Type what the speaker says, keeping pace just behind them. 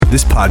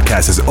This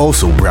podcast is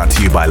also brought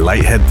to you by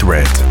Lighthead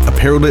Threads,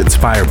 apparel that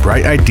inspire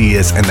bright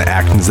ideas and the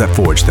actions that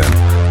forge them.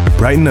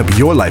 Brighten up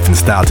your life and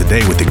style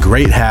today with a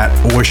great hat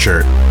or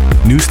shirt.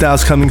 New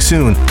styles coming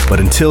soon, but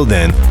until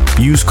then,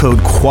 use code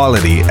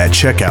QUALITY at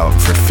checkout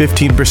for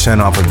 15%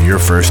 off of your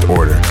first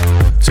order.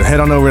 So head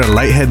on over to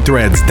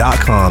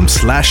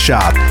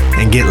lightheadthreads.com/shop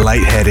and get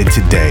lightheaded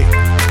today.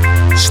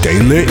 Stay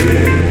lit.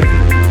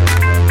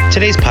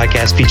 Today's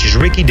podcast features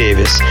Ricky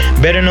Davis,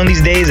 better known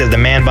these days as the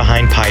man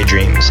behind Pie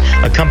Dreams,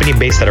 a company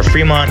based out of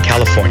Fremont,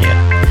 California.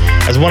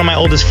 As one of my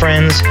oldest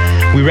friends,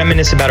 we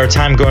reminisce about our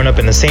time growing up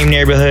in the same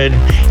neighborhood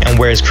and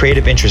where his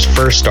creative interest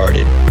first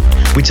started.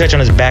 We touch on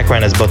his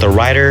background as both a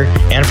writer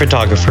and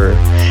photographer,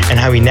 and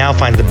how he now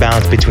finds the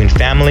balance between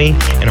family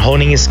and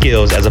honing his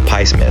skills as a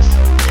pie smith.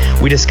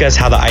 We discuss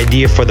how the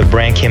idea for the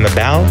brand came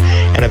about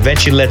and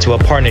eventually led to a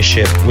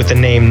partnership with a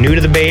name new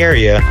to the Bay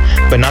Area,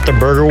 but not the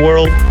burger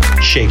world,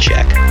 Shake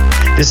Shack.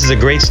 This is a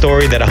great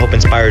story that I hope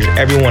inspires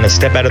everyone to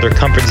step out of their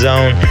comfort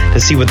zone to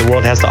see what the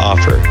world has to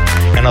offer,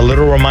 and a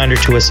little reminder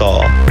to us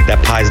all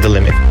that pie's the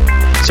limit.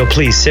 So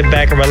please sit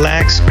back and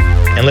relax,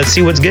 and let's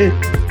see what's good.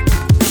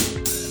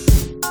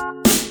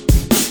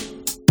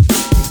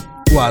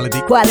 Quality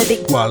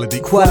goods.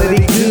 Quality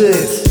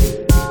goods.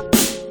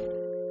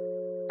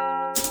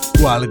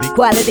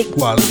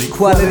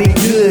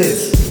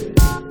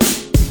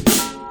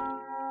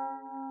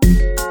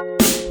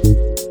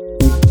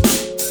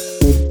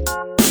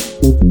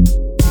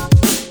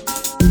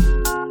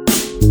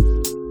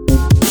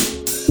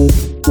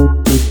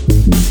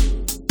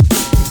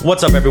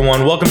 What's up,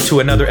 everyone? Welcome to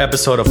another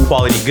episode of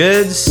Quality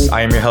Goods.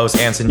 I am your host,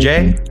 Anson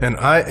J. And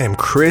I am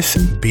Chris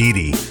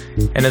Beatty.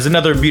 And it's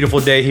another beautiful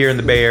day here in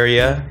the Bay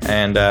Area,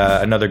 and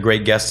another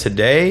great guest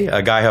today,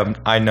 a guy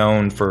I've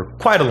known for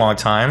quite a long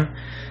time,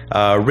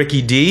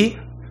 Ricky D.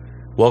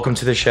 Welcome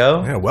to the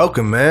show. Yeah,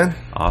 welcome, man.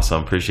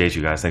 Awesome. Appreciate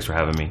you guys. Thanks for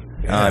having me.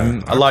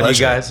 A lot of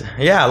you guys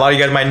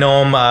might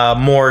know him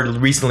more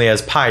recently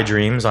as Pie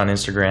Dreams on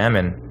Instagram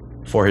and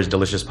for his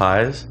delicious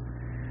pies.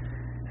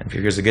 And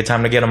figure it's a good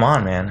time to get him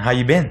on, man. How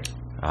you been?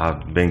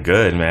 I've been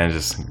good, man.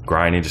 Just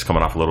grinding, just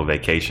coming off a little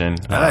vacation.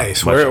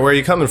 Nice. Where are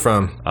you coming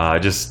from? I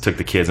just took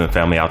the kids and the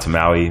family out to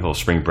Maui, a little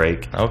spring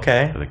break.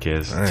 Okay. For the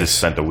kids. Nice. Just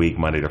spent the week,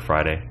 Monday to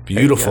Friday.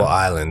 Beautiful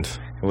island.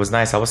 It was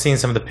nice. I was seeing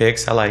some of the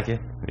pics. I like it.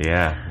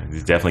 Yeah.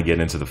 Definitely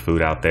getting into the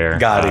food out there.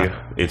 Got you.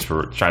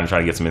 Trying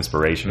to get some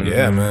inspiration.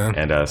 Yeah, man.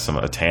 And a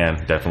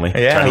tan,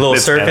 definitely. Yeah, a little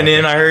surfing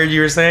in, I heard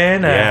you were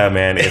saying. Yeah,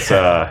 man. It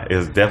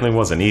definitely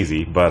wasn't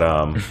easy, but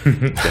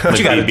but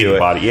you got to do it.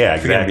 Body. Yeah,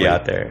 exactly. You're going to be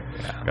out there.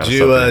 Yeah. Did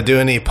you do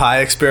any pie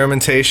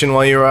experimentation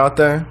while you were out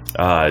there?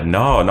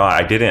 No,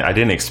 I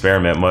didn't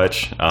experiment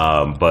much,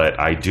 but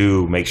I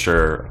do make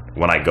sure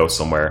when I go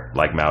somewhere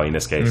like Maui in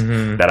this case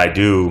that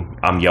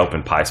I'm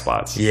Yelping pie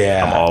spots.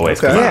 Yeah, I'm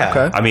always. Okay. Yeah.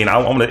 Okay. I mean,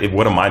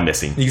 what am I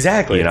missing?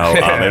 Exactly. You know,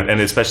 and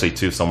especially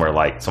too somewhere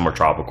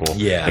tropical.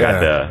 Yeah. They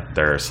got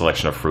their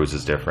selection of fruits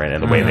is different,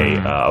 and the way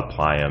they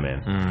apply them,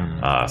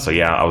 and so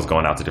yeah, I was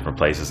going out to different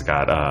places.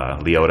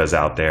 Got Leota's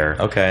out there.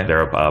 Okay.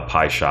 They're a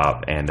pie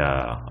shop, and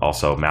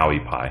also Maui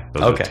pie.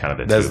 Those are kind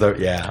of the two.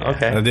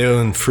 Okay. They're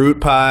doing fruit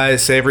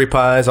pies, savory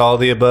pies, all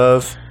the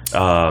above.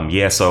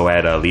 Yeah. So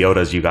at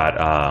Leota's, you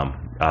got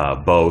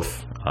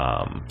both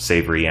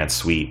savory and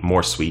sweet.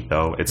 More sweet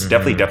though. It's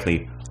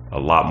definitely a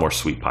lot more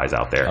sweet pies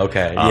out there.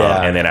 Okay.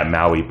 Yeah. And then at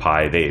Maui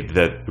Pie,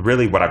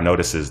 really what I've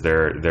noticed is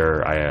their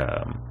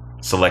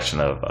selection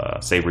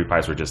of savory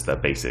pies were just the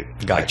basic,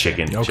 like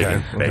chicken.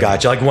 Chicken.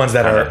 Gotcha. Like ones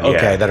that are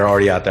that are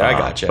already out there. I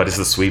gotcha. But it's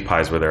the sweet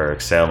pies where they're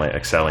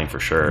excelling for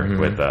sure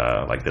with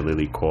like the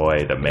lily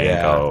koi, the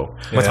mango.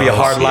 Yeah. Must be a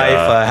hard life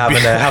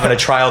having to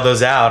try all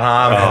those out,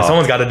 huh?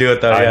 Someone's got to do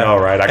it though. I know,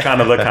 right? I kind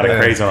of look kind of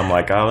crazy, and I'm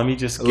like, let me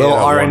just get a little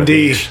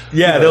R&D.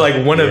 Yeah, they're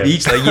like one of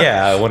each.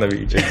 Like one of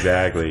each.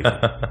 Exactly.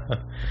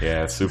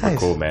 Yeah, it's super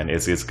cool, man.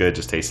 It's good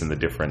just tasting the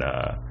different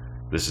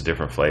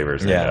different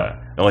flavors. Yeah. And,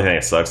 the only thing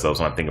that sucks though is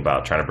when I think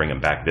about trying to bring them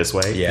back this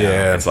way.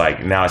 Yeah. It's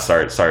like now I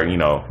start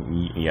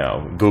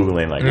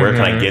Googling like where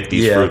can I get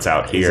these fruits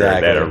out here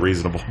at a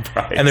reasonable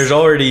price. And there's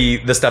already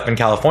the stuff in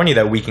California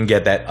that we can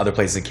get that other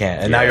places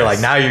can't. And now you're like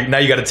now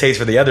you got a taste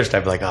for the other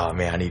stuff. Like, oh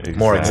man, I need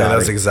more exotic. Yeah,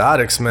 those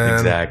exotics, man.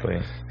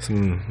 Exactly.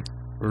 Some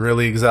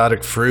really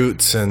exotic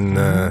fruits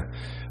and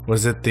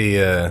was it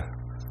the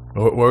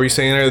what were you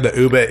saying there? The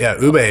ube?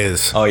 Yeah, ube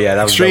is. Oh yeah,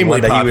 that was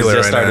extremely the one that he was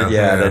popular just right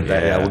started. now.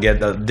 Yeah, we'll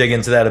dig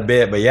into that a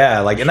bit, but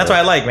yeah, like, and that's what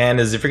I like, man.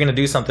 Is if you're gonna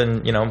do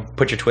something,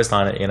 put your twist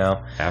on it,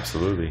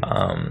 Absolutely.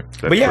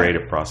 But yeah,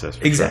 creative process.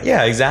 Sure.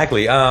 Yeah,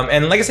 exactly.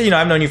 And like I said,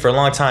 I've known you for a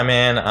long time,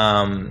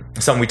 man.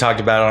 Something we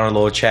talked about on our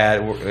little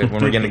chat when we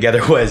were getting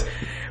together was.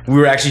 We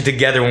were actually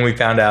together when we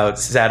found out,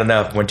 sad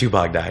enough, when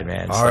Tupac died,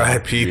 man. So.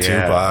 R.I.P.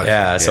 Tupac.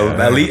 Yeah, so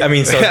at least,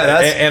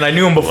 and I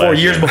knew him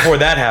years before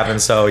that happened,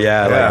 so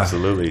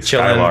absolutely.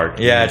 Chilling,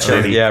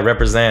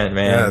 represent,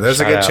 man. Yeah, there's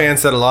a good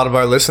chance that a lot of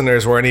our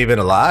listeners weren't even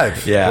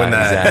alive when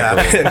that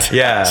happened.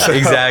 Yeah, so,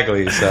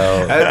 exactly.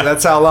 So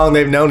that's how long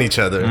they've known each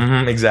other.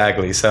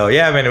 Exactly. So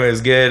yeah, man, it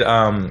was good.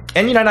 And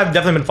I've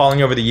definitely been following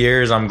you over the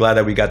years. I'm glad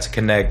that we got to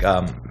connect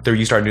through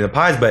you starting doing the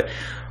pies, but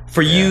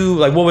For you,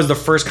 like, what was the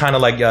first kind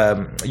of like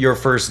your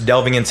first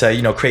delving into,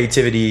 you know,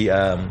 creativity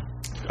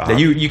that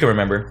you can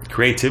remember?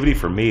 Creativity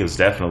for me was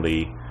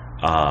definitely,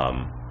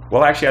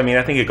 well, actually, I mean,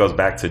 I think it goes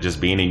back to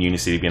just being in Union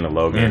City, being in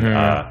Logan,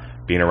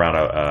 being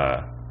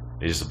around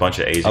just a bunch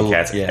of Asian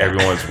cats. Yeah.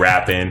 Everyone's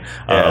rapping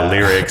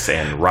lyrics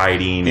and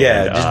writing.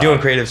 Yeah, and, just doing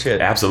creative shit.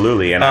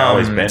 Absolutely, and I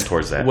always bent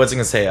towards that. What's I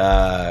gonna say?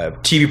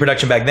 TV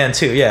production back then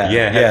too. Yeah,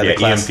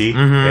 EMT.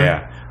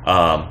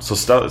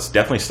 So it's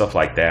definitely stuff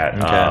like that.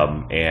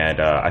 Okay. And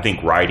I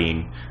think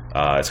writing.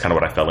 It's kind of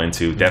what I fell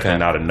into. Definitely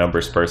not a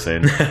numbers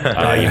person. You know,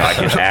 I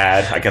can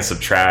add, I can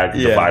subtract,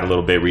 divide a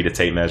little bit, read a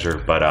tape measure.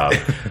 But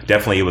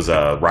definitely it was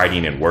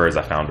writing in words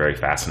I found very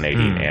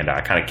fascinating. And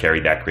I kind of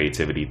carried that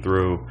creativity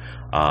through.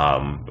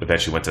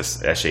 Eventually went to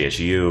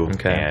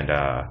SJSU. And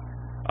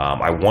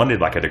I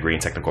wanted like a degree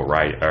in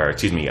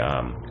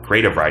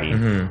creative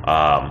writing.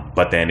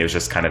 But then it was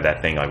just kind of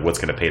that thing, like what's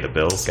going to pay the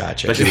bills?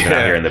 Gotcha. Especially living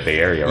out here in the Bay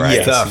Area, right?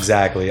 Yes,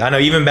 exactly. I know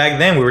even back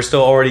then we were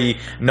still already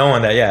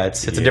knowing that,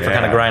 it's a different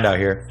kind of grind out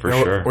here. For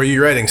sure. Were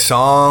you writing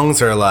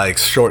songs or like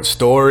short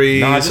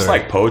stories? No, just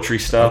like poetry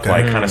stuff,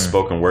 like kind of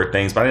spoken word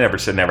things. But I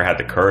never had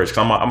the courage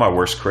because I'm my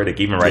worst critic,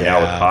 even right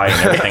now with pie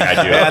and everything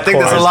I do. I think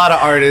there's a lot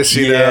of artists,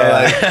 you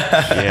know,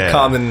 like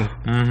common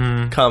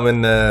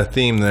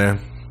theme there.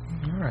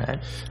 Right.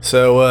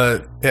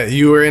 So,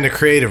 you were into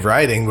creative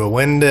writing, but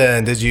when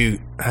did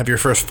you have your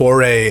first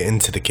foray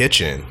into the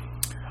kitchen?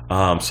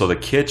 So the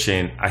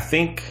kitchen, I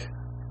think,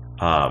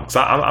 because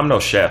I'm no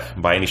chef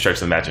by any stretch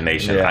of the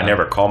imagination. I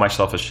never call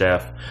myself a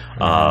chef.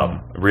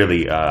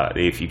 Really,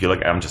 if you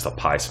look, I'm just a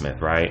pie smith,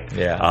 right?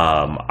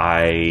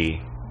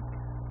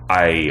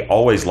 I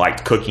always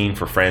liked cooking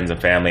for friends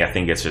and family. I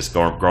think it's just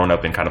grown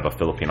up in kind of a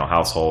Filipino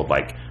household,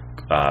 like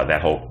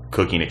that whole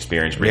cooking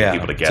experience, bringing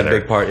people together. It's a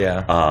big part,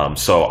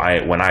 So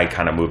when I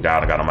kind of moved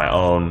out, I got on my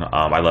own.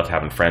 I loved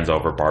having friends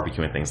over,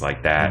 barbecuing, things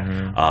like that.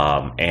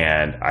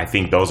 And I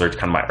think those are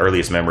kind of my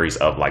earliest memories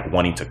of like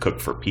wanting to cook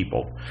for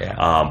people.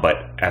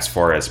 But as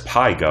far as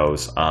pie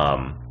goes,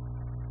 I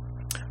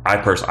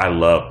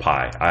love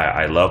pie.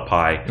 I love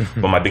pie,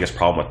 but my biggest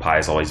problem with pie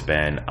has always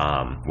been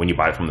when you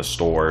buy it from the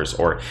stores,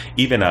 or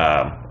even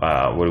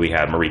what do we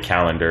have, Marie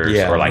Callender's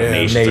or like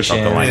Nations or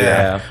something like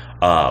that.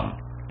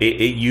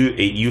 It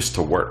used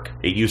to work.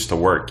 It used to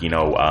work, you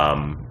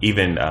know,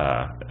 even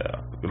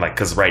like,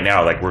 because right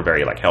now, like, we're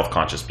very like health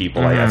conscious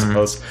people, I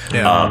suppose.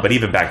 But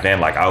even back then,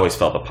 like, I always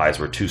felt the pies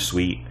were too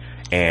sweet.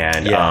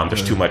 And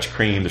there's too much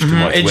cream, there's too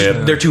much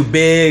whip. They're too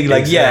big,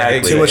 like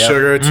too much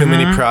sugar, too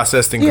many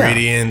processed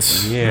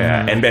ingredients.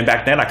 And then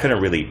back then I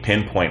couldn't really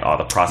pinpoint all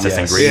the processed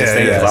ingredients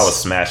things because I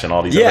was smashing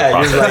all these other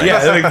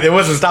processed like, it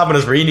wasn't stopping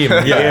us from eating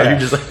them.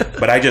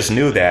 But I just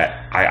knew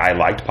that I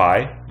liked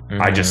pie.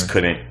 I just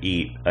couldn't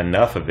eat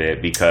enough of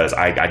it because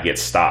I'd get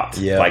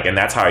stopped. Like, and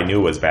that's how I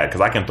knew it was bad,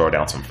 because I can throw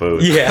down some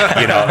food. You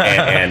know,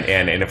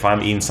 and if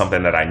I'm eating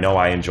something that I know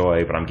I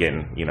enjoy, but I'm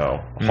getting, you know,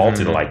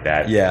 halted like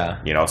that.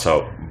 You know,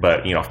 so,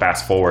 but, you know,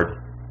 fast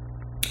forward,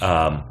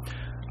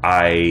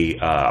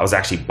 I was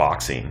actually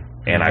boxing.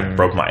 And I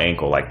broke my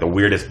ankle, like the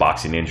weirdest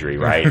boxing injury,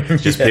 right?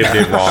 Just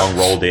pivoted it wrong,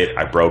 rolled it,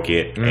 I broke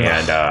it,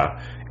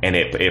 and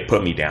it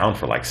put me down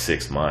for like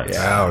 6 months.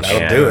 Ouch.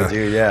 That'll do it,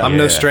 dude. I'm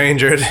no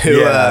stranger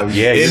to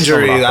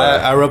injuries.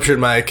 I ruptured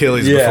my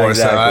Achilles before,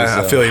 so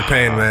I feel your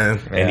pain, man.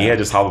 And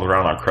just hobbled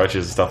around on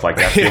crutches and stuff like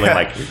that, feeling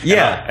like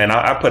and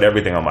I put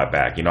everything on my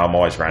back. You know, I'm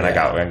always grinding.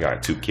 I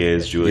got 2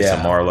 kids, Julius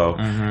and Marlo,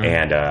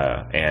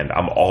 and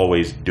I'm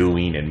always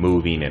doing and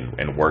moving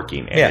and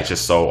working. And it's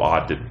just so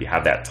odd to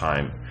have that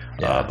time.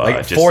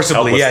 Like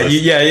forcibly,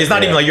 it's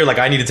not even like you're like,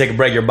 I need to take a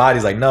break. Your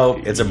body's like, no,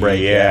 it's a break.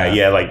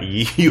 Like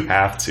you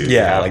have to.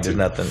 Like there's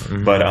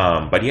nothing.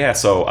 But yeah,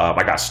 so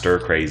I got stir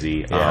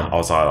crazy. I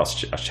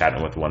was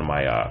chatting with one of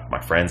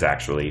my friends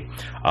actually.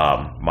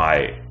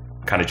 My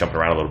kind of jumping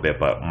around a little bit,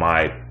 but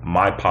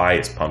my pie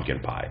is pumpkin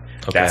pie.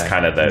 That's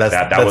kind of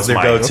that was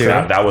my go-to.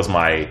 That was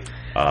my.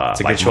 It's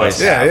a good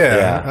choice.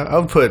 I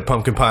would put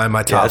pumpkin pie in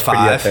my top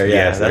 5. There,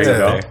 that's there you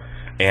go.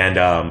 And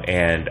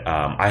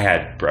I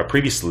had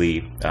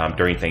previously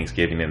during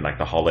Thanksgiving and like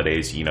the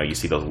holidays, you know, you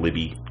see those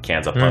Libby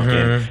cans of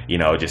pumpkin, you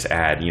know, just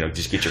add, you know,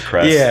 just get your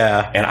crust.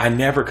 And I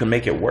never could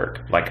make it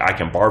work. Like, I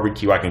can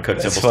barbecue, I can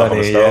cook simple stuff on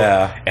the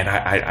stove, and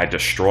I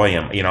destroy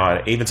them. You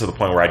know, even to the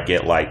point where I'd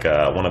get like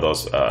one of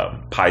those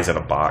pies in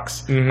a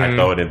box. I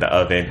throw it in the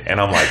oven,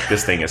 and I'm like,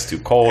 this thing is too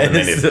cold, and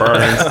then it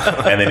burns,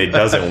 and then it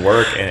doesn't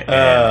work. And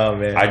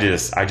I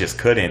just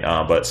couldn't.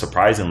 But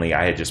surprisingly,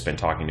 I had just been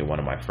talking to one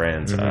of my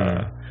friends.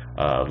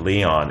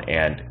 Leon,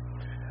 and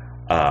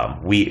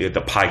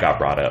the pie got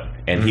brought up,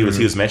 and he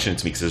was mentioning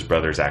to me because his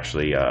brother's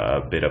actually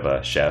a bit of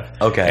a chef.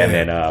 And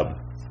then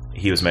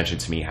he was mentioning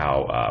to me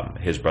how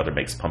his brother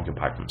makes pumpkin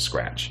pie from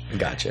scratch.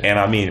 Gotcha. And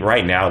I mean,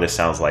 right now this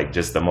sounds like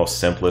just the most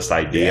simplest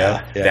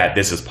idea that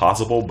this is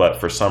possible,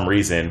 but for some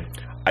reason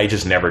it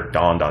just never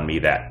dawned on me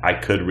that I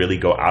could really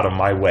go out of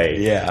my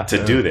way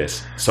to do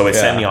this. So it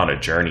sent me on a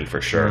journey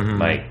for sure.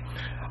 Like,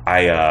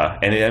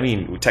 I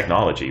mean,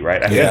 technology,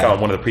 right? I think on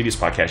one of the previous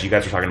podcasts, you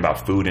guys were talking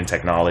about food and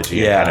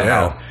technology and kind of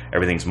how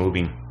everything's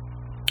moving.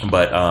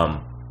 But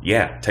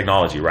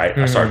technology, right?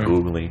 I started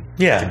Googling,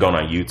 going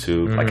on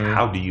YouTube, like,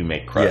 how do you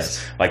make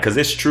crust? Like, because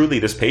it's truly,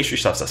 this pastry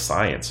stuff's a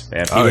science,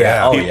 man.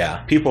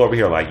 People over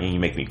here are like, you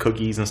make me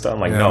cookies and stuff. I'm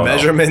like, no.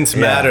 Measurements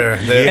matter.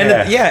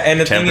 And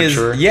the thing is,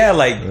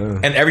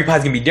 and every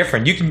pie's gonna be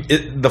different.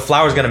 The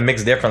flour's gonna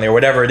mix differently or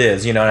whatever it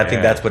is, and I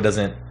think that's what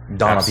doesn't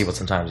dawn on people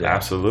sometimes.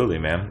 Absolutely,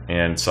 man.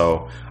 And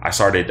so I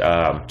started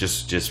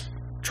just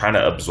trying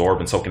to absorb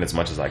and soak in as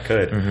much as I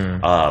could.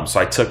 So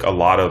I took a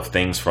lot of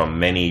things from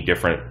many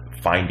different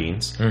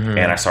findings and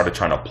I started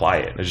trying to apply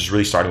it. It's just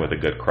really starting with a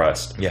good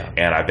crust.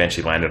 And I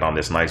eventually landed on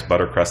this nice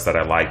butter crust that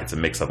I like. It's a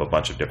mix of a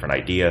bunch of different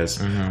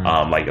ideas,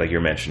 like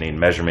you're mentioning,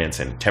 measurements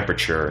and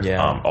temperature.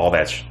 All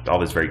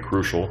that's very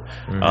crucial.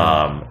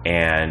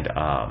 And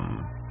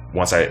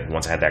once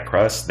I had that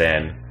crust,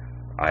 then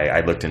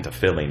I looked into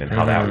filling and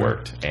how that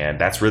worked. And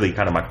that's really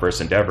kind of my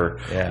first endeavor,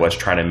 was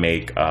trying to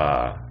make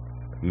a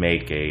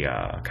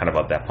kind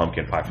of that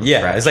pumpkin pie from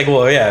scratch. It's like,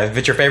 if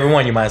it's your favorite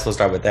one, you might as well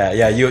start with that.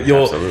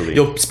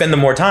 You'll spend the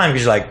more time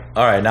because you're like,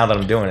 all right, now that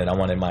I'm doing it, I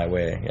want it my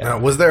way. Now,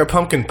 was there a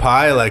pumpkin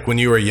pie like when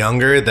you were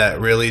younger that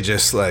really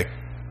just like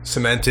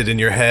cemented in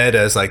your head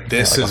as like,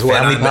 this is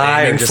what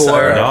I'm aiming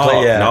for?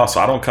 No, so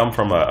I don't come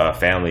from a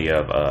family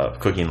of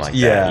cooking like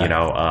that,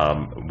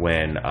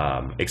 when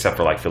except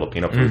for like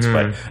Filipino foods,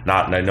 but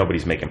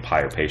nobody's making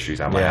pie or pastries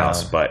at my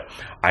house. But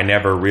I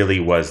never really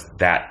was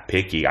that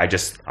picky.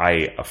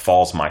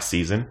 fall's my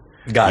season.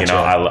 Gotcha.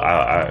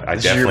 I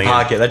definitely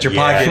that's your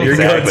pocket. Your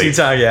go-to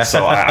time.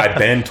 So I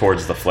bend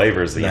towards the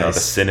flavors, the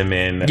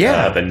cinnamon,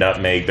 the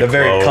nutmeg, the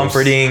very cloves,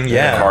 comforting,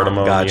 the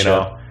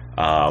cardamom,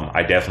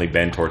 I definitely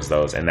bend towards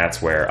those, and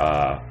that's where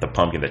the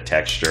pumpkin, the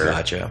texture.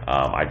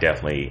 I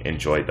definitely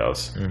enjoyed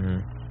those.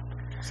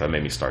 So that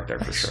made me start there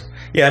for sure.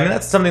 Yeah, I mean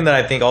that's something that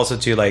I think also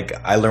too. Like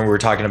I learned, we were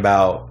talking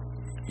about,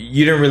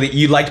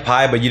 you liked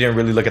pie, but you didn't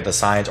really look at the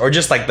science or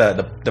just like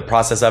the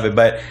process of it.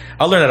 But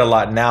I learned that a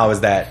lot now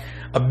is that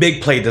a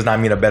big plate does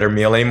not mean a better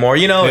meal anymore.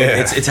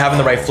 It's having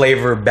the right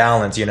flavor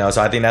balance.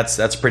 So I think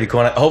that's pretty cool.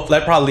 And I hope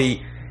that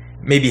probably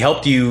maybe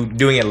helped you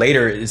doing it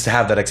later, is to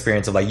have that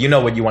experience of like,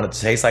 what you want it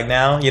to taste like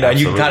now, and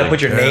you can kind of put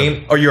your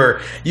name or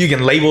you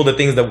can label the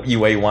things the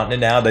way you want it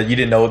now that you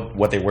didn't know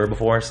what they were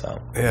before.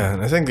 So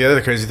and I think the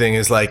other crazy thing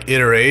is like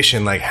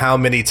iteration, like how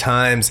many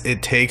times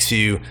it takes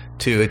you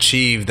to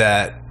achieve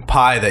that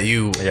pie that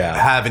you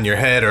have in your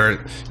head,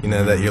 or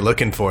that you're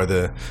looking for,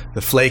 the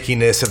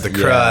flakiness of the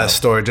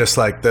crust, or just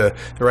like the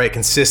right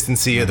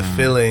consistency of the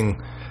filling.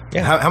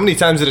 How many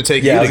times did it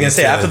take you? I was gonna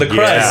say after the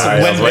crust,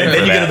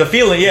 then you get to the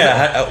feeling.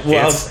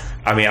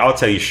 I'll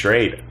tell you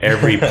straight.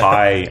 Every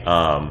pie,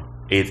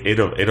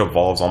 it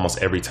evolves almost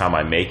every time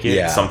I make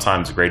it.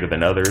 Sometimes greater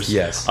than others.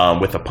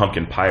 With a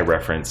pumpkin pie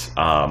reference.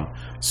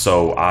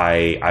 So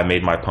I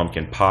made my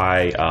pumpkin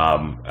pie.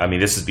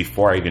 This is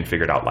before I even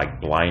figured out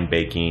like blind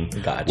baking,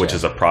 which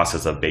is a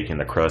process of baking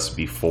the crust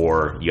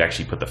before you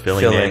actually put the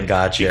filling in.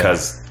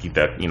 Because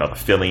the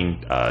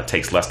filling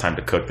takes less time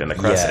to cook than the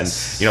crust, and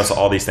so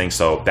all these things.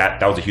 So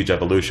that was a huge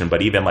evolution.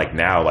 But even like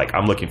now, like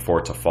I'm looking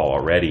forward to fall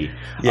already,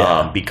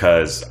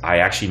 because I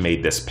actually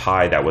made this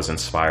pie that was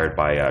inspired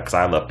by because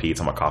I love Pete's.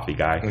 I'm a coffee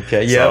guy.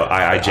 So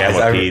I jam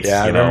with Pete's.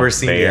 I remember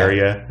seeing Bay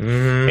Area,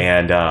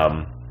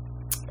 and.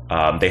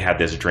 They had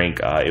this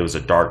drink. It was a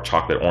dark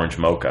chocolate orange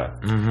mocha,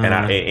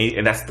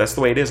 and that's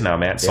the way it is now,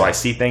 man. So I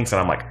see things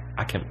and I'm like,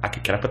 can I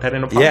put that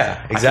in a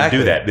pie? Exactly. I can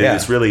do that.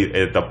 It's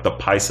really the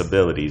pie's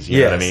abilities.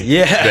 You know what I mean?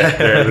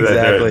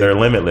 They're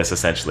limitless,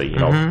 essentially.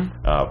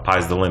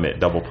 Pie's the limit.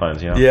 Double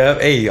puns.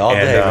 Hey, all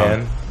day,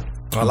 man.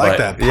 I like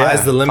that.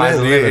 Pie's the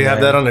limit. You have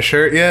that on a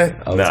shirt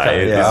yet? No,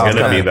 it's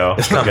gonna be though.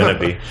 It's gonna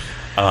be.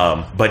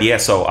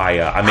 So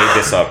I made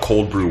this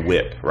cold brew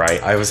whip,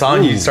 right? I was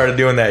on you started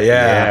doing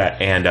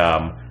that, and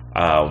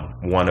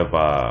one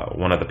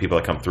of the people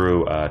that come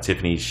through,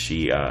 Tiffany,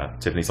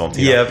 Tiffany's on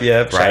team.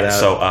 Yep. Right.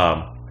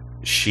 So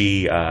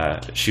she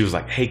was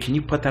like, "Hey, can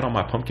you put that on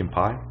my pumpkin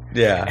pie?"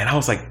 And I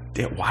was like,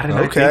 why didn't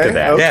I think of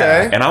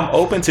that? And I'm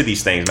open to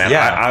these things, man.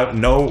 I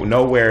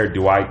nowhere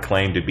do I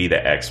claim to be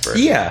the expert.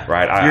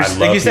 Right. I love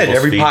like you said,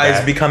 every pie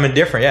is becoming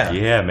different.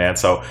 Yeah, man.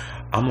 So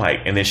I'm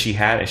like, and then she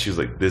was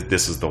like,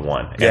 this is the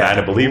one. And I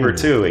believe her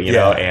too,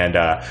 know,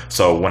 and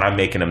so when I'm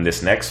making them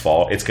this next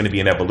fall, it's going to be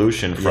an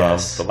evolution from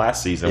the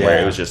last season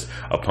where it was just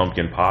a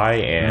pumpkin pie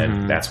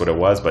and that's what it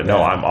was. But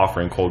no, I'm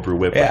offering cold brew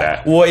whip with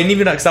that. Well, and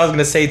even because I was going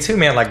to say too,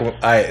 man, like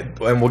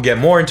and we'll get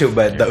more into it,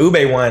 but the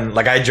ube one,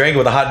 like I ate it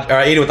with a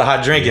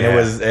hot drink and it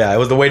was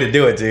the way to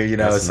do it too,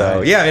 That's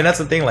so nice. I mean, that's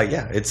the thing, like,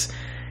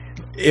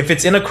 if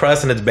it's in a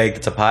crust and it's baked,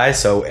 it's a pie.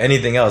 So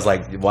anything else,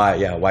 like why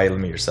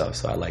limit yourself?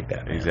 So I like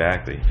that, man.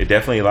 Exactly. It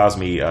definitely allows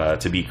me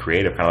to be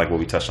creative, kind of like what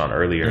we touched on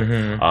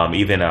earlier.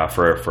 Even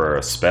for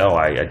a spell,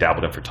 I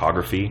dabbled in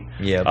photography.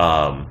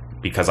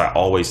 Because I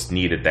always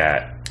needed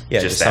that.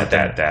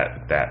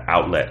 That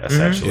outlet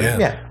essentially.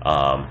 And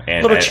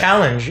a little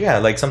challenge.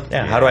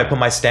 How do I put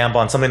my stamp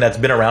on something that's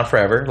been around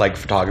forever, like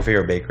photography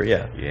or bakery?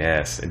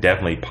 Yes, and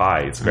definitely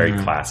pie. It's very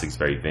classic. It's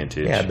very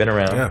vintage. Been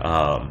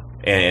around.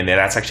 And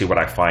that's actually what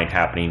I find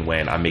happening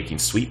when I'm making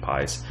sweet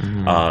pies.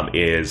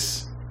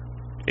 Is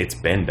it's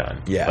been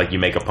done. Yeah. Like you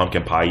make a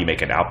pumpkin pie, you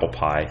make an apple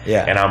pie.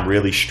 Yeah. And I'm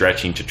really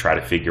stretching to try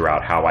to figure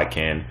out how I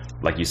can,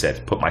 like you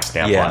said, put my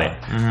stamp on it.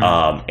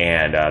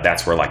 And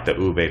that's where like the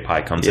ube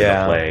pie comes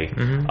into play.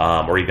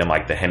 Or even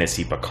like the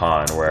Hennessy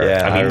pecan,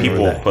 where I mean,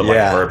 people put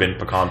like bourbon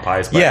pecan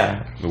pies. But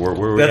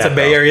that's a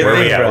Bay Area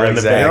thing. We're in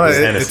the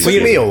Bay. It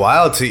took me a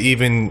while to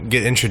even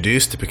get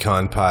introduced to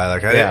pecan pie.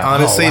 Like I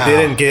honestly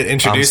didn't get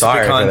introduced to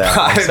pecan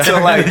pie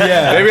until like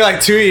maybe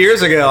like 2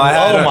 years ago. I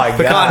had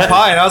pecan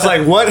pie, and I was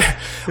like, what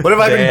have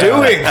I been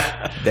doing?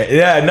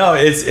 No,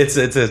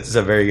 it's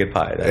a very good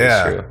pie. That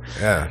is true.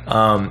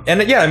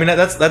 And I mean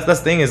that's the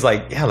thing is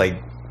like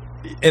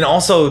and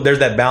also there's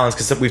that balance,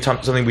 because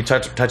something we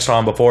touched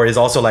on before is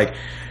also like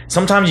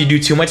sometimes you do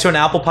too much to an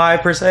apple pie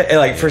per se,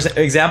 like for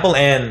example,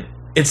 and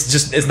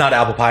it's not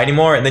apple pie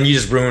anymore, and then you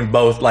just ruined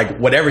both like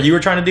whatever you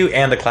were trying to do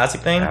and the classic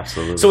thing.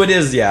 Absolutely. So it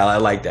is, I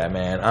like that,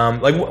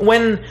 man. Like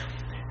when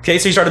so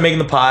you started making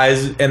the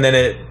pies and then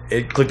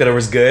it clicked that it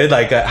was good.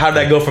 Like how did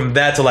that go from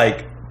that to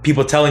like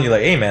people telling you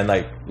like, hey man,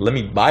 like let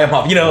me buy them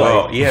off,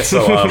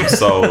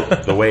 So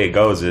the way it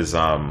goes is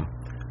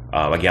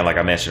again, like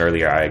I mentioned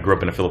earlier, I grew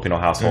up in a Filipino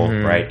household,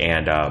 right?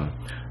 And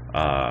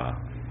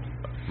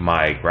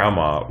my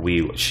grandma,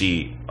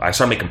 I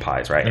started making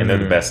pies, right? And they're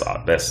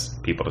the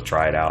best people to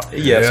try it out.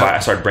 Yeah. So I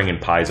started bringing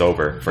pies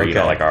over for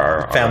like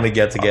our family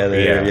get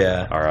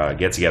together. Our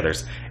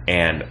get-togethers.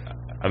 And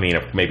I mean,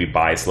 maybe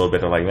biased a little bit.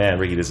 They're like, man,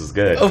 Ricky, this is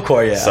good. Of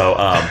course, yeah. So,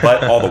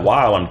 but all the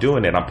while I'm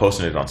doing it, I'm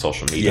posting it on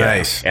social media.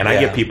 Nice. And I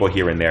get people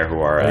here and there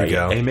who are,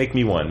 hey, make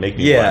me one.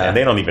 And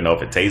they don't even know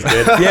if it tastes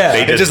good.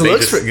 It just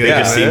looks good. They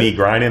just see me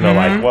grinding. They're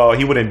like, well,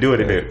 he wouldn't do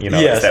it if it,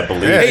 it's that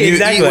belief. Yeah,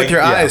 exactly. You eat with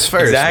your eyes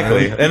first.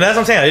 Exactly. Man. And that's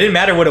what I'm saying. It didn't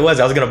matter what it was.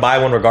 I was going to buy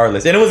one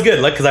regardless. And it was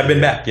good, like, because I've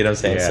been back, you know what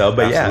I'm saying? Yeah, so,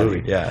 but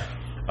absolutely. yeah.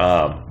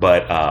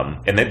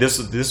 And then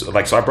this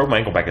like, so I broke my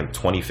ankle back in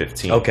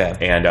 2015. Okay.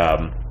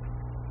 And,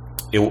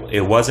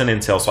 it wasn't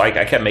until I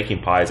kept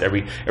making pies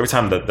every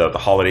time the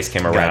holidays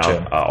came around.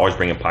 Gotcha. Always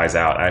bringing pies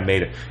out. I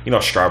made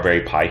strawberry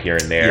pie here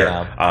and there.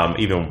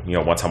 Even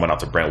one time I went out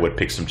to Brentwood,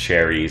 picked some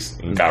cherries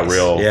and got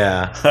real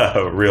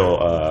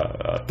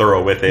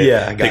thorough with it.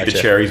 Yeah, picked the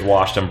cherries,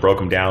 washed them, broke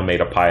them down,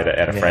 made a pie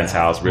at a friend's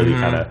house. Really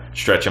kind of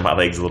stretching my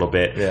legs a little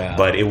bit. Yeah.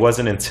 But it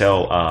wasn't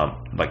until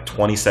like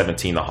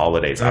 2017, the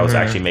holidays, I was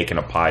actually making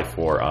a pie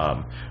for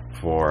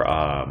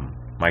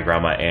my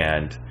grandma.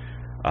 And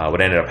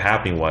what ended up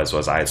happening was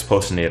I was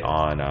posting it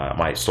on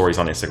my stories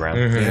on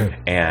Instagram,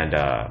 and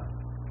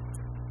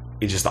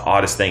it's just the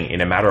oddest thing. In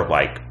a matter of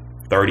like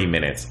 30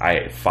 minutes,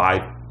 it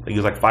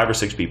was like 5 or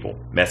 6 people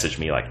messaged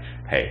me like,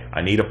 "Hey,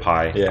 I need a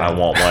pie. I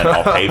want one.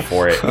 I'll pay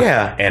for it."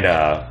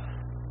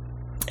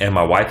 And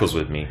my wife was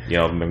with me.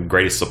 My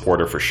greatest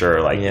supporter for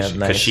sure. Like,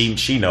 because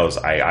she knows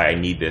I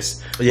need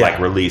this like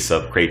release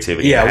of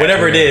creativity. Yeah,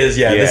 whatever it is.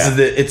 Yeah, this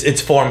is its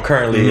form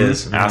currently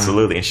is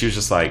absolutely. And she was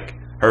just like,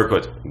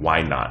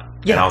 why not?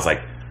 Yeah. And I was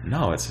like,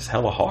 no, it's just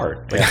hella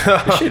hard. Like,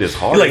 this shit is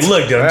hard. You're like,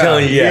 look, dude, I'm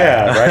telling you.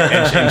 Yeah, right.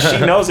 And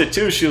she knows it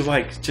too. She was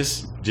like,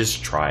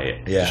 just try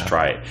it. Yeah. Just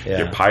try it. Yeah.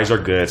 Your pies are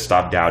good.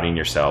 Stop doubting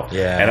yourself.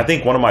 Yeah. And I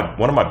think one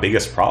of my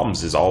biggest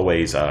problems is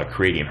always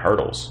creating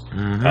hurdles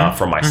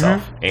for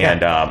myself.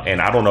 And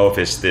I don't know if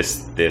it's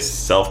this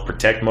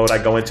self-protect mode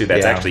I go into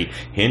that's actually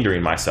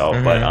hindering myself.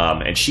 But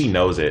and she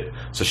knows it,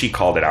 so she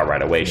called it out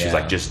right away. She's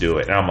like, just do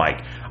it. And I'm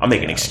like, I'm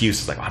making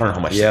excuses like, I don't know how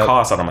much it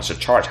costs. I don't know how much to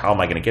charge. How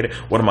am I going to get it?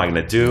 What am I going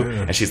to do?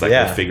 And she's like,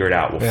 we'll figure it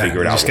out. We'll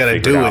figure it out. Just got to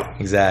do it.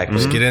 Exactly.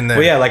 Just get in there.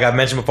 Well, yeah, like I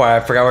mentioned before,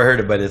 I forgot where I heard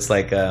it, but it's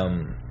like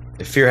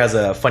fear has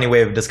a funny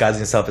way of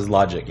disguising itself as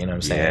logic. You know what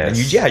I'm saying?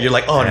 Yes. And you're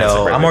like, oh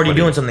no, I'm already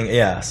doing something.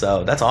 Yeah,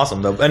 so that's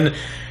awesome though. And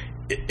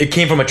it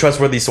came from a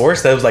trustworthy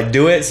source that was like,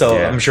 do it. So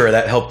I'm sure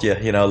that helped you,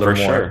 a little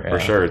more. For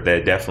sure,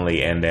 that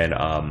definitely. And then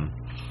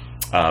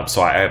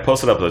so I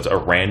posted up a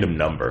random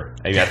number.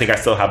 I mean, I think I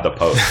still have the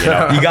post. You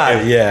got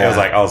it. Yeah.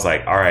 I was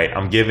like, all right,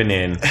 I'm giving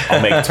in.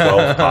 I'll make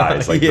 12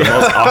 pies. Like the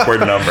most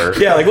awkward number.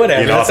 Yeah, like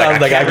whatever. That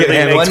sounds like I can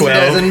handle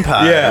 12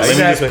 pies. Yeah, let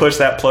me just push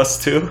that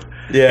 +2.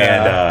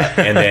 Yeah.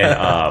 And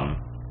then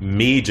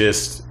me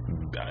just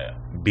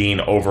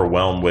being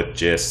overwhelmed with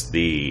just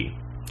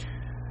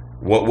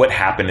what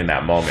happened in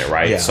that moment,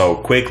 right? Yeah. So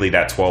quickly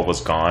that 12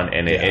 was gone,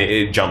 and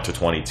it jumped to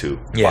 22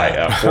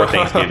 for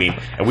Thanksgiving,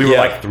 and we were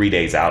like 3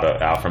 days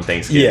out from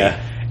Thanksgiving.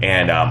 Yeah.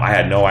 And I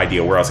had no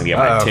idea where I was going to get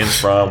my tins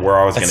from, where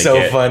I was going to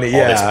get all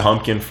this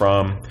pumpkin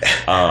from.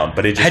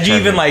 But it just had you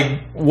even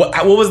like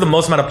what was the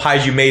most amount of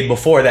pies you made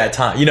before that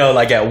time?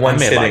 Like at one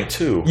sitting, like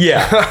 2.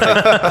 Yeah,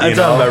 that's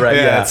about right.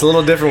 Yeah, it's a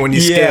little different when you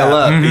scale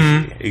up.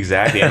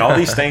 Exactly, and all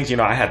these things,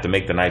 I had to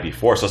make the night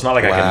before, so it's not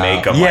like I can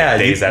make them like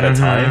days at a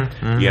time.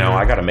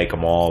 I got to make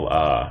them all.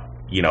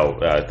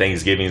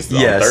 Thanksgiving's on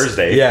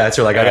Thursday. Yeah,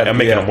 so like I'm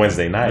making them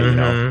Wednesday night,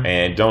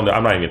 and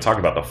I'm not even talking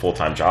about the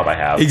full-time job I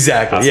have.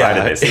 Exactly. Outside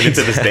of this. Even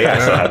to this day, I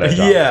still have that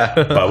job. Yeah.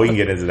 But we can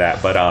get into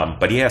that.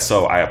 But yeah,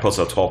 so I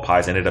posted 12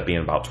 pies, ended up being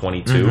about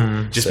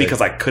 22, just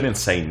because I couldn't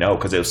say no,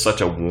 because it was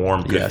such a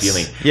warm, good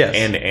feeling. Yes.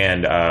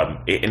 And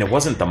it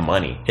wasn't the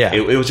money. Yeah.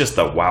 It was just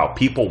the wow,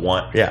 people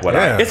want what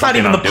it's not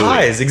even the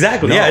pies. Doing.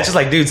 Exactly. No. Yeah, it's just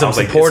like, dude, some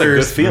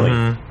supporters. It's a good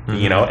feeling.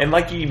 And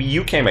like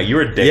you came out, you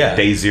were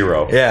day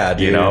zero. Yeah,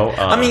 dude.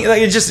 I mean,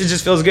 like it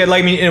just feels good.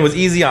 Like, I mean, it was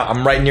easy.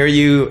 I'm right near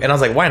you, and I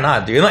was like, why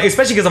not, dude? And like,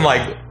 especially because I'm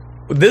like,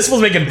 this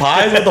was making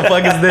pies. What the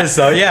fuck is this?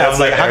 So yeah, I was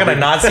like, how can I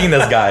not seen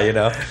this guy?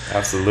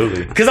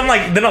 Absolutely. Because I'm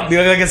like, then like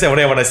I said,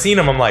 when I seen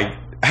him, I'm like,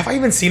 have I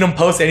even seen him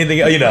post anything?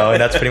 And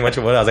that's pretty much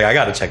what I was like. I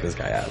got to check this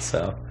guy out.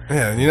 So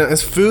yeah,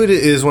 as food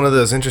is one of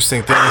those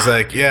interesting things.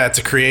 Like, yeah, it's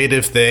a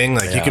creative thing.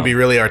 Like, you can be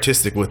really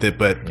artistic with it,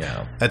 but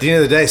at the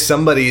end of the day,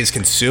 somebody is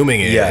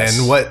consuming it,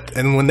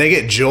 and when they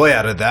get joy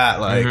out of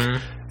that,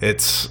 like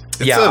it's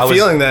a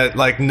feeling that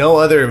like no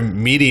other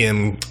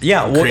medium.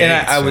 Yeah, well,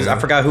 creates, and I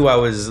forgot who I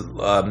was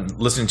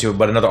listening to,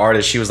 but another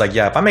artist. She was like,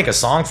 "Yeah, if I make a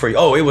song for you."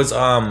 Oh, it was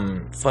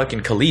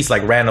fucking Khalees.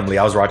 Like randomly,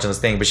 I was watching this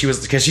thing, but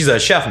because she's a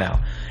chef now,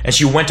 and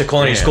she went to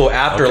culinary school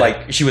after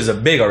like she was a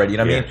big already. You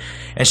know what I mean?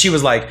 And she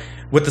was like,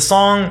 with the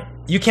song.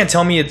 You can't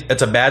tell me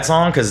it's a bad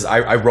song because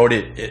I wrote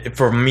it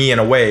for me in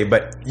a way,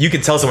 but you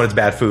can tell someone it's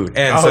bad food,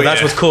 and so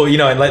that's what's cool,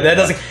 and like that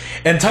doesn't.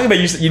 And talking about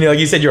like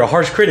you said, you're a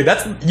harsh critic.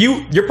 That's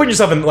you're putting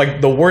yourself in like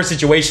the worst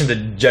situation to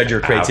judge your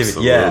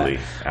creativity.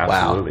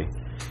 Absolutely. Wow.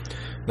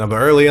 No, but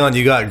early on,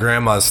 you got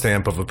grandma's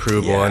stamp of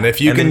approval, and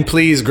if you can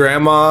please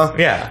grandma,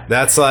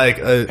 that's like.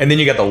 And then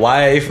you got the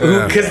wife,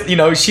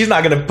 because she's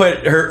not gonna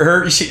put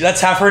her. That's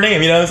half her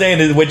name. You know what I'm saying?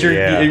 Is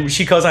what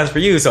she co-signs for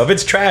you. So if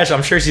it's trash,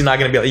 I'm sure she's not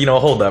gonna be like,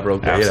 hold up, real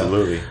quick.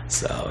 Absolutely.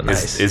 So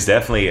nice. It's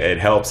definitely it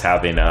helps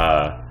having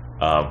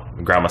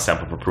grandma's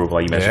stamp of approval,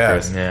 like you mentioned,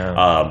 Chris.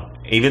 Yeah.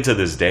 Even to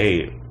this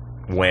day.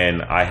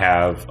 When I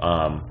have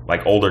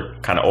like older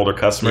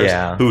customers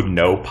who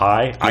know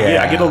pie, I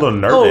get a little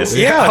nervous.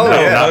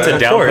 Not to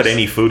downput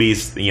any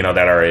foodies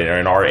that are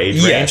in our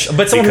age range,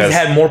 but someone who's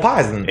had more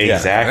pies than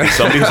exactly.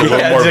 Some people's a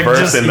little more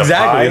versed in the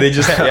pie. They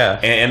just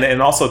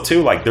and also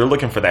too, like they're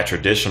looking for that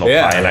traditional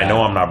pie, and I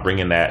know I'm not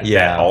bringing that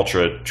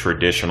ultra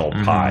traditional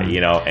pie,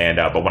 and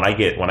but when I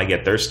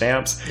get their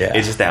stamps,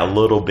 it's just that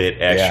little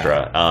bit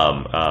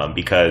extra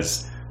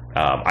because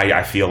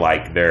I feel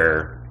like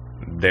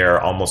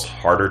they're almost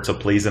harder to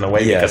please in a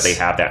way because they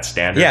have that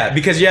standard. Yeah,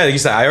 because you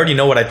said I already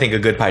know what I think a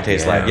good pie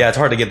tastes like. Yeah, it's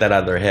hard to get that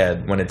out of their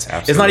head when it's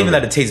not even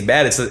that it tastes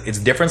bad. It's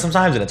different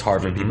sometimes, and it's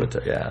hard for people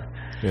to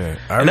Yeah,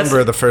 I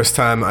remember the first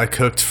time I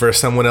cooked for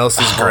someone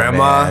else's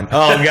grandma. Man. Oh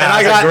god, and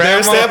I got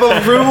their stamp of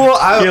approval.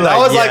 That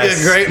was like a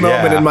great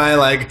moment in my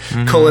like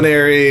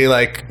culinary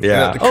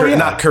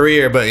not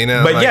career, but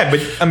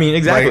but I mean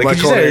exactly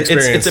because you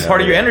said it's a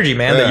part of your energy,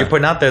 man, that you're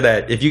putting out there.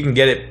 That if you can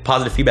get it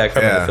positive feedback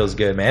from it, it feels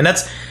good, man. And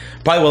that's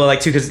probably what I like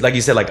too, because like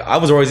you said, like I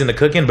was always into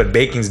cooking, but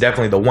baking's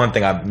definitely the one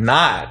thing I'm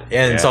not.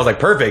 And so I was like,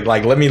 perfect.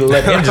 Like let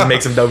him just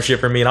make some dope shit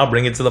for me, and I'll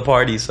bring it to the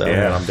party. So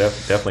I'm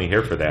definitely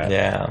here for that.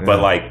 Yeah, but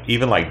like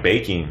even like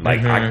baking,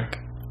 like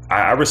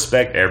I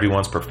respect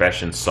everyone's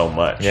profession so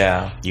much.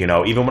 Yeah,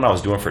 even when I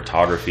was doing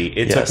photography,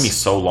 it took me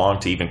so long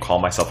to even call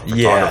myself a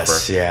photographer.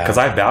 Because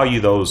I value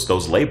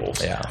those labels.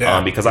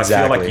 Because I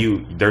feel like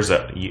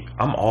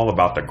I'm all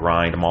about the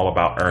grind. I'm all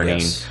about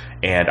earning.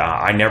 And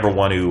I never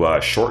want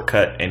to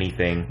shortcut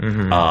anything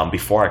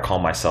before I call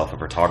myself a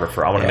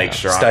photographer. I want to make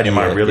sure am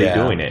I really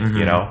doing it,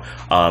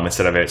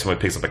 instead of someone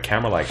picks up a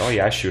camera like, oh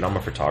yeah, shoot, I'm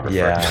a photographer.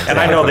 And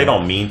I know they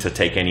don't mean to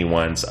take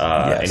anyone's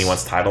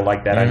title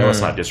like that. I know it's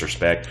not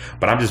disrespect,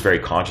 but I'm just very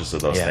conscious of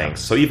those things.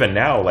 So even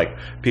now, like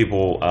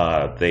people,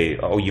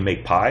 you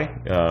make pie?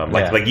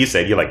 Like you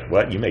said, you're like,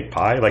 what? You make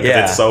pie? Like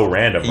it's so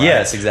random. Right?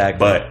 Yes, exactly.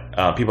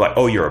 But people are like,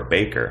 oh, you're a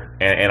baker,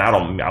 and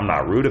I'm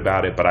not rude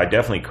about it, but I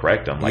definitely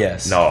correct them.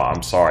 Like, no,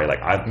 I'm sorry.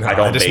 Like I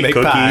don't bake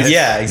cookies. Pies.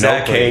 Yeah,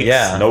 exactly. No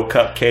cakes. No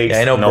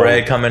cupcakes. No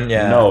bread coming.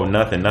 No,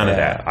 nothing. None of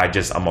that.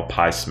 I'm a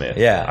pie smith.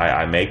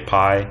 I make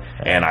pie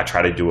and I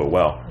try to do it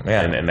well.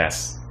 And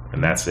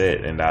that's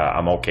it. And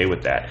I'm okay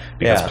with that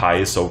because pie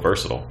is so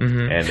versatile.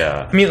 And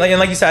I mean,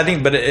 like you said, I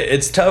think, but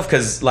it's tough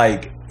because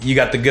like you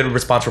got the good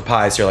response for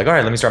pie, so you're like, all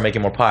right, let me start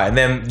making more pie. And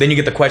then you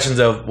get the questions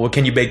of, well,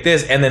 can you bake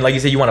this? And then like you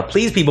said, you want to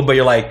please people, but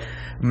you're like,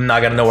 I'm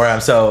not gonna know where I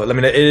am. So I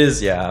mean, it is.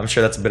 Yeah, I'm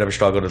sure that's a bit of a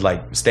struggle to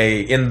like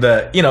stay in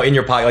the in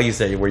your pocket, like you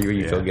said, where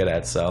you feel good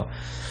at. So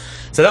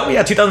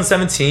that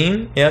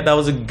 2017. Yeah, that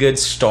was a good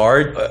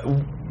start.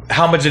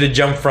 How much did it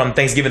jump from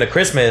Thanksgiving to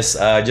Christmas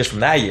just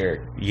from that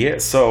year? Yeah,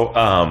 so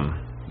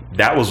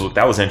that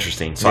was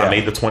interesting. So I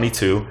made the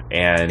 22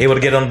 and able to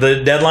get on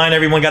the deadline.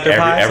 Everyone got their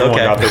pies. Everyone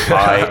got their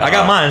pie. I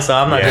got mine, so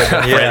I'm not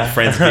good.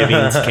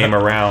 Friendsgivings came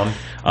around.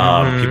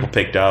 People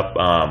picked up,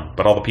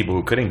 but all the people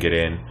who couldn't get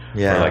in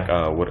were like,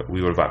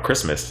 what about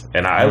Christmas?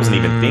 And I wasn't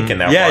even thinking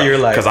that far. You're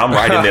like, because I'm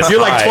writing this.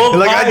 You're like 12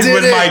 pies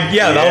was my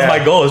that was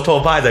my goal. It was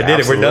 12 pies. I did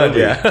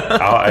Absolutely. it. We're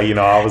done.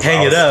 I was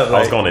hang it up. I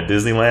was going to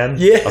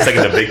Disneyland. I was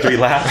taking the victory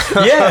lap.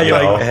 You're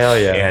like, hell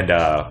yeah. And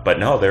but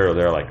no,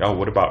 they're like, oh,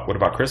 what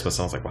about Christmas?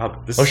 And I was like, wow,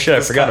 this I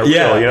forgot.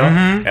 Real, you know.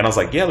 And I was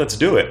like, yeah, let's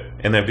do it.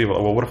 And then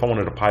people, well, what if I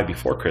wanted a pie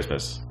before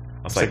Christmas?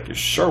 I was like,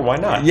 sure, why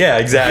not? Yeah,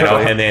 exactly.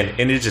 You know,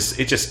 and it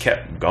just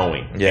kept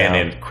going. Yeah.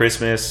 And then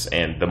Christmas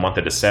and the month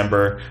of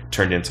December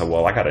turned into,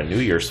 well, I got a New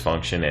Year's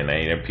function,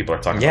 and people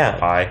are talking about the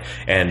pie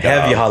and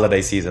heavy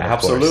holiday season.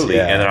 Absolutely.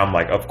 Of course. And then I'm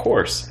like, of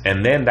course.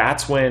 And then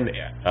that's when,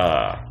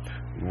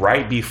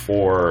 right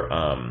before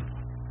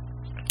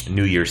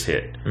New Year's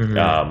hit,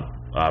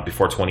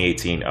 before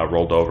 2018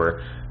 rolled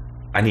over,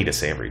 I need a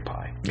savory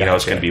pie. You know,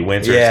 it's going to be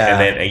winter. And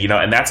then, you know,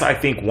 and that's, I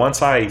think,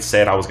 once I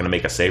said I was going to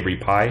make a savory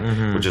pie,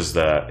 which is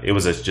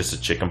just a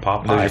chicken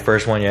pot pie. That was your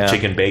first one,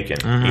 Chicken bacon,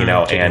 you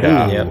know, and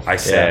I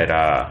said,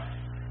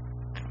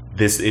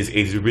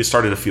 it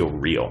started to feel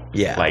real.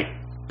 Yeah. Like,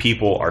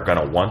 people are going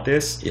to want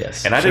this.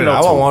 Yes. And I didn't know.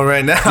 I want one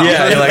right now.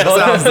 Yeah. You're like, that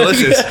sounds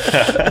delicious.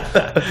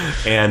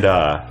 And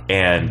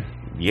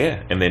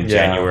then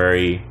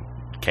January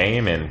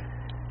came and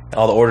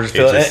all the orders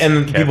filled,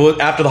 and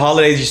people after the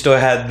holidays, you still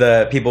had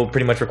the people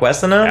pretty much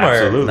requesting them.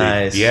 Absolutely, or?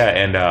 Nice. Yeah,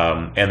 and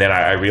then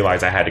I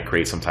realized I had to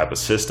create some type of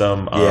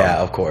system.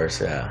 Of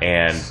course, yeah.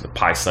 And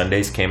Pie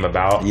Sundays came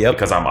about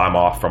because I'm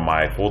off from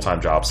my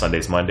full-time job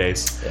Sundays,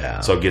 Mondays.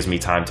 Yeah. So it gives me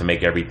time to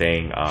make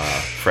everything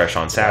fresh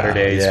on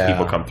Saturdays.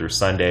 People come through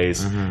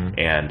Sundays,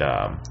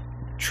 and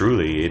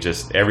truly, it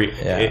just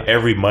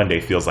every Monday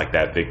feels like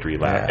that victory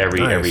lap.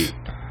 Every.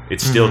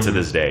 It's still to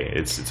this day.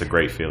 It's a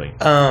great feeling.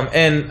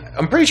 And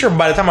I'm pretty sure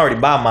by the time I already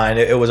bought mine,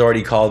 it was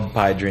already called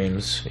Pie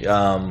Dreams.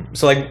 So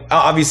like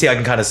obviously I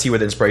can kind of see where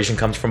the inspiration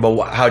comes from,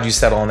 but how'd you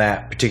settle on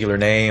that particular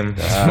name?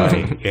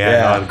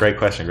 No, great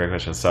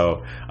question.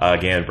 So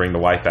again, bring the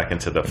wife back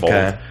into the fold.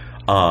 Okay.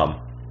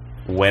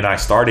 When I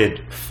started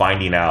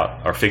figuring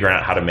out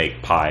how to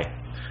make pie,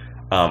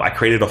 I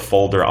created a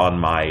folder on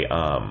my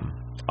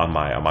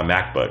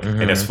MacBook.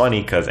 And it's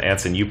funny because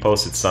Anson, you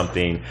posted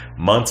something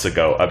months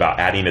ago about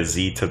adding a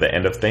Z to the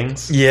end of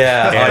things.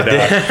 Yeah. And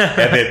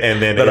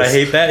then but I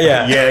hate that.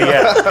 Yeah.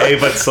 Hey,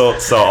 but so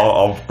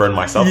I'll burn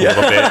myself a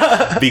little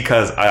bit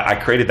because I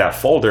created that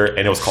folder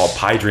and it was called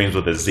Pie Dreams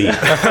with a Z.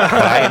 But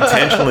I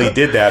intentionally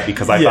did that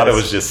because I thought it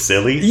was just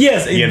silly.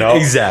 Yes, you know,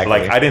 exactly.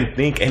 Like I didn't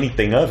think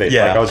anything of it.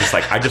 Yeah. Like I was just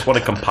like, I just want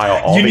to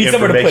compile all you the need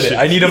information. Somewhere to put it.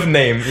 I need a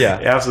name. Yeah,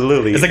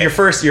 absolutely. It's like your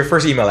first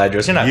email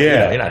address. You're not.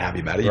 You're not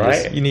happy about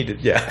it. You need it.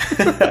 Yeah.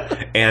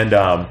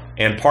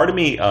 And part of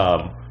me,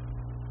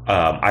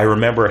 I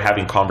remember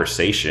having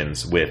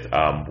conversations with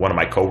one of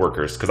my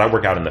coworkers because I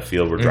work out in the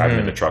field. We're driving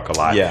in the truck a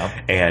lot,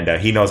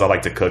 and he knows I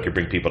like to cook and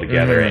bring people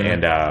together.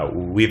 And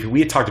we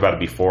had talked about it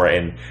before,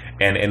 and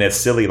it's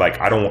silly. Like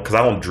I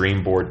don't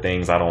dream board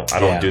things. I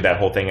don't do that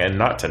whole thing. And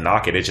not to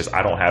knock it, it's just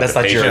I don't have the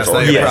patience.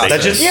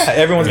 That's just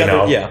everyone's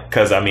got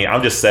because I mean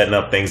I'm just setting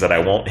up things that I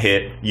won't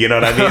hit. You know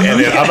what I mean? And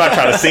then I'm not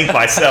trying to sink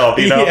myself.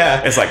 You know,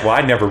 it's like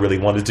I never really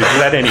wanted to do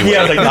that anyway.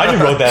 I was like I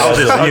just wrote that. I was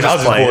just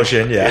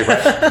bullshitting.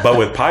 Right? But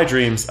with Pie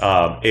Dreams,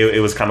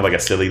 it was kind of like a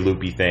silly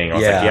loopy thing. I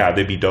was like,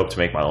 it'd be dope to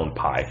make my own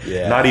pie.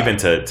 Not even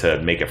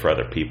to make it for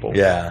other people.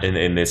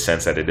 In this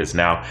sense that it is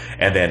now.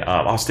 And then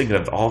I was thinking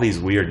of all these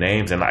weird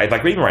names, and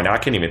even right now I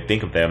can't even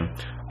think of them.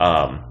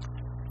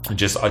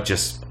 Just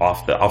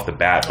off the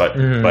bat, but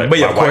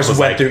yeah, of course,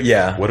 went through.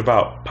 What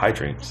about Pie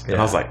Dreams? And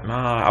I was like,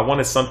 nah, I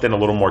wanted something a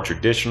little more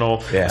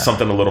traditional,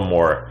 something a little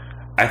more.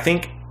 I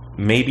think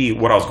maybe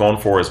what I was going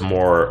for is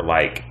more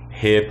like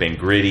hip and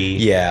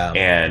gritty.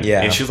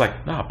 And she was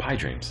like, nah, Pie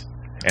Dreams,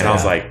 and I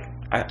was like,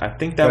 I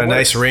think that got a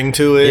nice ring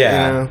to it.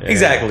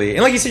 Exactly.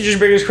 And like you said, you're your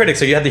biggest critic,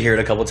 so you have to hear it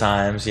a couple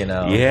times. You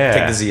know,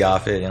 take the Z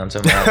off it. You know what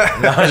I'm talking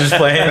about? No, I was just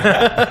playing.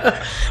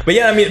 But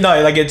yeah, I mean,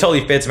 no, like it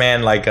totally fits,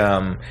 man. Like,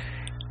 and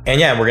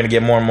we're gonna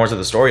get more and more to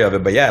the story of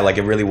it. But yeah, like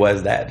it really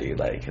was that, dude.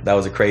 Like that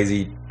was a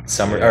crazy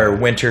summer or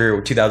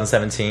winter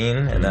 2017,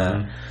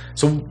 and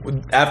so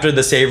after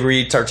the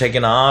savory started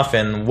taking off,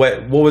 and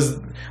what was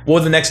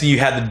the next thing you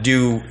had to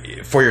do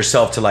for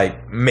yourself to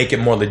like make it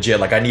more legit?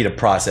 Like I need a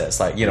process.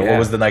 Like what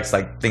was the next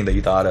like thing that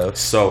you thought of?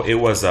 So it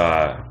was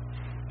I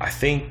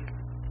think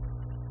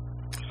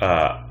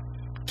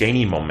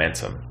gaining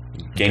momentum,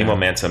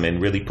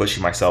 and really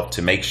pushing myself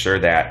to make sure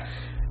that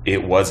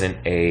it wasn't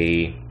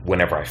a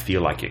whenever I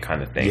feel like it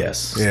kind of thing.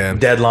 Yes. Yeah.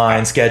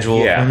 Deadline,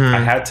 schedule. Yeah. I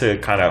had to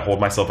kind of hold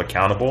myself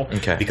accountable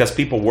because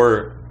people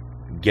were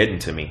getting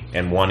to me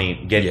and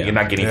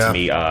not getting to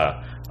me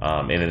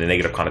in a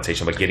negative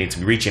connotation, but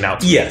reaching out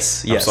to me. I'm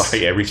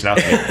sorry, reaching out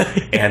to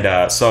me.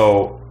 And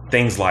so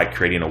things like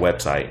creating a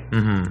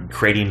website,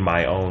 creating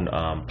my own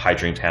Pie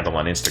Dreams handle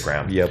on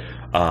Instagram,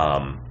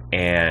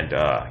 and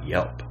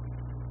Yelp,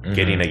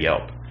 getting a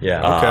Yelp.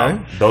 Yeah.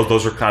 Okay.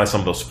 Those are kind of some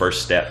of those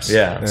first steps.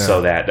 Yeah.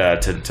 So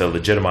that to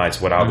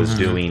legitimize what I was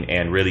doing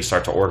and really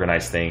start to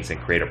organize things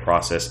and create a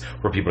process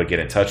for people to get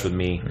in touch with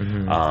me.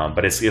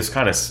 But it's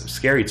kind of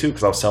scary too,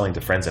 because I was selling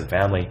to friends and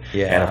family.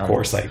 Yeah. And of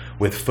course, like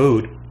with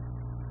food,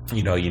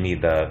 you know, you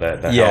need the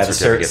health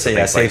certificates and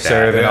things like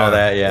serve and all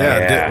that.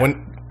 Yeah.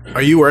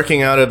 Are you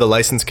working out of the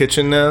licensed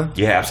kitchen now?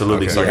 Yeah,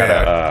 absolutely. Okay. So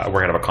I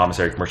work out of a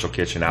commissary commercial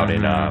kitchen out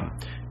in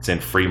it's in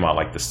Fremont,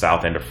 like the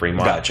south end of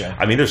Fremont. Gotcha.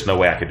 I mean, there's no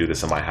way I could do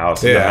this in my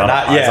house. Yeah. The amount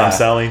of pies I'm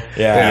selling.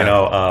 Yeah. You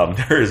know,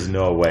 there is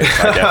no way.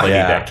 So I definitely need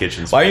that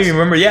kitchen space. Well, you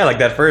remember, like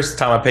that first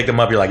time I picked them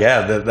up, you're like,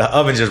 the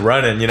oven's just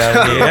running. You know, what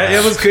I mean?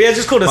 It was cool. It's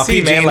just cool to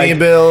see, man. Like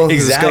bill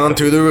has gone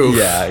through the roof.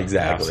 Yeah,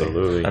 exactly.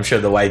 Absolutely. I'm sure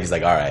the wife is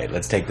like, all right,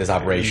 let's take this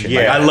operation. Yeah.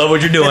 Like, I love what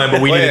you're doing, but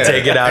we need to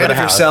take it out of the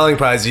house. If you're selling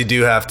pies, you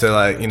do have to,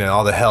 like, you know,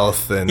 all the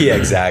health and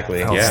exactly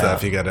health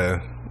stuff. You got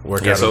to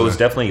work out. So it was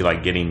definitely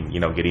like getting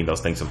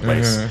those things in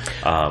place.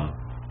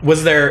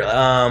 Was there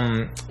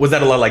was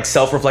that a lot of like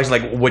self-reflection,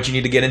 like what you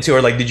need to get into,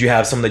 or like did you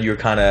have some that you were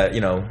kind of,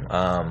 you know,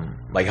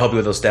 like help you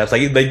with those steps?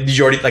 Like did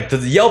you already, like the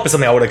Yelp is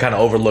something I would have kind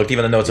of overlooked,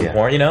 even though it's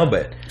important, you know?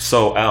 But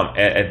so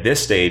at this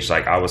stage,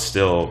 like I was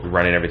still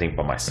running everything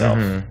by myself.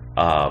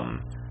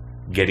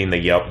 Getting a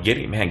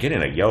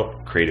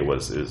Yelp created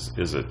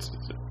is a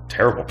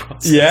terrible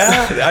process.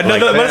 Yeah, I know.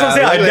 But that's what I'm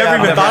saying. I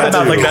never even thought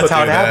about like that's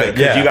how it happened.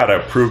 Yeah, you got to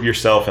prove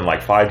yourself in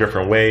like 5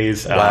 different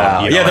ways.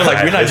 Wow. They're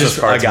like, we're not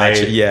just. I got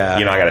you. Yeah.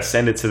 You know, I got to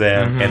send it to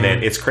them, and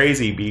then it's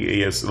crazy.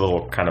 It's a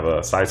little kind of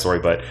a side story,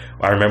 but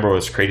I remember I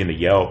was creating the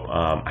Yelp.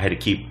 I had to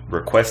keep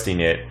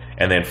requesting it.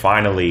 And then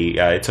finally,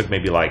 it took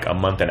maybe like a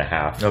month and a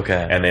half.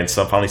 Okay. And then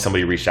finally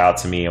somebody reached out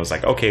to me and was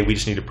like, okay, we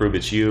just need to prove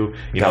it's you.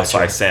 You know, so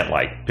I sent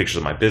like pictures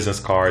of my business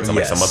cards and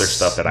like some other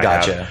stuff that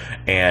I have.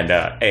 And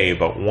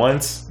but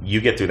once you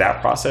get through that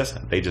process,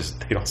 they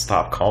don't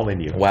stop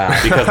calling you. Wow.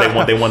 Because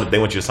they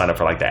want you to sign up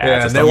for like the ads.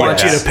 Yeah, and they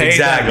want you to pay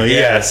exactly. them.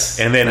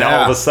 Yes. And then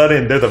all of a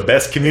sudden they're the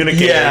best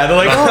communicators. Yeah, they're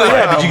like, oh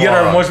yeah, did you get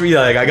our most?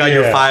 Like, I got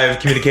your 5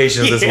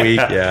 communications this week.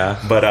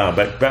 Yeah.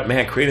 But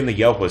man, creating the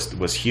Yelp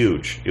was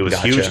huge. It was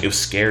huge. It was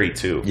scary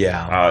too.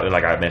 Yeah.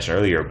 Like I mentioned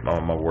earlier,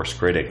 I'm my worst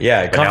critic.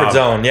 Yeah, comfort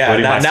zone. Yeah,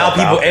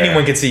 now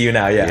anyone can see you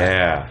now. Yeah.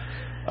 Yeah.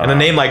 And a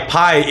name like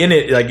Pie in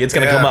it, like it's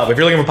gonna come up. If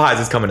you're looking for pies,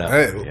 it's coming up.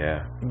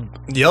 Yeah.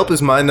 Yelp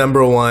is my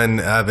number one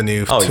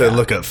avenue to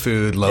look up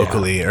food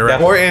locally,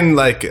 or in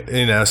like,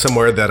 you know,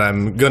 somewhere that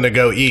I'm gonna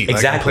go eat.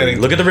 Exactly. Like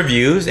look at the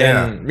reviews and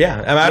I mean,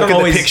 I don't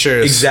always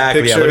pictures.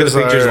 Exactly. Look at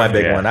the pictures. My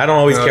big one. I don't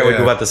always care what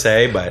people have to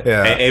say, but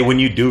and when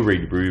you do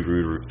read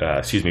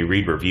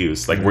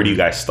reviews, like where do you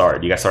guys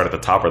start? Do you guys start at the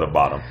top or the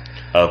bottom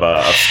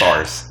of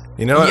stars?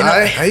 You know,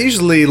 I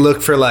usually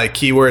look for like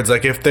keywords.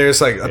 Like if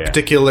there's like a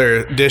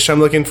particular dish I'm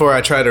looking for,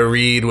 I try to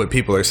read what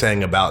people are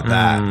saying about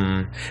that.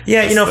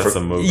 Yeah, you know,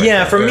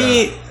 for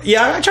me,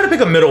 I try to pick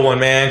a middle one,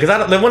 man,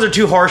 because the ones are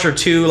too harsh or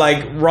too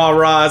like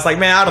rah. It's like,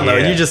 man, I don't know.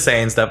 You're just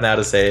saying stuff now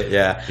to say it.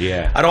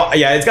 Yeah. I don't.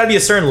 Yeah, it's got to be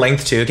a certain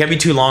length too. It can't be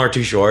too long or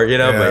too short. You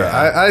know. Yeah, but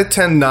I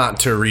tend not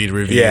to read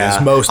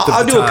reviews most of the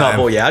time. I'll do a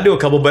couple. Yeah, I do a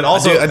couple, but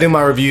also I do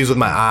my reviews with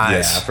my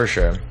eyes. Yeah, for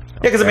sure.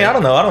 Yeah, because I mean, I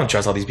don't know. I don't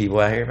trust all these people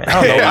out here, man.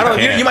 I don't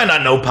know. You might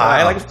not know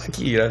Pie. Like, fuck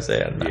you. You know what I'm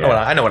saying?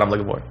 I know what I'm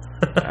looking for.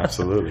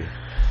 Absolutely.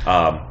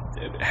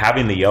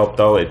 Having the Yelp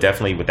though, it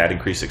definitely, with that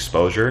increased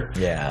exposure.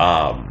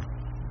 Yeah.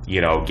 You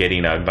know,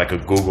 getting a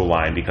Google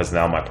line, because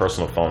now my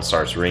personal phone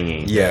starts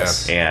ringing.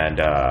 Yes. And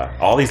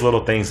all these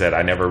little things that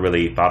I never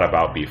really thought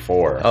about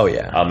before. Oh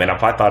yeah. And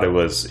if I thought it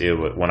was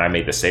when I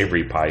made the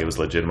savory pie, it was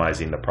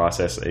legitimizing the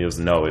process. It was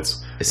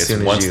it's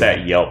once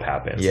that Yelp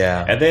happens.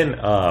 Yeah. And then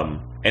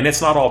and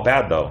it's not all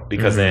bad though,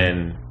 because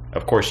then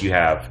of course you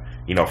have,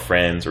 you know,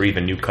 friends or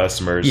even new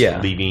customers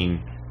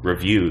leaving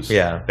reviews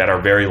that are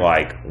very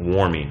like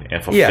warming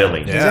and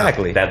fulfilling. Yeah,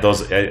 exactly. That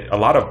a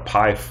lot of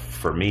pie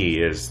for me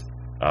is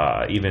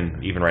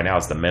even right now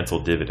is the mental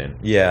dividend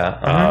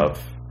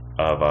of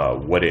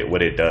what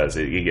it does.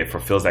 It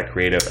fulfills that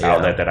creative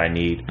outlet that I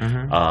need.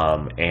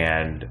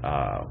 And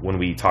when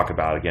we talk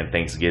about, again,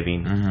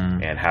 Thanksgiving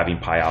and having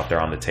pie out there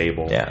on the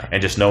table,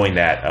 and just knowing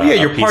that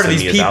you're part of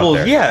these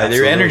people. Yeah,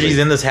 their energy's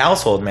in this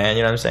household, man.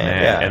 You know what I'm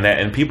saying?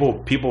 And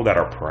people that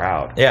are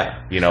proud.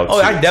 Yeah, you know.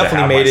 I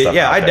definitely made it.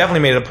 Yeah, I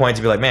definitely made it a point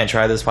to be like, man,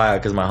 try this pie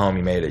out because my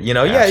homie made it. You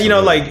know, you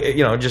know, like,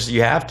 you know, just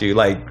you have to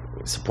like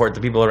support the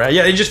people around.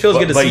 Yeah, it just feels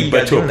good to see you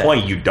guys doing that. But to a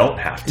point, you don't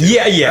have to.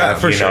 Yeah,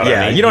 for sure.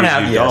 Yeah, you don't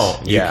have. You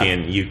don't.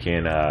 You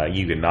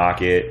can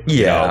knock it.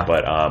 Yeah.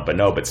 You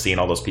know, but seeing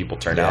all those people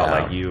turn out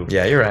like you.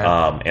 Yeah, you're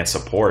right. And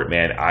support,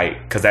 man.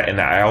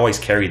 I always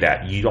carry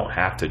that you don't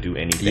have to do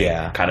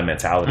anything kind of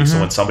mentality. So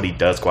when somebody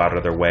does go out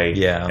of their way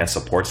and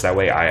supports that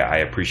way, I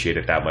appreciate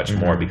it that much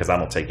more, because I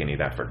don't take any of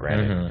that for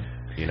granted.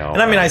 You know,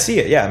 and I mean, I see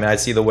it. Yeah, I mean, I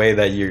see the way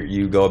that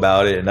you go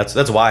about it, and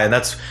that's why, and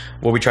that's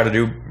what we try to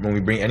do when we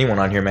bring anyone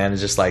on here, man.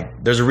 It's just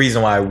like there's a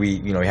reason why we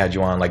had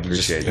you on. Like you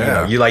just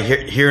you like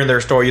hearing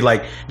their story, you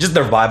like just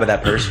their vibe of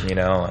that person, you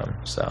know.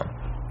 So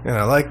and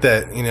I like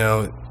that, you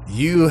know.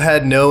 You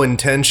had no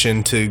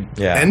intention to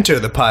enter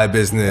the pie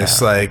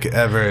business like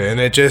ever, and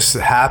it just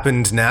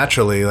happened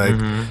naturally. Like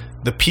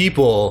the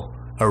people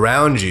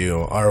around you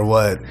are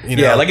what, you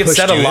know, like it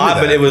said a lot,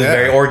 but it was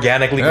very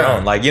organically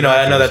grown. Like, you know,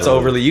 I know that's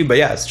overly you, but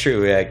yeah, it's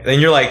true. Yeah.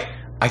 And you're like,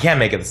 I can't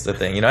make it this the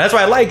thing, you know. That's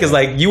what I like, is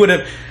like, you would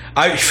have,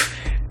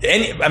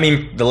 I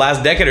mean, the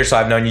last decade or so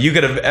I've known you, you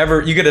could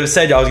have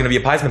said I was going to be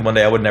a pie smith one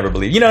day. I would never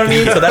believe. You know what I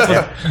mean? So that's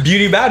what's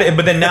beauty about it.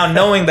 But then now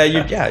knowing that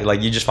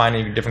you just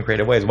find different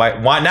creative ways.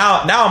 Why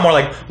now I'm more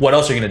like, what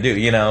else are you going to do?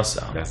 You know?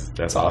 So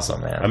that's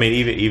awesome, man. I mean,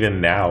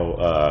 even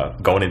now,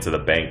 going into the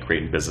bank,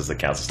 creating business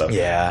accounts and stuff.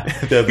 Yeah.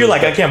 You're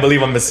like, I can't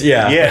believe I'm missing.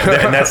 Yeah.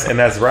 Yeah. And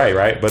that's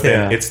right. But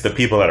then it's the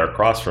people that are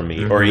across from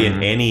me or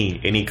in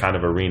any kind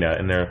of arena,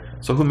 and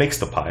so who makes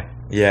the pie?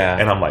 Yeah.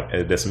 And I'm like,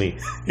 that's me.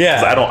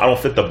 Yeah. I don't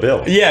fit the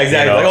bill. Yeah,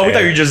 exactly. You know? Like, we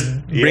thought you were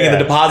just bringing the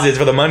deposits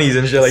for the monies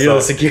and shit. Like, you're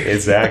the security.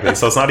 Exactly.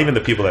 So it's not even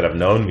the people that have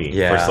known me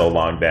for so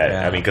long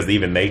that, I mean, because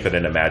even they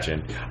couldn't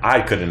imagine.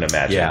 I couldn't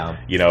imagine,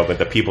 you know, but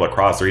the people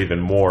across are even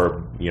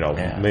more, you know.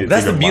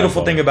 That's the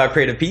beautiful thing about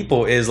creative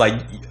people is,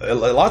 like, a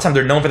lot of times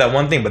they're known for that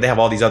one thing, but they have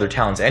all these other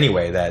talents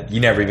anyway that you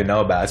never even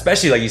know about.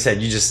 Especially, like you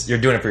said, you're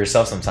doing it for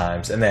yourself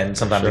sometimes, and then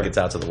sometimes it gets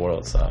out to the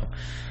world. So,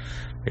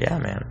 yeah,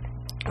 man.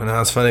 And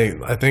that's funny.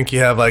 I think you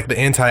have like the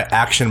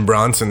anti-Action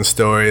Bronson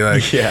story.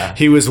 Like,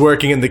 he was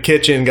working in the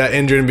kitchen, got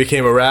injured, and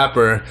became a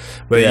rapper.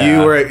 But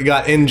you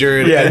got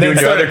injured, and then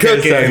started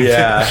cooking.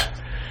 Yeah,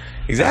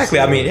 exactly.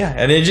 Absolutely. I mean,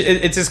 and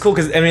it's just cool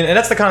because I mean, and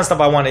that's the kind of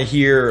stuff I want to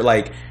hear.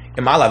 Like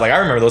in my life, like I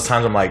remember those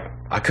times I'm like,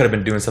 I could have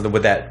been doing something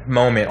with that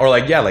moment, or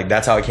like, like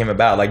that's how it came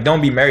about. Like,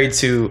 don't be married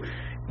to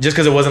just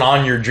because it wasn't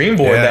on your dream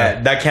board.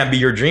 That can't be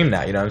your dream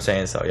now. You know what I'm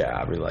saying? So yeah,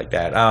 I really like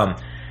that.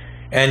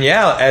 And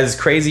yeah, as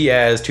crazy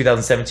as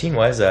 2017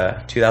 was,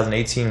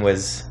 2018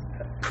 was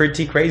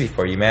pretty crazy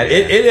for you, man.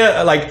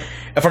 It like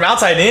from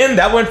outside in,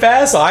 that went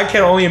fast. So I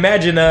can only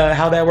imagine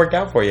how that worked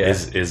out for you.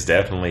 Is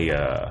definitely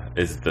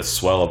is the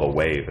swell of a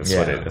wave.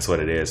 That's what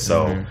it is.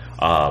 So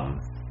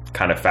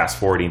kind of fast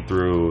forwarding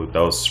through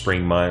those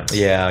spring months.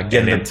 Yeah,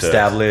 getting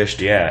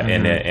established. Yeah,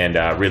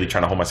 and really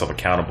trying to hold myself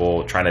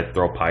accountable, trying to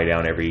throw pie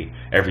down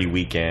every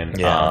weekend.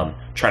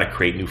 Trying to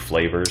create new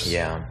flavors.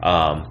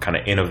 Kind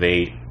of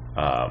innovate.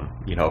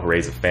 You know,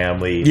 raise a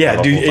family.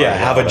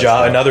 Have a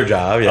job, another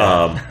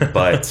job.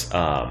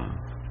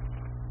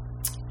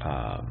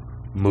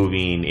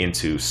 Moving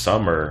into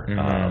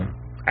summer,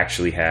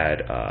 actually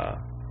had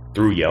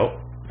through Yelp,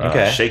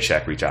 Shake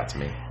Shack reach out to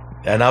me.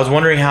 And I was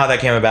wondering how that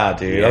came about,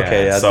 dude. Yeah,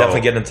 okay, I'll definitely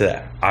get into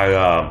that.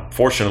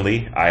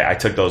 Fortunately, I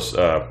took those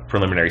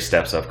preliminary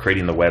steps of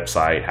creating the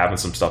website, having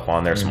some stuff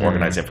on there, some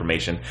organized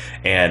information,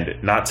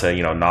 and not to,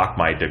 you know, knock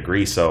my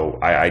degree. So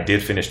I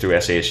did finish through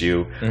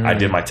SASU. I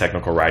did my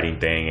technical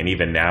writing thing, and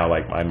even now,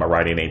 like my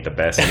writing ain't the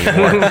best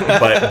anymore.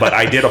 but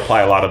I did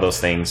apply a lot of those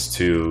things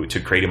to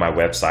creating my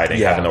website and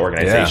having the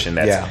organization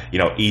that's you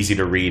know, easy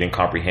to read and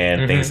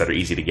comprehend, things that are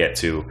easy to get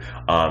to,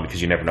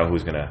 because you never know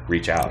who's going to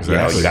reach out. Exactly.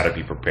 You know, you got to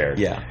be prepared.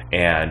 Yeah.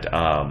 And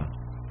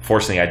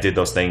fortunately, I did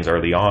those things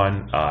early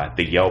on.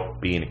 The Yelp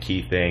being a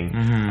key thing.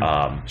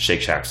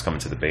 Shake Shack's coming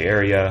to the Bay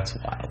Area. That's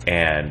wild.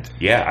 And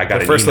I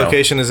got the first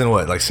location is in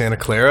what, like Santa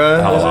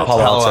Clara?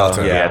 Palo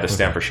Alto. Yeah, the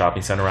Stanford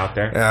Shopping Center out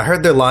there. Yeah, I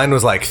heard their line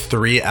was like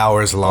 3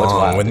 hours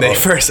long when they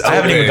first opened. I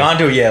haven't even gone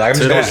to it yet. Like,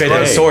 I'm just going straight to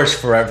the source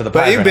for the.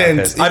 But I've been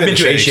to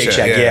a Shake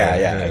Shack.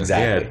 Yeah,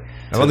 exactly. Yeah.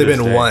 I've only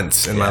been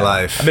once in my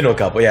life. I've been to a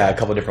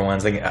couple different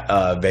ones, like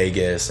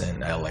Vegas and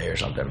LA or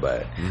something.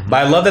 But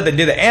I love that they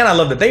did it, and I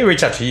love that they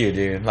reached out to you,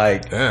 dude.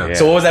 Like,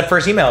 so what was that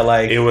first email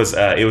like? It was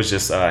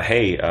just,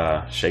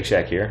 hey, Shake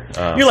Shack here.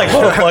 You're like,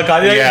 hold the fuck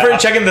on. You're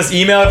checking this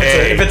email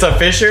if it's a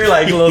Fisher,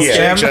 like a little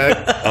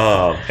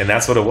scam. And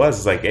that's what it was.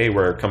 It's like, hey,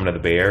 we're coming to the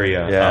Bay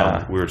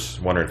Area. We were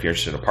just wondering if you're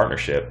interested in a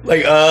partnership.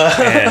 Like,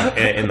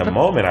 and in the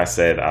moment, I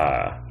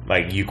said,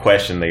 like, you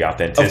question the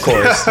authenticity. Of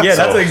course. Yeah,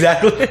 that's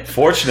exactly.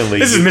 Fortunately,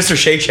 this is Mr.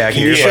 Shake Shack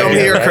here. Can you show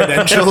me your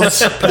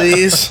credentials,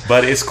 please?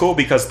 But it's cool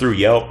because through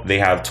Yelp, they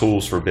have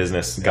tools for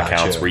business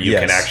accounts where you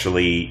can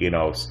actually, you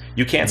know,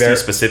 you can't see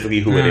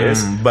specifically who it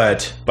is,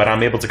 but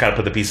I'm able to kind of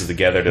put the pieces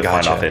together to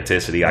find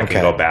authenticity. I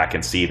can go back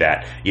and see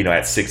that, you know,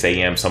 at 6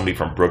 a.m. somebody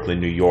from Brooklyn,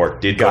 New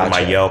York did go to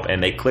my Yelp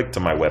and they clicked to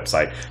my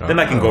website. Then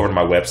I can go over to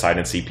my website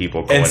and see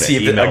people going and see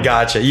if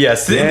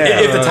Yes,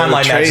 if the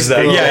timeline matches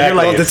up. Yeah, you're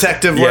like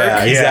detective work.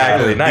 Yeah,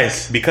 exactly.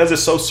 Nice. Because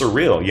it's so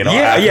surreal, you know.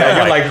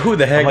 You're like, who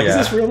the heck? I'm like, is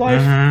this real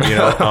life? You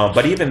know.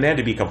 But even then,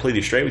 to be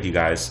completely straight with you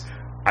guys,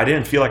 I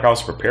didn't feel like I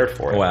was prepared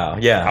for it. Wow.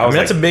 Yeah. I mean,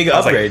 that's a big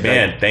upgrade.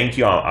 Man, thank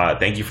you.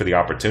 Thank you for the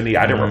opportunity.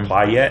 I didn't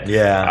reply yet.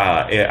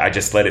 Yeah. I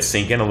just let it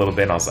sink in a little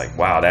bit. And I was like,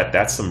 wow,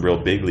 that's some real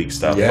big league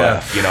stuff. Yeah.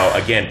 But, you know,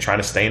 again, trying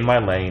to stay in my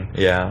lane.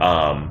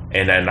 Yeah.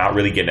 And then not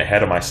really getting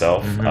ahead of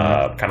myself.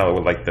 Kind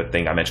of like the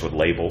thing I mentioned with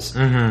labels.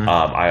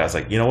 I was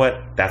like, you know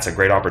what? That's a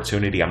great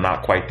opportunity. I'm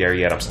not quite there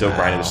yet. I'm still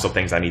grinding. There's still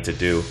things I need to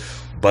do.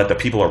 But the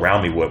people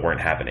around me weren't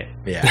having it.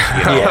 Yeah.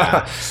 You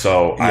know?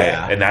 So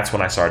and that's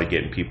when I started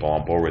getting people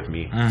on board with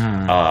me,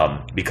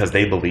 because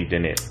they believed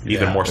in it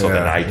even more so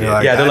than I did.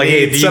 They're like,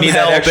 hey, do you need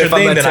that extra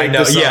thing? Then I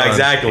know. Yeah,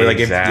 exactly.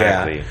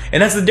 Exactly.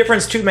 And that's the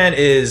difference too, man,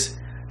 is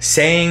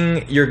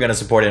saying you're gonna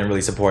support it and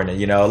really supporting it,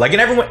 you know, like,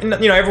 and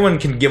everyone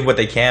can give what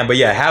they can, but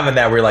yeah, having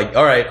that, we're like,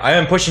 all right, I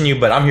am pushing you,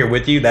 but I'm here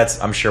with you.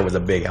 That's, I'm sure, was a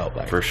big help.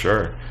 Like. For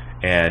sure.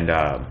 And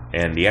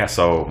yeah,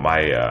 so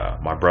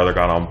my brother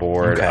got on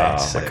board,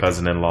 my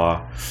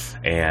cousin-in-law,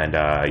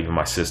 and even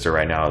my sister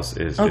right now is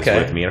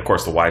with me, and of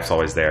course the wife's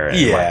always there,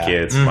 and my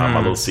kids, my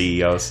little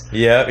CEOs.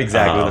 Yeah,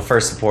 exactly. The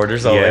first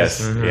supporters always.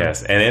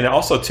 Yes, and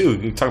also too,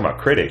 you're talking about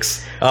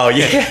critics. Oh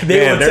yeah,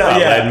 they're not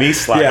letting me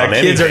slack on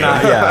anything. Kids are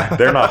not. Yeah,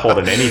 they're not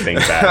holding anything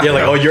back. Yeah,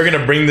 like, oh, you're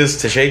gonna bring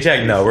this to Shake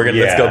Shack? No, we're gonna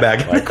let's go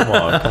back. Like, come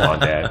on,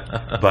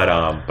 Dad.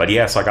 But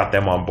yeah, so I got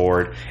them on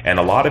board, and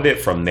a lot of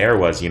it from there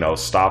was, you know,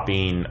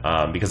 stopping.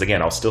 Because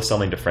again, I was still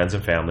selling to friends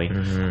and family.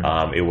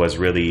 It was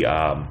really,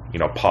 you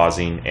know,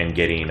 pausing and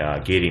getting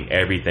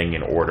everything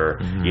in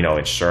order. You know,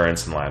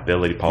 insurance and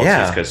liability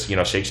policies, because you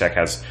know, Shake Shack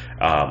has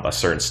a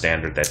certain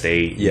standard that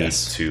they need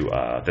to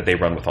that they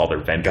run with all their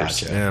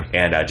vendors,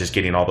 and just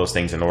getting all those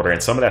things in order.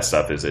 And some of that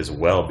stuff is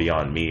well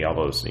beyond me. All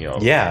those, you know,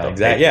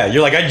 exactly. Yeah,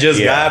 you're like, I just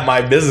got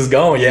my business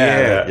going.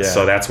 Yeah.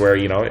 So that's where,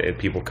 you know,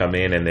 people come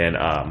in and then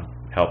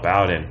help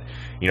out. And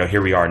you know,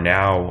 here we are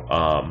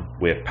now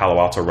with Palo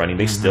Alto running.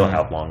 They still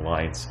have long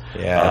lines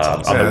on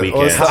the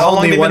weekends. How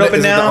long they've been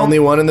open now? Is it the only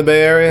one in the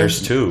Bay Area?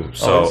 There's two.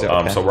 So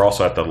so we're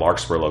also at the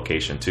Larkspur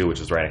location too, which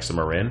is right next to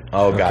Marin.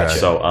 Oh, gotcha.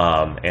 So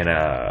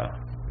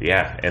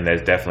and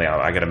there's definitely,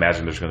 I can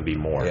imagine there's going to be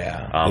more.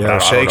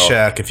 Shake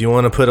Shack, if you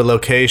want to put a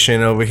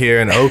location over here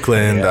in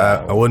Oakland,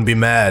 I wouldn't be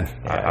mad.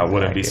 I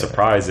wouldn't be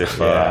surprised if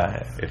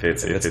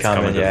it's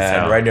coming to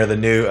town. Right near the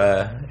new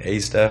A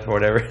stuff or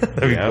whatever.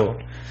 That'd be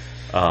cool.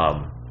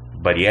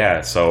 But yeah,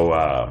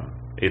 so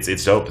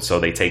it's dope. So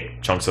they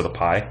take chunks of the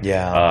pie.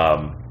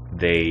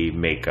 They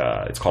make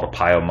it's called a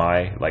pie o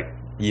my. Like,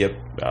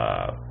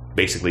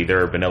 basically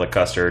they're vanilla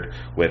custard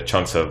with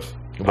chunks of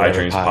Pie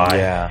Dreams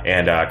pie,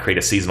 and create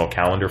a seasonal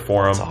calendar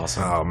for them. That's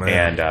awesome. Oh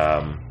man.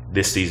 And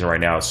this season right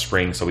now is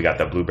spring, so we got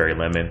the blueberry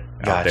lemon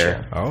out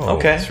there. Oh,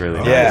 okay. It's really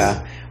nice.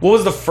 Yeah. What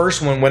was the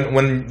first one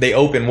when they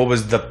opened? What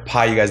was the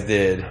pie you guys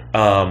did?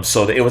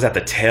 So it was at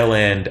the tail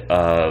end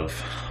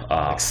of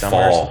like summer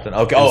fall. Or something?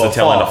 Okay. It was the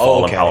tail end of fall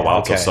in okay. Palo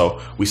Alto. Okay.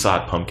 So we still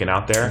had pumpkin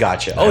out there.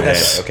 Gotcha. Oh,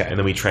 that's right. Okay. And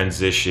then we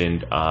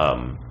transitioned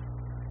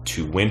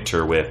to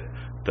winter with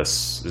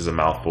this is a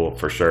mouthful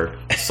for sure.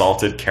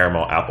 Salted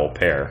caramel apple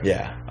pear.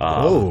 Yeah.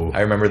 I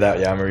remember that.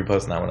 Yeah, I remember you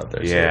posting that one up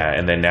there. Yeah,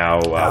 and then now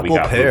we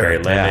got blueberry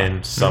lemon.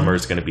 Yeah.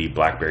 Summer's going to be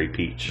blackberry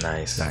peach.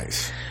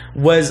 Nice.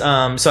 Was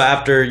so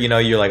after, you know,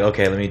 you're like,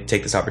 okay, let me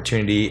take this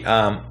opportunity.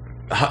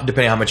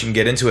 Depending on how much you can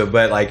get into it,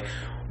 but like,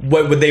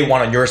 what would they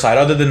want on your side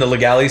other than the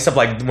legality stuff?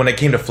 Like when it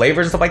came to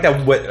flavors and stuff like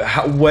that,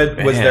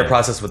 what was their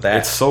process with that?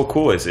 It's so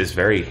cool. It's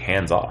very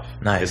hands off.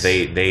 Nice.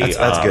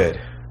 That's good.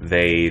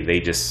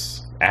 They just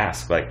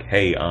ask like,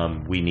 hey,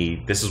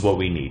 this is what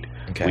we need.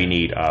 Okay. We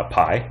need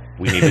pie.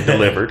 We need it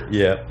delivered.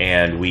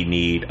 And we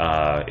need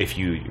if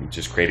you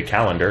just create a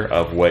calendar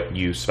of what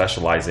you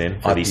specialize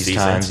in for these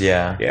seasons.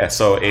 Times,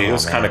 So it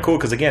was kind of cool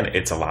because again,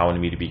 it's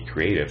allowing me to be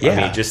creative. I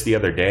mean, just the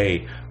other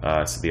day,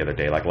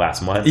 like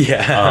last month,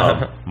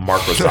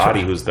 Mark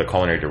Rosati, who's the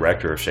culinary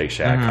director of Shake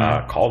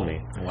Shack, called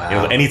me. Wow. You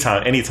know,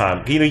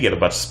 anytime, you get a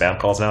bunch of spam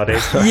calls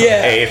nowadays.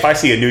 Hey, if I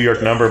see a New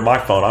York number, my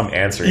phone, I'm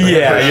answering.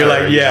 You're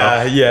like,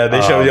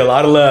 they show you a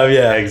lot of love.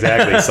 Yeah,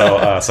 exactly. So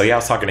I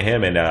was talking to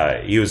him,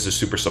 and he was just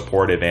super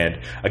supportive. And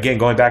again,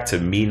 going back to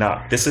me,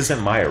 this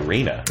isn't my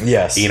arena.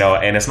 Yes, you know,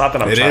 and it's not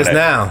that I'm. It trying is to,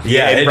 now.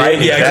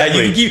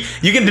 Exactly.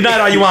 You can deny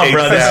it all you want,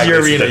 bro. This is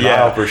your arena.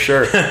 Yeah, for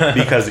sure.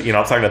 Because you know,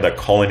 I'm talking to the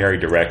culinary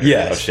director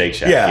of Shake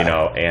Shack. You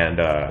know, and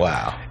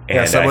wow.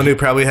 And, someone who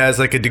probably has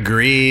like a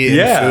degree in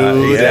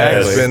food,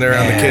 has been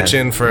around the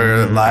kitchen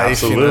for life.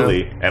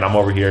 Absolutely. You know? And I'm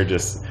over here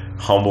just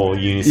humble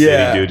Union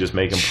City dude, just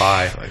making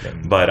pie.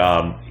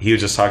 But he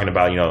was just talking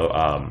about, you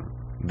know,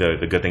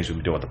 the good things we've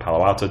been doing with the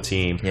Palo Alto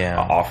team,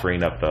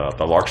 offering up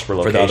the Larkspur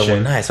location. For the other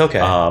one. Nice, okay.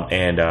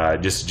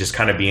 And just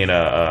kind of being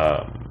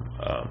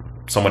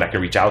someone I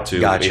can reach out to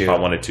if I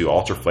wanted to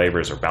alter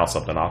flavors or bounce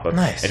something off of.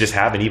 Nice. And just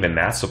having even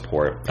that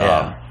support.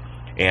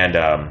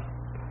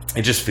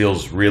 It just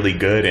feels really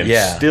good and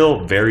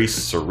still very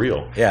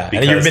surreal. Yeah,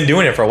 and you've been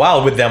doing it for a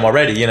while with them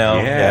already, you know?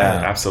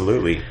 Yeah.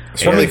 Absolutely.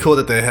 It's really cool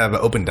that they have an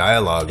open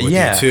dialogue with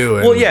you, too.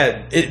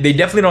 And they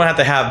definitely don't have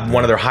to have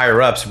one of their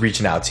higher-ups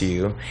reaching out to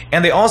you.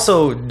 And they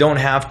also don't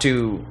have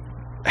to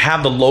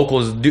have the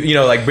locals do, you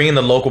know, like bring in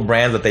the local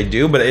brands that they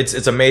do, but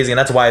it's amazing, and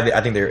that's why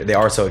I think they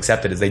are so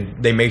accepted, is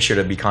they make sure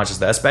to be conscious of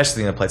that,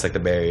 especially in a place like the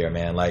Bay Area,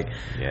 man. Like,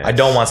 I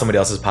don't want somebody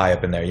else's pie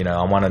up in there, you know.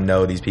 I want to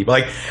know these people.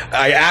 Like,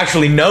 I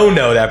actually know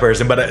that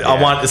person, but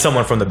I want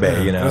someone from the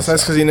Bay, you know. That's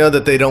nice because you know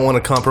that they don't want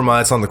to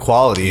compromise on the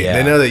quality.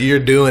 They know that you're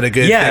doing a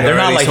good thing. They're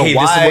not like, so hey,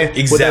 why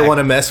this is would they want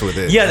to mess with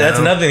it? Yeah, that's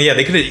another thing. Yeah,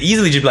 they could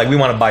easily just be like, we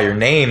want to buy your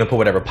name and put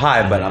whatever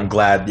pie, but I'm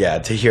glad,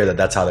 to hear that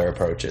that's how they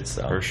approach it.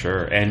 So for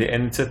sure,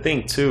 and to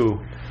think too.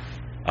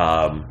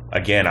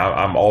 again,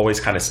 I'm always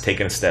kind of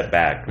taking a step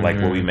back, like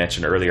what we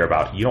mentioned earlier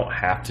about you don't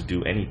have to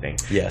do anything.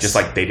 Yes. Just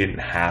like they didn't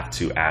have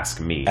to ask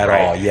me at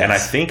all. Yes. And I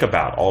think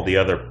about all the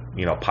other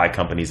pie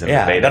companies in the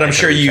Bay that I'm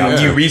sure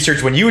you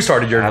researched when you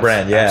started your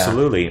brand. Yeah,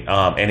 absolutely.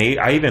 And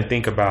I even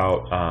think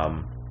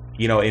about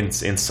in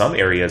some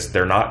areas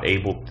they're not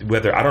able,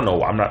 whether, I don't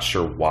know, I'm not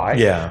sure why.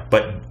 Yeah.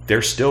 But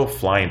they're still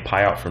flying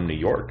pie out from New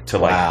York to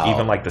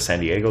even like the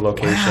San Diego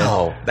location.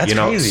 Wow, that's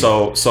crazy.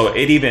 So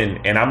it even,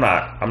 and I'm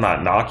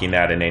not knocking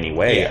that in any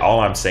way. Yeah.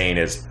 All I'm saying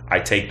is I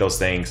take those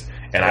things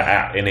and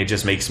and it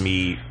just makes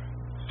me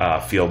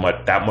feel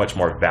that much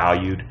more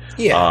valued.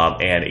 Yeah.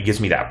 And it gives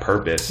me that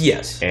purpose.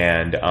 Yes.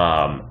 And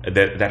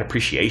that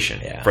appreciation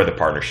for the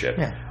partnership.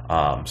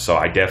 Yeah. So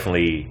I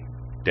definitely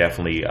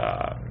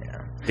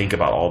think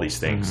about all these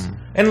things.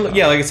 And like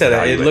I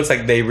said, it looks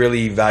like they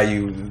really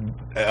value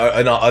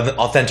an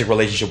authentic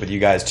relationship with you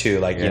guys too,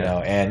 like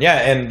and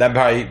that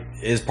probably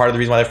is part of the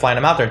reason why they're flying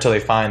them out there until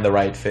they find the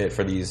right fit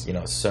for these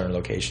certain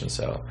locations.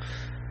 So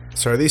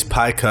are these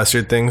pie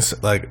custard things,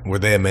 like, were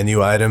they a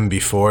menu item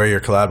before your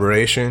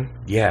collaboration?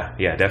 Yeah,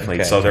 definitely.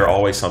 Okay. So they're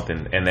always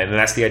something, and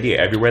that's the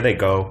idea. Everywhere they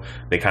go,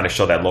 they kind of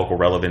show that local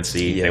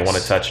relevancy. Yes. They want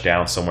to touch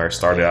down somewhere.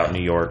 Started out in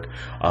New York,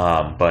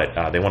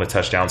 but they want to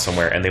touch down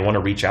somewhere, and they want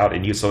to reach out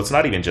and use. So it's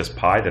not even just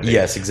pie that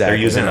they're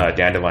using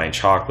dandelion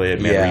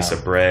chocolate,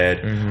 Manresa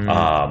bread.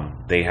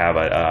 They have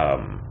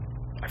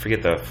I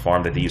forget the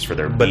farm that they use for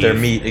their beef. Their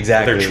meat,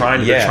 exactly. They're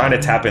trying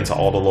to tap into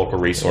all the local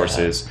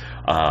resources.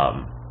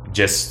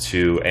 Just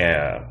to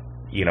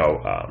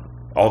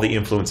all the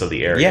influence of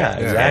the area,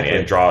 exactly,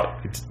 and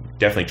it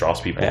definitely draws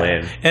people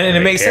in, and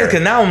it makes sense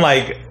because now I'm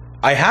like,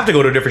 I have to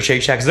go to a different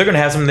Shake Shack because they're gonna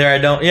have something there I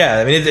don't.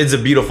 I mean it's a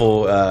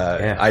beautiful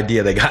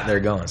idea they got there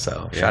going.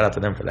 So shout out to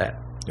them for that.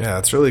 Yeah,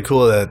 it's really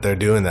cool that they're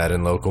doing that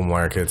in local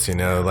markets,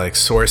 like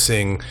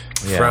sourcing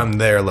from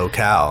their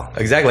locale.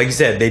 Exactly. Like you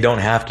said, they don't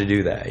have to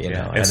do that,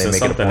 And they make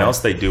something else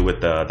they do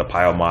with the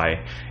Pie Au Mai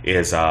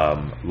is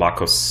La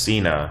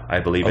Cocina. I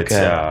believe it's...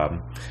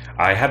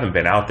 I haven't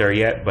been out there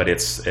yet, but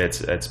it's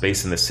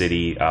based in the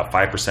city.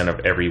 5% of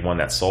every one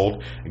that's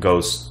sold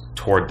goes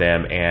toward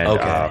them.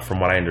 And from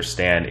what I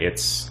understand, it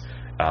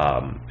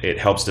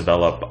helps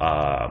develop...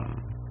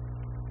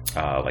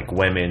 like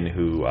women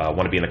who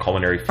want to be in the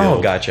culinary field.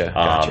 Oh, gotcha.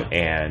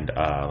 And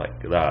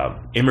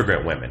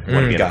immigrant women who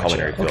want to be in the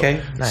culinary field.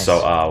 Okay, nice.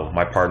 So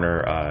my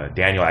partner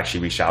Daniel actually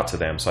reached out to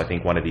them. So I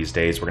think one of these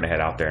days we're going to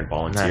head out there and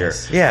volunteer,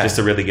 just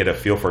to really get a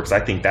feel for it, because I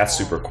think that's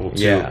super cool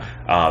too. Yeah.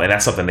 And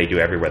that's something they do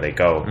everywhere they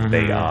go.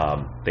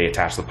 They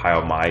attach the Pie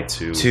Au Mai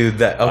to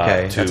that.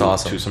 That's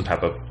awesome. To some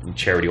type of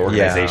charity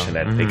organization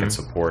that they can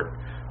support.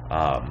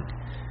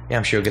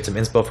 I'm sure you'll get some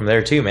inspo from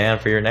there too, man,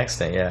 for your next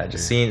thing.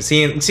 Just seeing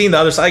the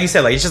other side, like you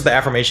said, like it's just the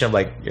affirmation of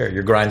like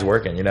your grind's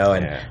working,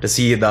 and to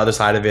see the other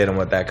side of it and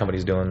what that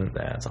company's doing,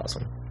 that's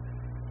awesome.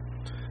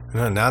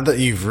 Now that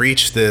you've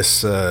reached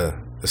this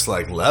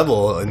like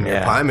level in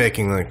your pie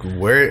making, like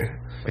where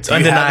it's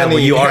undeniable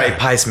you are a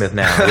pie smith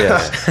now.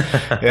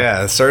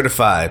 Yes.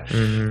 Certified.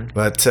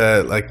 But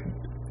like,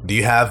 do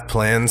you have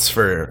plans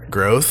for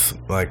growth,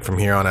 like from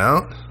here on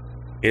out,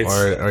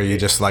 or are you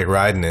just like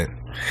riding it?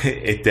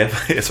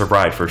 It's a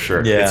ride for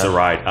sure. It's a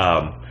ride.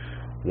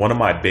 One of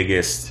my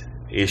biggest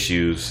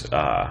issues,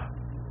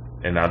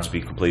 and I'll just be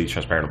completely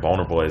transparent and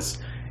vulnerable, is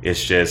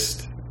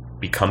just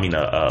becoming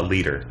a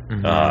leader,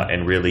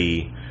 and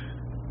really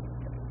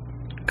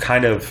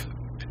kind of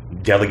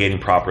delegating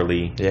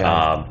properly,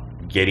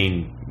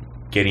 getting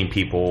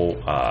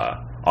people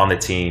on the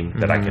team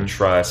that I can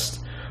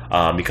trust,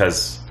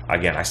 because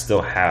again, I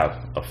still have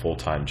a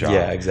full-time job.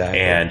 Exactly.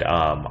 And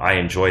I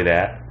enjoy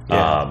that.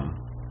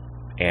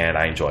 And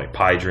I enjoy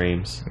Pie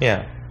Dreams.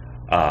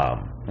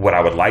 What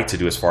I would like to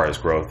do as far as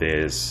growth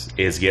is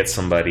get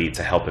somebody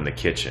to help in the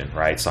kitchen,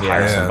 right? So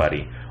hire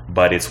somebody.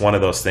 But it's one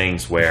of those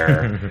things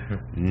where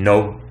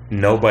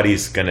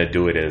nobody's gonna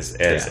do it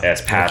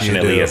as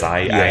passionately as I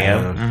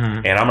am,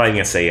 and I'm not even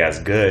gonna say as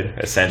good,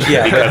 essentially,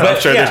 because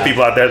I'm sure there's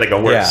people out there that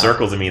can work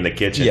circles of me in the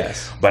kitchen.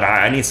 But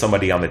I need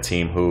somebody on the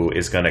team who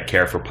is gonna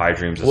care for Pie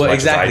Dreams as much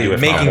as I do.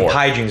 Making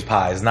Pie Dreams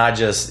pies, not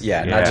just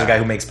not just a guy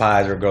who makes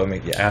pies or a girl who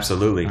makes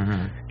absolutely.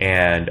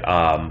 And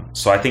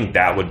so I think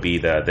that would be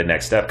the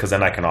next step, because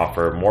then I can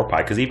offer more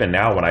pie. Because even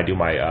now, when I do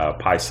my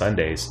pie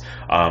Sundays,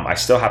 I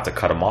still have to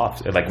cut them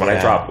off. Like when I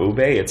drop ube,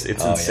 it's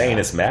insane.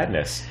 It's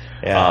madness.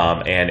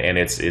 And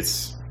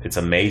it's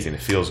amazing. It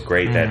feels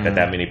great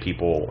that many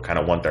people kind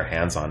of want their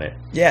hands on it.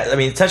 I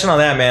mean, touching on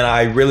that, man,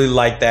 I really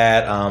like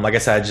that. Like I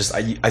said,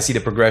 I see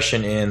the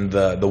progression in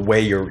the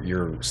way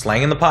you're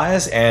slanging the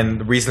pies.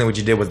 And recently, what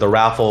you did was the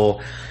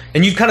raffle.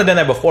 And you've kind of done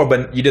that before,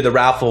 but you did the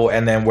raffle,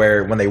 and then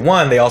when they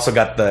won, they also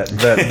got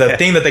the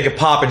thing that they could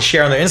pop and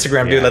share on their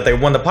Instagram, dude, that they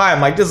won the pie.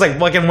 I'm like, this is like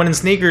fucking winning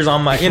sneakers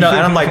on my, and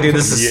I'm like, dude,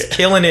 this is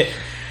killing it.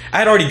 I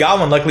had already got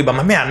one, luckily,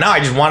 but now I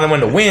just wanted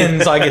one to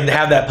win so I could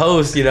have that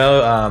post,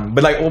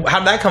 But like, how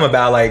did that come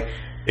about? Like,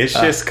 It's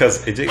just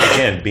because,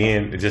 again,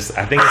 being just,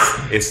 I think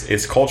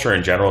it's culture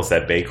in general. It's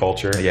that Bay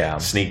culture. Yeah.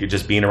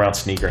 Just being around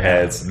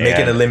sneakerheads.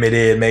 Making it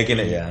limited, making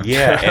it,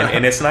 Yeah,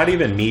 and it's not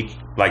even me,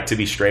 like, to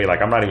be straight,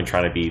 like, I'm not even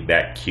trying to be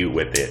that cute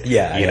with it.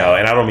 Yeah. You know,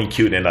 and I don't mean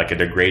cute in, like, a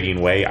degrading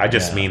way. I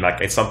just mean,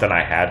 like, it's something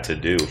I had to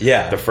do.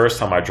 Yeah. The first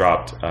time I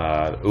dropped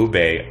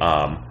Ube,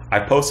 I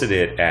posted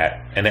it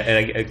at, and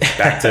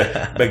back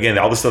to, again,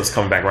 all this stuff's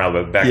coming back around,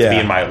 but back to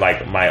being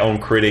my own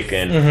critic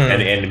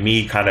and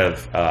me kind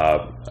of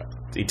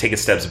taking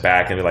steps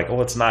back and be like,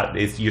 oh,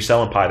 you're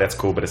selling pie, that's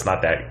cool, but it's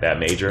not that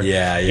major.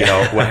 Yeah. You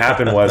know, what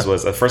happened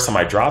was the first time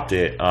I dropped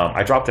it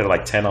at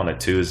like 10 on a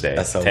Tuesday.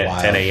 That's so 10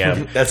 wild. 10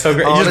 a.m. That's so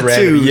great. On a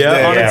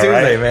Tuesday. On a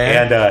Tuesday,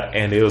 man.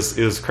 And it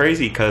was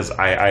crazy because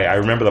I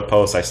remember the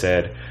post. I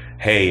said,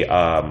 hey,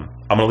 I'm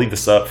gonna leave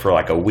this up for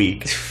like a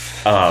week,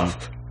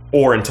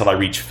 or until I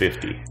reach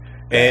 50.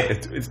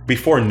 And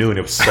before noon,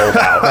 it was sold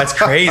out. That's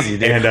crazy,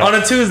 dude. And, on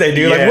a Tuesday,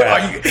 dude.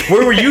 Like,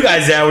 where were you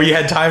guys at where you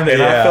had time to?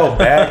 And I felt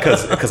bad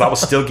because I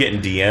was still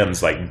getting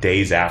DMs like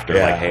days after,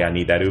 like, hey, I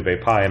need that ube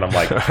pie, and I'm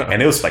like,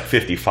 and it was like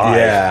 55.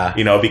 Yeah.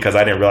 You know, because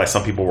I didn't realize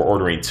some people were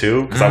ordering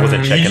 2 because I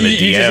wasn't checking the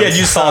DMs.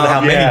 You saw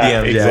how many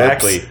DMs.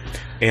 Exactly.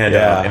 And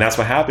that's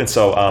what happened.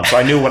 So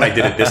I knew when I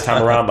did it this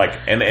time around, like,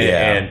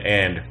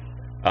 and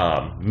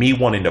me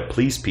wanting to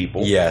please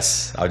people.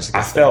 Yes, I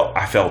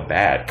felt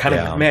bad. Kind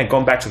of, man.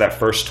 Going back to that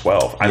first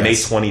 12, I made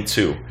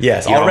 22.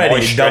 Yes, you know, already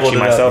I'm stretching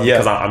myself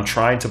because Yeah. I'm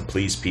trying to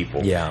please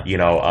people. Yeah, you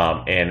know,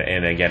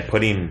 and again,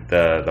 putting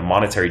the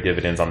monetary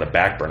dividends on the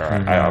back burner.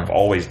 I've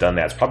always done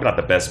that. It's probably not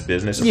the best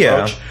business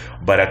approach,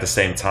 but at the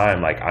same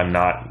time, like, I'm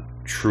not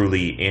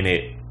truly in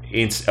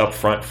it up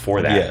front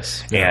for that.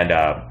 Yes, and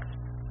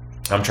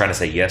I'm trying to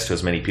say yes to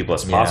as many people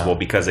as possible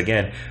because,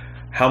 again,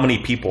 how many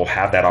people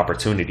have that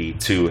opportunity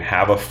to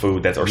have a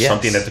food that's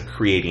something that they're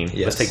creating?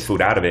 Let's take food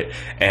out of it,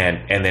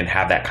 and then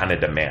have that kind of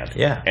demand.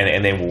 Yeah,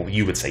 and then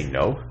you would say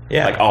no.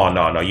 Yeah, like, oh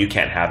no, you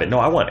can't have it. No,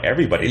 I want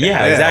everybody. To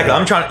have exactly.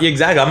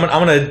 It.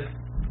 I'm gonna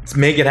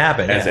make it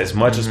happen as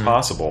much as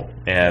possible.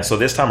 And so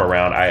this time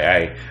around,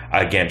 I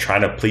again,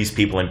 trying to please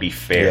people and be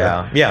fair.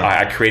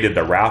 I created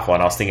the raffle,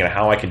 and I was thinking of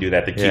how I can do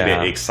that to keep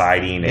it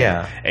exciting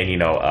and you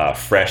know,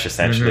 fresh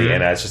essentially.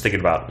 And I was just thinking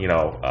about, you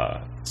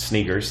know,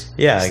 sneakers,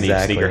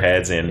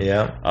 sneakerheads, and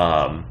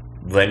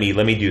let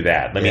me do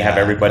that. Let me have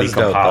everybody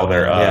compile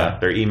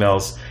their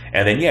emails,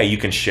 and then you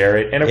can share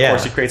it, and of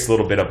course it creates a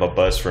little bit of a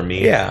buzz for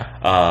me.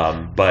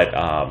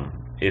 But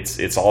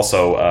it's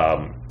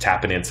also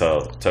tapping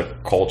into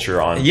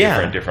culture on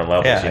different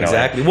levels. Yeah, you know?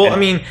 exactly. Well, I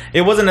mean,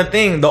 it wasn't a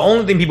thing. The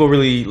only thing people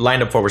really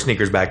lined up for were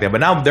sneakers back then. But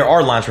now there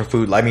are lines for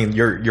food. I mean,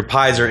 your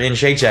pies are in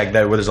Shake Shack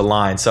where there's a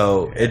line.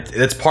 So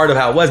it's part of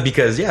how it was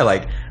because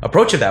like,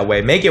 approach it that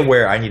way. Make it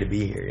where I need to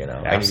be here. You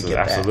know, absolutely, I need to get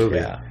absolutely.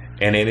 that.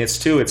 Yeah. And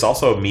it's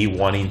also me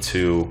wanting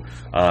to,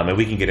 and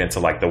we can get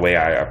into like the way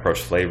I approach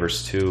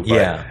flavors too.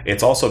 But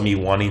it's also me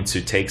wanting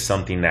to take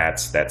something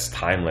that's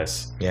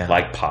timeless,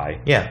 like pie,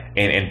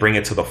 and bring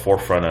it to the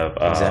forefront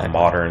of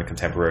modern,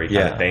 contemporary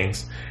kind of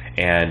things.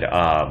 And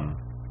I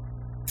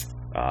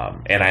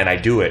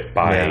do it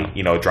by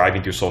you know,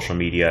 driving through social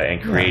media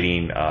and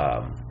creating.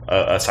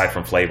 Aside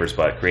from flavors,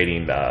 but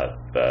creating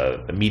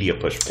the media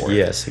push for it.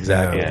 Yes,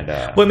 exactly. And,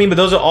 but I mean, but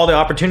those are all the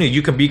opportunities.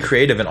 You can be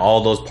creative in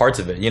all those parts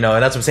of it, you know.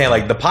 And that's what I'm saying.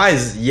 Like the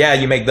pies,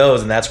 you make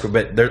those, and that's cool.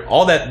 But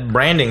all that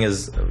branding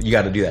is, you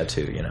got to do that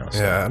too, you know.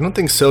 So. Yeah, I don't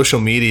think social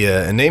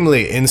media, and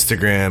namely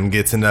Instagram,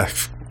 gets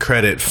enough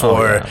credit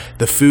for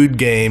the food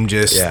game.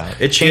 Just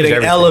it changed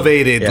getting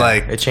elevated,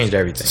 like it changed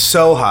everything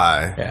so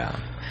high. Yeah.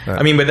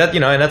 I mean, but that,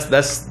 you know, and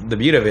that's the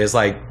beauty of it, is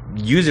like,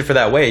 use it for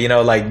that way, you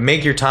know, like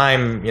make your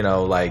time, you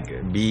know,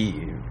 like be,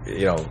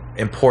 you know,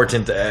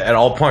 important at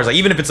all points. Like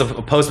even if it's a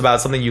post about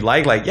something you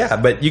like,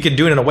 but you can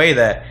do it in a way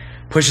that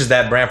pushes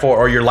that brand forward,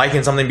 or you're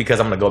liking something because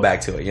I'm going to go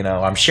back to it, you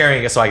know, I'm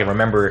sharing it so I can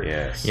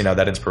remember, you know,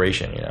 that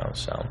inspiration, you know,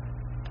 so.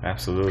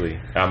 Absolutely.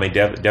 I mean,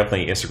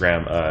 definitely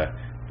Instagram,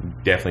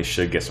 definitely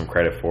should get some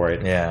credit for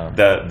it. Yeah.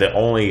 The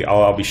only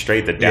I'll be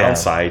straight, the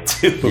downside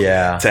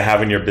to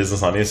having your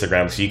business on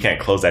Instagram, so you can't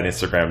close that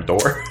Instagram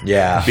door.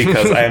 Yeah.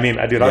 Because I mean,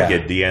 I'll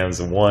get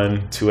DMs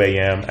 1, 2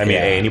 a.m. I mean,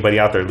 hey, anybody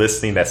out there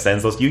listening that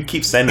sends those, you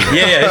keep sending them.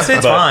 It's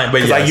fine.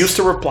 But because I used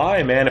to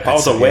reply, man. If I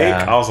was awake,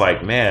 I was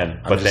like,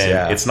 man. But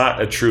then it's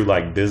not a true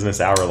like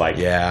business hour. Like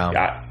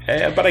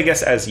but I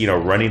guess as you know,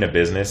 running a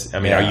business, I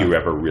mean, are you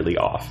ever really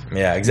off?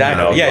 Yeah,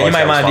 exactly. You know, you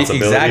might mind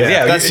exactly.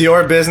 Yeah, that's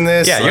your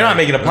business. Yeah, you're not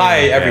making a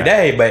pie every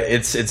day, but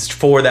it's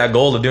for that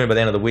goal of doing it by the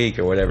end of the week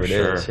or whatever it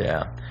is.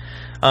 Yeah.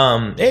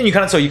 And you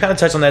kind of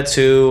touched on that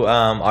too.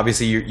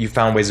 Obviously, you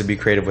found ways to be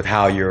creative with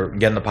how you're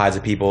getting the pies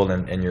to people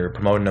and you're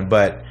promoting them.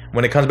 But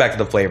when it comes back to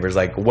the flavors,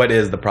 like, what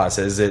is the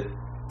process?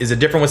 Is it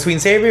different with sweet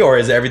and savory, or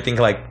is everything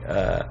like?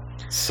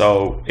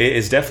 So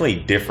it's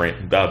definitely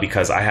different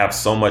because I have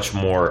so much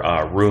more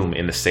room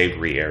in the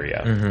savory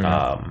area.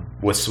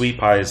 Mm-hmm. With sweet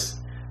pies,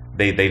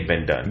 they've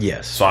been done.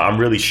 Yes. So I'm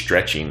really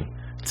stretching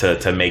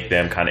to make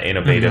them kind of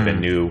innovative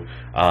and new.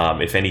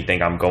 If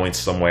anything, I'm going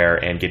somewhere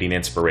and getting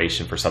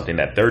inspiration for something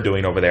that they're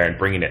doing over there and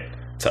bringing it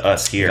to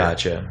us here.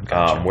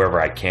 Gotcha.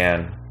 Wherever I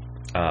can.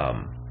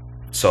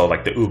 So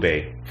like the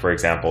ube, for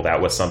example,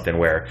 that was something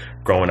where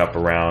growing up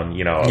around,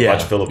 a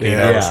bunch of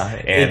Filipinos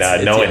and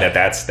knowing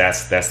that's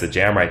the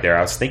jam right there.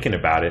 I was thinking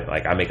about it.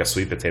 Like I make a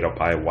sweet potato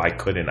pie. Why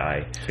couldn't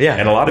I? Yeah.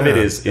 And a lot of it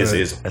is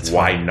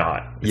why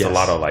not? It's a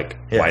lot of like,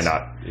 why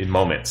not in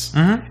moments.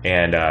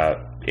 And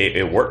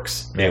it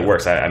works. It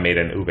works. I made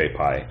an ube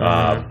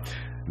pie.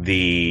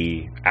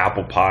 The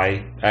apple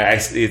pie,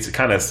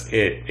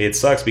 it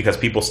sucks because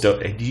people still,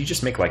 hey, do you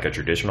just make like a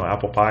traditional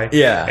apple pie?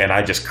 Yeah. And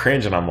I just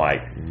cringe and I'm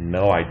like,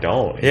 no, I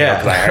don't.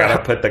 Because I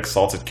gotta put the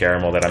salted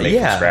caramel that I make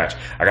from scratch.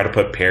 I gotta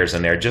put pears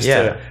in there just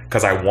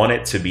because I want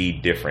it to be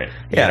different.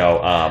 But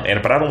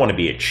I don't want to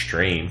be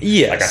extreme.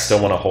 Yes. Like I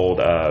still want to hold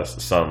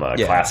some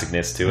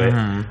classicness to it.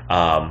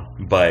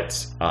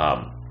 But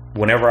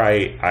whenever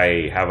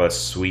I have a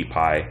sweet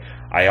pie,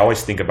 I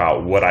always think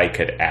about what I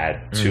could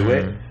add to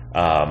it.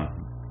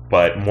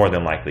 But more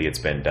than likely, it's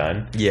been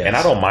done. Yes. And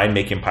I don't mind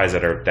making pies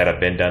that have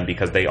been done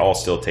because they all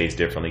still taste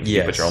differently.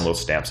 You put your own little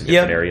stamps in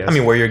different areas. I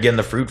mean, where you're getting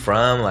the fruit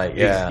from, like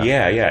yeah.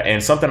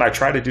 And something I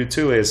try to do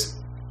too is,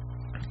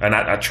 and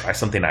I try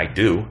something I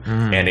do,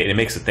 and it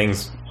makes the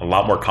things a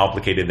lot more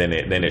complicated than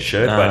it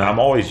should. But I'm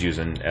always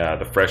using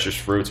the freshest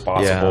fruits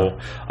possible.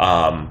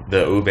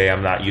 The ube,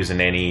 I'm not using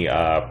any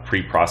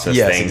pre-processed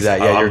things.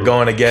 Exactly. Yeah, you're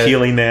going to get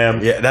peeling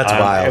them. Yeah, that's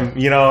wild.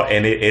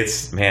 And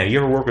it's man, you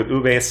ever work with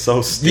ube? It's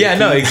so sticky. Yeah,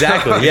 no,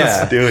 exactly.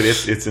 Yeah, dude,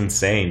 it's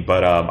insane.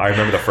 But I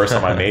remember the first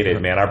time I made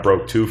it, man, I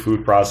broke 2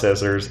 food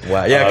processors.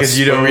 Wow. Yeah, because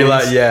you don't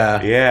realize.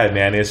 Yeah,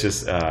 man, it's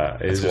just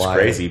wild.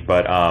 Crazy.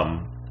 But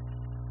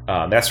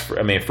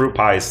fruit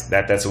pies.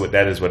 That is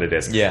what it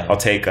is. Yeah, I'll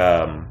take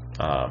a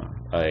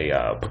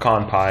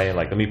pecan pie and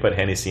let me put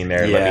Hennessy in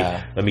there.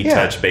 Let me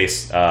touch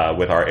base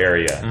with our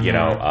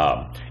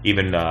area.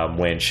 Even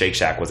when Shake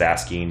Shack was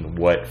asking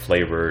what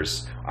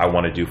flavors I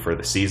want to do for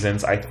the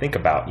seasons, I think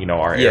about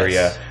our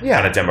area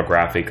kind of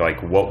demographic,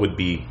 like what would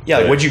be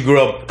like what you grew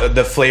up,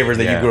 the flavors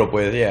that you grew up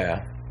with.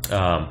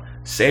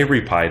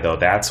 Savory pie though,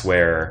 that's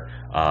where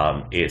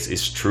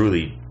it's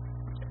truly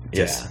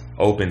just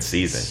open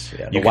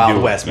season. The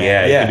Wild West,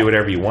 man. You can do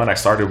whatever you want. I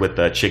started with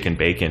the chicken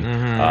bacon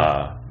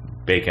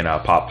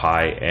pot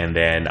pie, and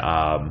then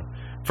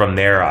from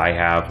there I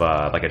have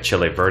like a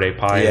chile verde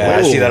pie.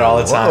 I see that all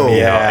the time.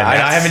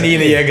 I haven't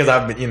eaten it yet because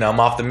I'm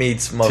off the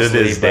meats mostly. To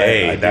this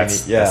day,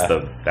 that's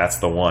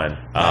the one.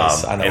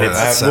 Nice. I know.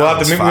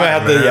 And we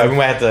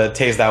might have to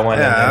taste that one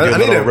and do a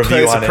little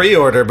review on it.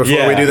 Pre-order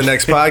before we do the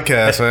next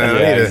podcast,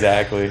 man.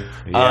 Exactly.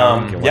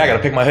 I got to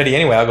pick my hoodie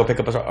anyway. I'll go pick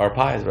up our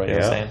pies, right? You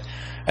know what I'm saying?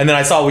 And then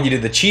I saw when you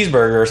did the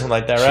cheeseburger or something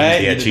like that,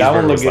 right? Cheeseburger that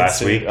one was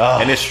last week.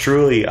 And it's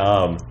truly,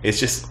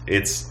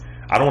 it's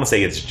I don't want to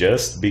say it's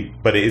just,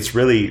 but it's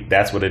really,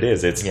 that's what it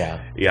is. It's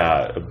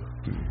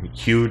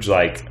huge,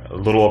 like a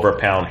little over a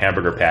pound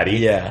hamburger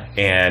patty.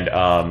 And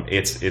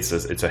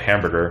it's a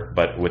hamburger,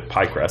 but with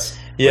pie crust.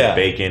 With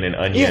bacon and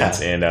onions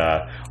and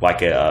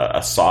like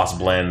a sauce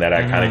blend that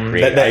I kind of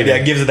create.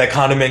 That gives it that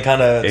condiment kind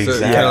of.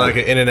 Exactly. Kind of like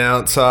an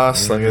In-N-Out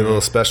sauce, like a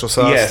little special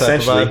sauce. Yeah,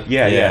 essentially.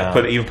 Yeah.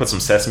 Put some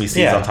sesame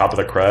seeds on top of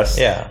the crust.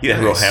 Yeah. You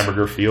have a real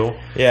hamburger feel.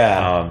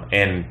 Yeah.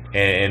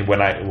 And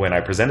when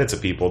I present it to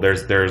people,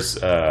 there's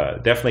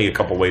definitely a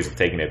couple ways of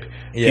taking it.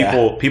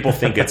 People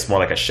think it's more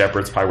like a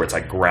shepherd's pie where it's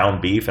like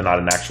ground beef and not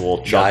an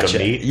actual chunk of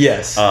meat.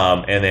 Yes.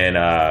 And then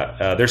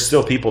there's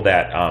still people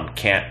that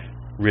can't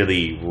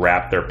really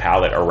wrap their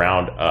palate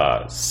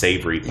around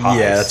savory pies.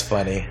 Yeah, that's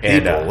funny.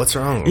 And what's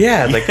wrong?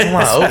 Yeah, like come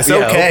on, it's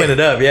okay. Open it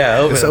up. Yeah,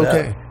 open it's it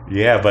okay. up.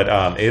 Yeah,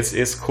 but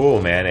it's cool,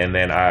 man. And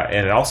then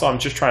and also I'm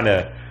just trying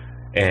to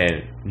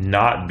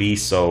not be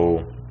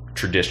so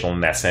traditional in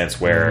that sense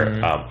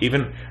where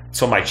even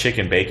so my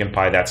chicken bacon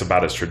pie, that's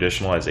about as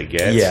traditional as it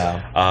gets.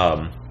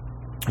 Yeah.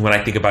 When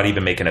I think about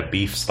even making a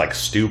beef like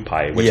stew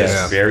pie, which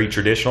is very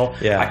traditional,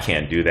 I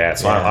can't do that.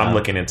 So I'm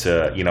looking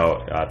into,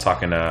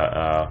 talking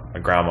to a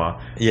grandma.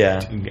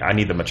 Yeah, I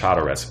need the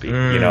machado recipe.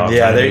 You know what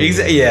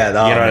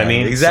I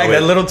mean? Exactly, so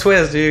that little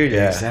twist, dude.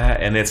 Yeah,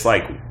 exactly. And it's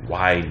like,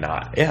 why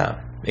not?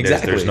 Yeah.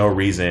 Exactly. There's no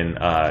reason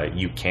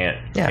you can't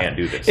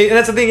do this. And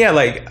that's the thing,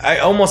 I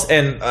almost,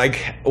 and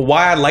like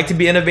why I like to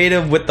be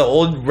innovative with the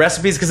old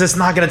recipes, because it's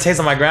not gonna taste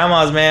like my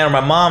grandma's, man, or my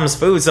mom's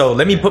food. So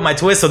let me put my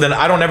twist, so then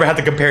I don't ever have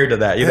to compare it to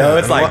that. You know,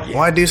 it's like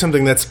why do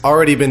something that's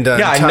already been done?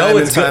 Yeah, I know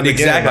it's good.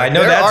 Exactly, I know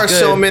there that's are good.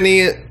 so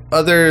many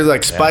other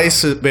like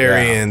spice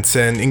variants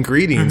and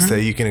ingredients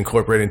that you can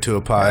incorporate into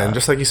a pie, and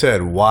just like you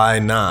said, why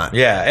not?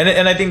 Yeah,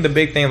 and I think the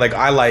big thing, like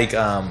I like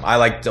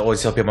to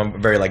always tell people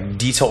I'm very like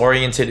detail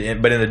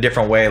oriented, but in a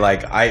different way.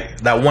 Like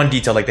that one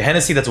detail, like the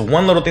Hennessy, that's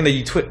one little thing that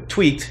you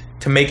tweaked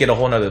to make it a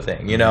whole nother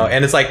thing, you know.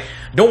 And it's like,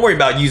 don't worry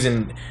about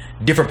using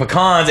different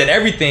pecans and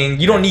everything.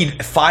 You don't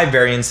need 5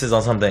 variances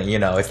on something, you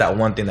know. It's that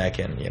one thing that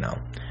can, Yeah,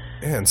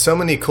 and so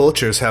many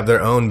cultures have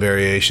their own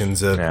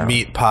variations of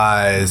meat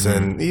pies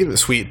and even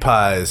sweet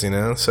pies, you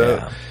know.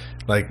 So,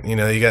 like, you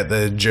got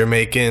the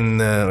Jamaican,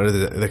 what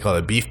do they call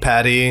it, beef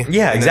patty?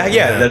 Yeah, exactly.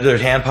 Yeah,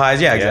 there's hand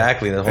pies. Yeah,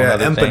 exactly. The whole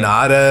other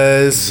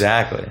empanadas.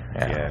 Exactly.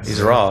 Yeah, these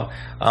are all.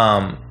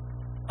 I'm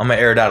gonna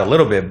air it out a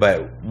little bit,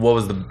 but what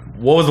was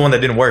what was the one that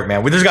didn't work,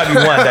 man? There's got to be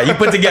one that you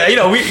put together.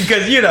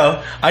 Because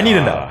I need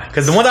to know.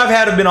 Because the ones I've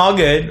had have been all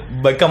good.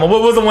 But come on,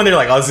 what was the one that you're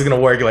like, oh, this is gonna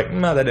work? You're like,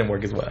 no, that didn't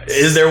work as well.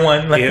 Is there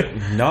one?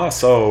 No.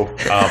 So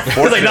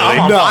fortunately,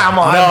 like, no, I'm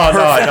on.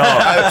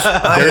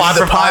 I'm on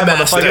the pie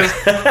master.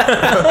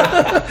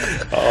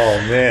 Oh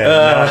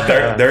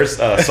man, there's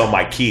so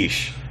my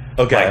quiche.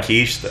 Okay. My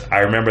quiche. I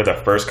remember the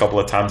first couple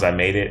of times I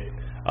made it.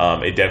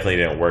 It definitely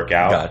didn't work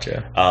out.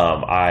 Gotcha.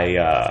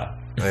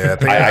 I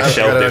think I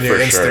shelved it on your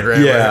for Instagram.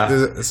 sure. Yeah.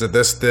 Right? Is it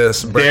this?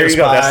 There you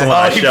go. That's the one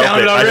I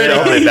shelved it. I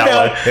shelved it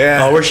that one.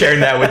 Yeah. Oh, we're sharing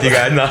that with you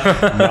guys.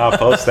 No,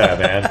 post that,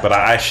 man. But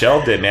I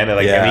shelved it, man.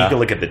 Like, I mean, you can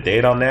look at the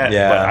date on that.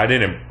 Yeah. But I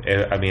didn't.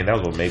 I mean,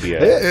 that was maybe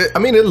I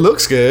mean, it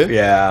looks good.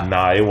 Yeah.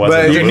 Nah, it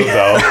wasn't smooth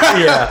though.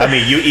 Yeah. I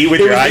mean, you eat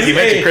with your eyes. You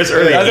mentioned Chris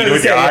earlier. You eat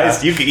with your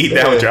eyes. You can eat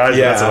that with your eyes.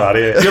 Yeah. But that's about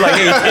it. You're like,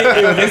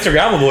 hey, it was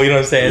Instagrammable. You know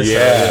what I'm saying?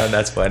 Yeah. So,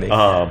 that's funny.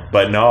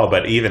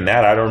 But even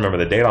that, I don't remember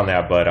the date on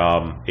that. But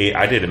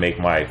I didn't make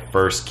my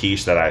first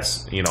quiche that I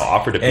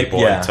offered to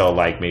people until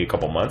like maybe a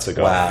couple months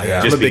ago. Wow.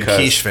 Yeah. I'm a big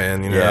quiche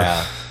fan.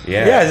 Yeah.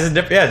 This is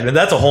different. Yeah,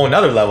 that's a whole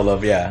nother level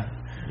of Yeah.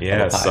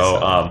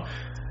 So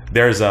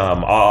there's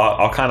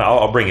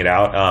I'll bring it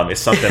out. It's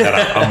something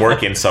that I'm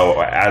working. So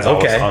as I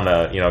was on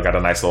got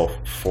a nice little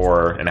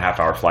 4.5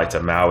 hour flight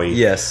to Maui.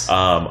 Yes.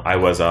 I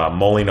was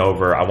mulling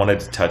over. I wanted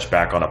to touch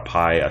back on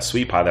a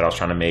sweet pie that I was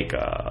trying to make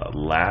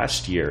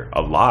last year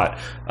a lot.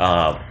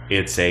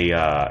 It's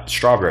a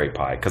strawberry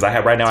pie because I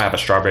have a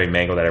strawberry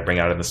mango that I bring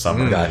out in the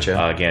summer.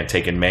 Gotcha. Again,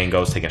 taking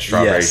mangoes, taking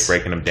strawberries,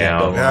 breaking them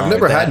down. Yeah, I've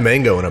never had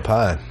mango in a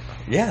pie.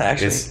 Yeah,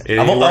 actually,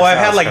 I've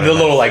had like the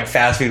little like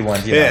fast food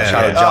ones,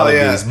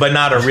 Jollibees, but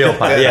not a real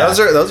pie. Yeah,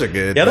 those are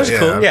good. Yeah, those are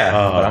cool. Yeah,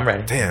 but I'm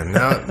ready. Damn,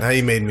 now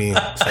you made me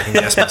second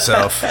guess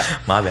myself.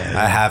 My bad.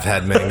 I have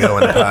had mango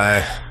in a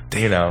pie.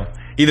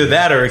 Either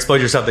that or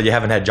expose yourself that you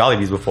haven't had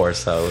Jollibees before.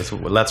 So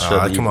let's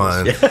show come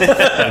on.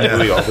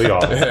 We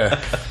all.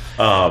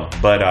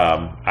 But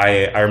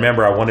I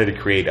remember I wanted to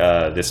create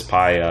this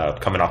pie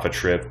coming off a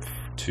trip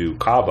to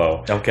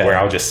Cabo, where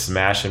I was just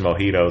smashing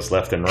mojitos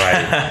left and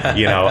right.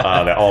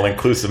 The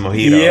all-inclusive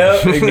mojito.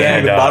 Yep,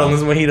 exactly.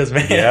 Bottomless mojitos,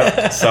 man.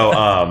 Yep. So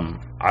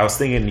I was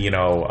thinking,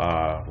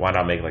 why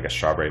not make like a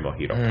strawberry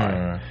mojito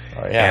pie?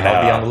 And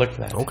I'll be on the look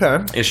for that.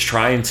 Okay. It's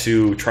trying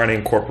to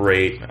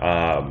incorporate,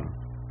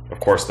 of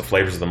course, the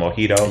flavors of the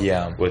mojito.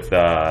 Yeah. With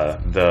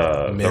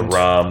the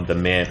rum, the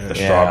mint, the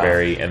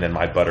strawberry, and then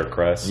my butter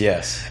crust.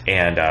 Yes.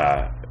 And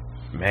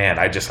man,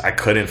 I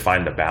couldn't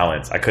find the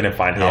balance. I couldn't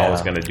find how I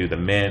was going to do the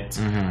mint.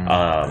 And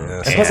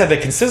plus, the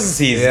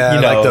consistencies.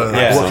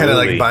 What kind of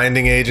like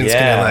binding agents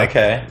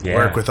can you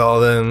work with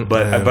all them?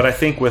 But I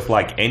think with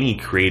like any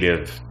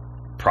creative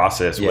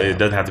process, it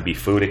doesn't have to be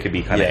food. It could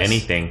be kind of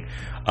anything.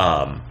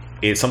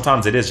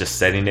 Sometimes it is just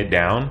setting it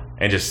down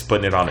and just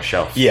putting it on a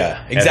shelf.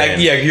 Yeah,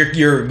 exactly.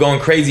 You're going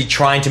crazy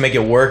trying to make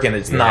it work, and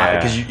it's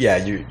not because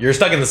you're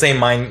stuck in the same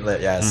mind.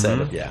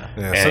 Setup.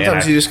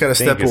 Sometimes you just gotta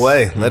step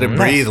away, let it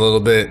breathe a little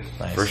bit.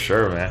 Nice. For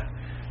sure, man.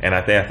 And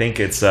I think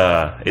it's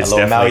a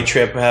little Maui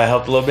trip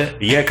helped a little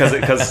bit. Yeah,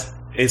 because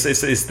it's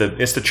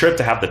the trip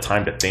to have the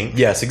time to think.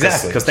 Yes,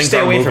 exactly. Because things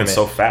are moving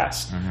so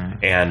fast,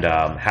 and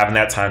having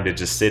that time to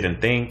just sit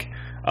and think.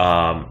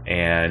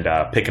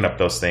 And picking up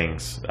those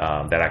things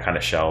that I kind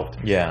of shelved.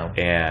 Yeah.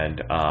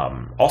 And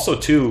also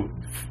too,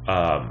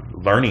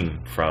 learning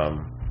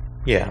from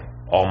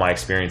all my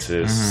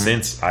experiences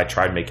since I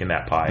tried making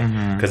that pie.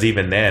 Because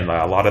even then,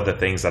 a lot of the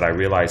things that I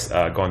realized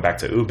going back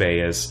to ube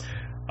is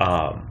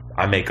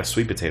I make a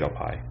sweet potato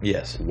pie.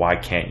 Yes. Why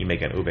can't you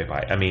make an ube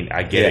pie? I mean,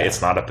 I get it.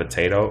 It's not a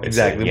potato. It's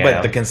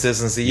but the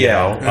consistency,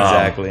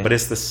 exactly. But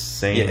it's the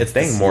same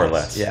thing, more or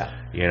less. Yeah.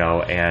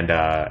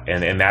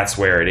 And that's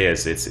where it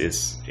is.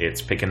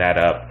 It's picking that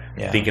up,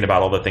 thinking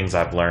about all the things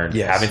I've learned,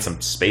 having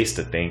some space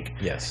to think.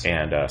 Yes.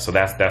 And so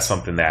that's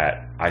something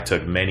that I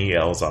took many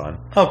L's on.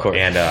 Of course.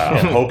 And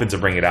I'm hoping to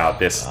bring it out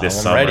this summer.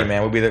 I'm ready,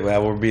 man. We'll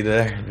be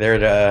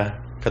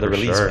there for the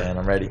release, man.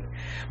 I'm ready.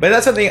 But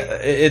that's something.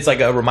 It's like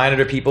a reminder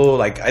to people.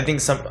 Like I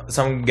think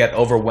some get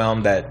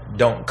overwhelmed that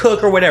don't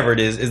cook or whatever it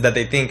is that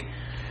they think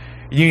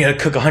you need to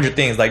cook 100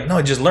 things. Like,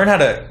 no, just learn how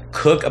to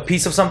cook a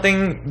piece of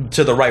something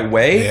to the right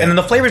way, and then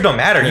the flavors don't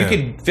matter. You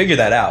can figure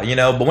that out,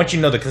 But once you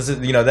know that's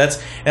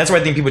where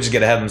I think people just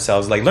get ahead of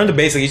themselves. Like, learn the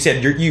basics. You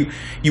said you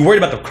worried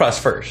about the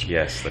crust first,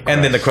 yes,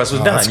 and then the crust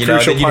was done. That's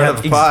crucial part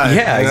of the pie.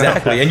 Yeah,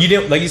 exactly. And you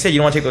didn't, like you said, you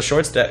don't want to take those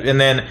short steps. And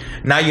then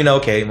now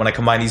okay, when I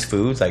combine these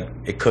foods, like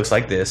it cooks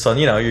like this. So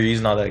you're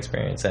using all that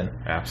experience and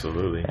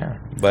absolutely. Yeah,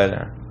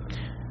 but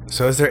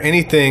so is there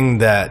anything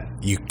that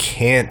you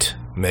can't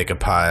make a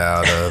pie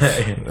out of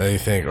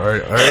anything, or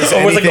is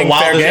anything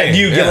like fair game? Do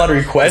you get a lot of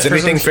requests? Is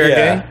anything fair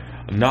game?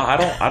 No,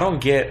 I don't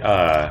get.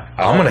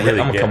 I'm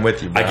gonna come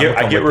with you. Bro.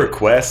 I get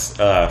requests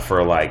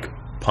for like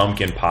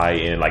pumpkin pie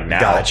in like now.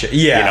 Gotcha.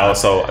 Yeah.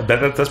 So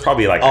that's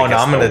probably like. Oh no,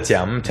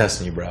 I'm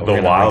testing you, bro.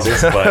 The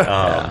wildest, but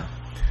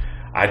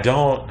I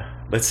don't.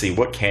 Let's see.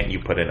 What can't you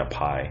put in a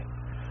pie?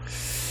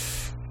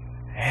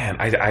 Man,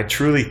 I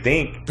truly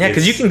think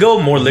because you can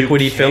go more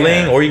liquidy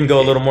filling, or you can go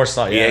a little more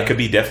salt. Yeah, it could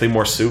be definitely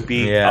more soupy.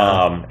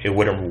 Yeah. It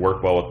wouldn't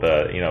work well with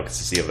the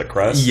consistency of the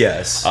crust.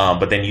 Yes.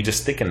 But then you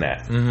just thicken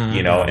that, and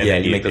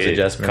then you make those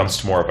adjustments. It comes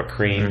to more of a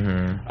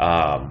cream.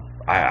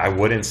 I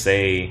wouldn't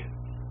say.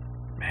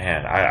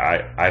 Man,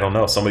 I don't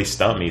know. Somebody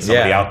stumped me.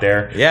 Somebody out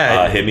there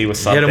hit me with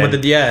something. Hit him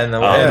with the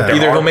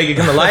either he'll make it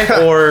come to life,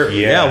 or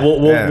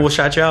we'll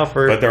shout you out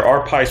for. But there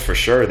are pies for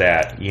sure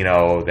that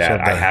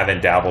I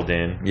haven't dabbled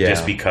in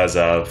just because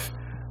of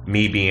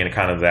me being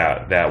kind of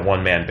that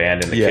one man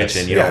band in the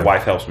kitchen.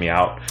 Wife helps me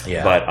out,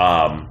 but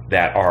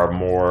that are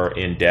more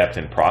in depth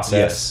and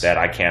process that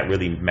I can't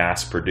really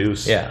mass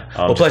produce.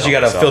 Well, plus you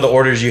got to fill the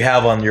orders you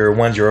have on your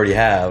ones you already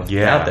have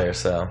out there.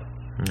 So.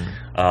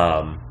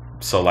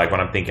 So like when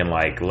I'm thinking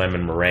like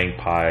lemon meringue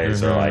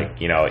pies or like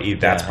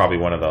that's probably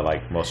one of the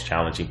like most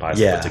challenging pies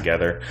to put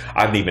together.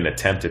 I haven't even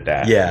attempted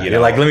that. You're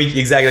like let me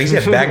like you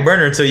said, back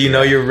burner until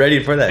you're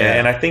ready for that.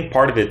 And I think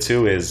part of it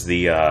too is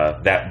the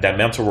that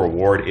mental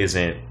reward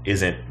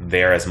isn't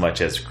there as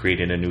much as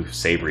creating a new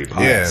savory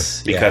pie.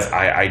 Because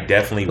I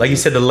definitely, like you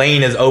said, the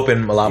lane is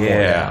open a lot more.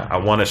 I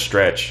want to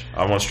stretch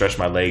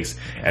my legs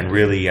and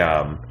really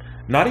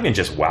not even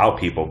just wow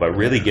people, but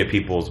really get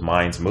people's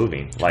minds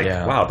moving. Like,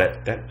 wow,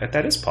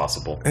 that is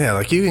possible. Yeah,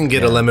 like you can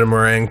get a lemon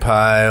meringue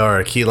pie or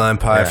a key lime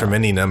pie from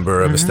any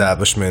number of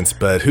establishments,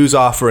 but who's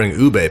offering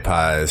ube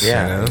pies?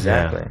 Yeah,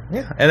 exactly.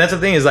 Yeah, and that's the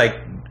thing is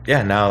like,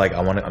 now like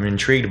I'm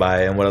intrigued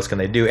by it, and what else can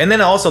they do? And then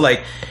also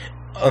like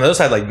on the other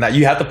side, like now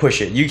you have to push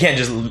it. You can't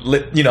just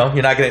you're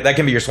not gonna. That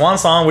can be your swan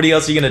song. What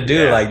else are you gonna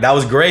do? Like that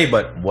was great,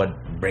 but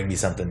bring me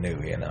something new?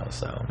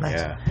 So nice.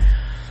 Yeah.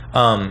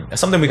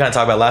 Something we kind of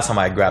talked about last time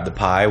I grabbed the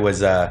pie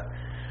was one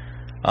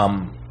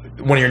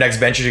of your next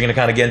ventures you're going to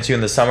kind of get into in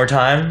the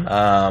summertime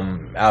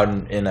out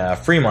in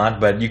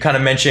Fremont. But you kind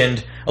of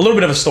mentioned a little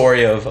bit of a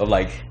story of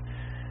like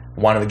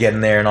wanting to get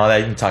in there and all that.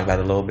 You can talk about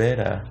it a little bit.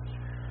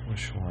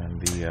 Which one?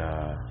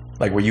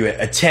 Like where you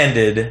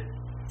attended.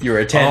 You were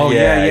attending.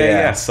 Oh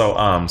yeah. So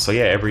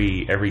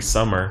every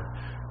summer,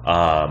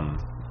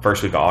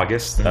 first week of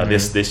August.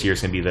 This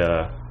year's gonna be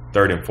the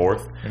 3rd and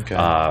 4th.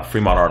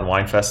 Fremont Art and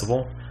Wine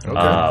Festival.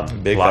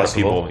 Big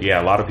festival.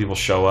 A lot of people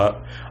show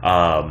up.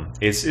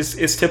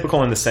 It's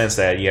typical in the sense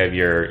that you have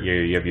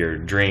your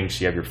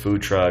drinks, you have your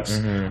food trucks,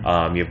 you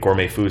have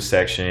gourmet food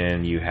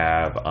section, you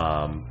have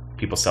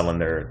people selling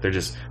their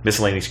just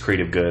miscellaneous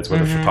creative goods,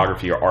 whether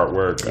photography or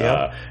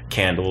artwork,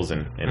 candles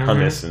and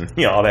hummus and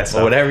all that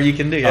stuff. Whatever you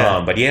can do.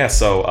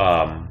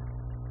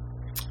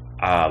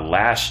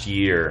 Last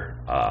year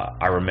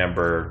I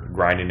remember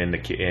grinding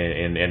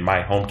in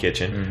my home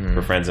kitchen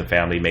for friends and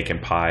family, making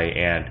pie,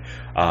 and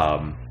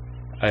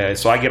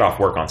so I get off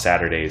work on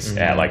Saturdays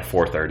at like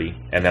 4:30,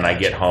 and then I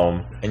get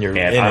home and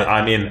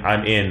I'm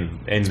in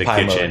the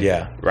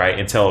kitchen right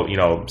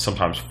until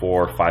sometimes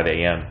 4 or 5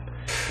 a.m.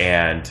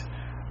 and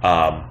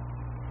I'm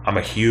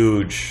a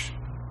huge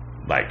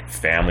like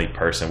family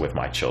person with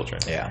my children,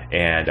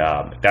 and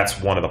that's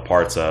one of the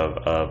parts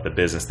of the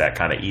business that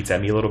kind of eats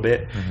at me a little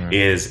bit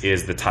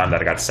is the time that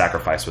I got to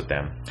sacrifice with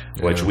them,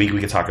 which we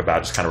could talk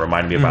about, just kind of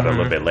reminding me about it a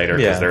little bit later,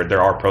 because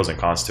there are pros and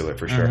cons to it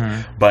for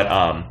sure. But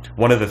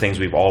one of the things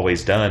we've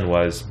always done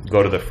was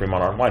go to the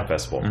Fremont Art and Wine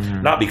Festival,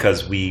 not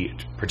because we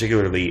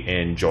particularly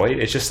enjoy it,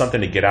 it's just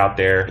something to get out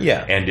there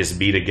and just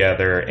be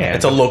together, and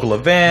it's a local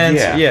event,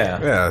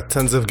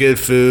 tons of good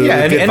food,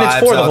 and it's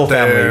for the whole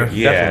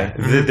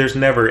family. There's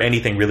never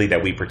anything really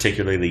that we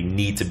particularly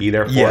need to be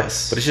there for, but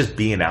it's just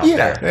being out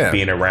there,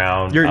 being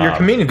around your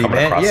community, coming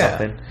man. across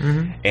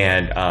something.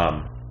 And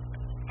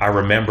I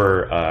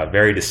remember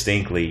very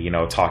distinctly,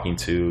 talking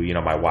to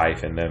my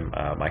wife and then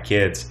my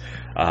kids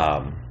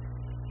about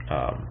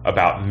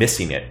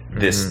missing it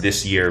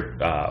this year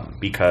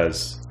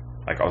because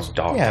like I was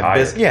dog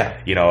tired.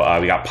 We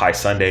got Pie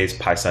Sundays.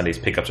 Pie Sundays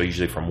pickups are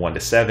usually from 1 to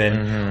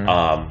 7.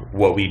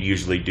 What we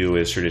usually do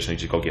is traditionally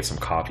just go get some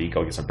coffee,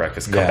 go get some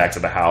breakfast, come back to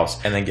the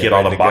house, and then get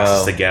all the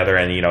boxes together,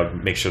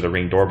 and make sure the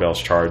Ring doorbell's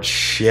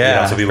charged.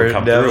 So people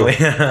come through.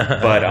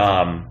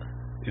 But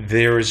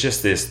there was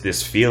just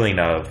this feeling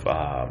of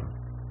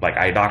like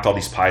I knocked all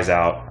these pies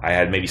out. I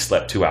had maybe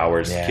slept 2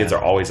 hours. Kids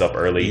are always up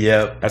early.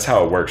 That's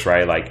how it works,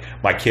 right? Like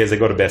my kids, they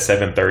go to bed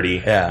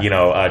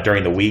 7:30.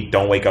 During the week,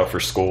 don't wake up for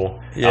school.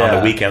 On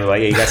the weekend, they're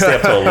like, you got to stay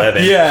up till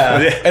 11.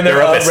 And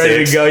they're up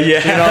ready 6. to go.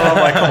 I'm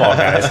like, come on,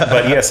 guys.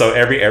 But so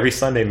every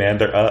Sunday, man,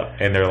 they're up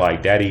and they're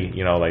like, Daddy,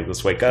 like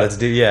let's wake up. Let's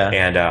do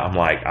And I'm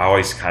like, I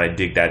always kind of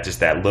dig that, just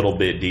that little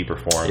bit deeper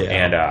for them.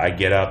 And I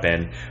get up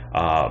and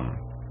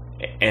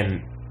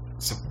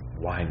so.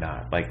 Why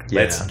not? Like,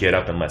 let's get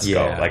up and let's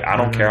go. Like, I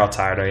don't care how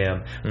tired I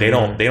am. They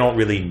don't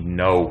really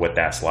know what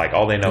that's like.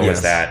 All they know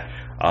is that,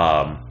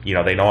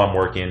 they know I'm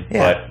working,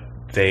 but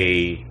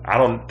they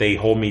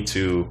hold me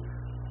to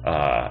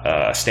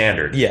a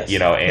standard,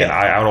 and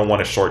I don't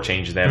want to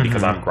shortchange them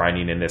because I'm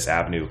grinding in this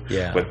avenue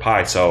with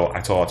pie. So I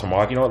told them,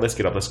 well, you know what? Let's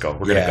get up. Let's go.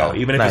 We're going to go.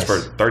 Even if it's for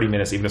 30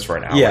 minutes, even if it's for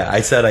an hour. I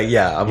said,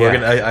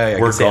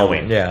 we're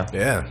going.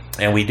 Yeah.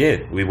 And we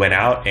did. We went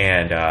out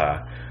and,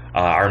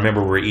 I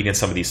remember we were eating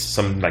some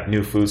like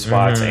new food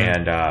spots,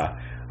 and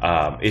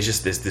it's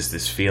just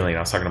this feeling. I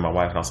was talking to my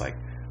wife, and I was like,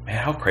 man,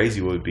 how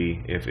crazy would it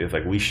be if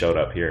like we showed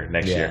up here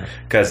next year?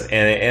 Because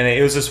and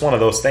it was just one of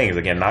those things.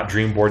 Again, not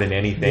dream boarding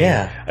anything.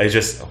 Yeah, it's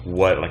just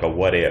like a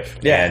what if.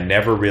 Yeah, and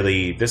never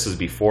really. This was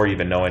before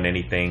even knowing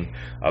anything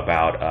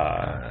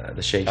about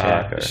the Shake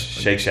Shack.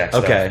 Shake Shack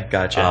stuff. Okay,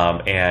 gotcha.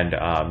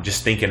 And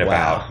just thinking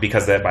about,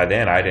 because that by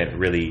then I didn't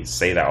really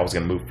say that I was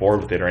going to move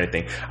forward with it or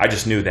anything. I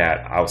just knew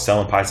that I was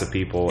selling pies to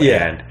people,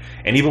 and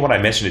even when I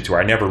mentioned it to her,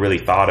 I never really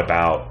thought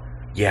about,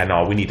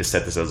 we need to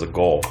set this as a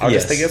goal. I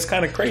just think it's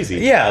kind of crazy.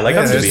 Yeah, like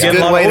I'm just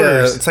getting a good way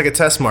to. It's like a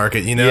test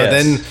market,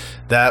 Then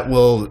that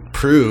will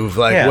prove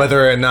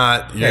whether or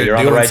not you're doing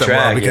on the right something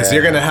track. well, because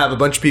you're going to have a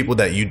bunch of people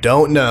that you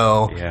don't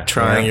know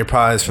trying your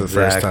pies for the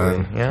first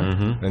time.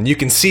 Yeah, and you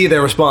can see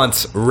their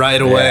response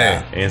right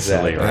away,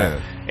 instantly.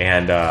 Right,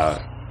 and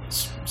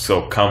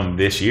so come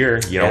this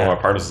year, one of my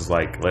partners is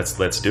like,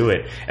 let's do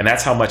it. And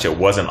that's how much it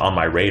wasn't on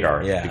my radar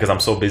because I'm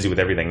so busy with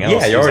everything else.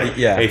 Yeah, you're already,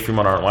 Hey,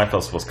 Fremont Art and Wine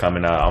Festival's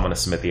coming. I'm going to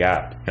submit the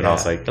app. And I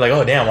was like, you're like,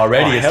 oh, damn,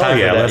 already it's time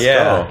for that. Let's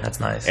go.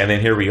 That's nice. And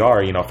then here we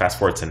are, fast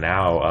forward to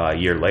now, a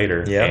year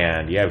later.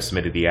 And we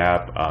submitted the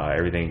app.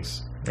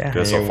 Everything's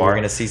good so far. We're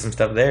going to see some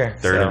stuff there.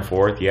 3rd and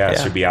 4th. It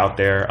should be out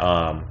there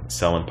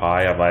selling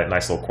pie. I have a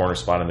nice little corner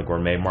spot in the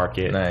gourmet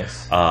market.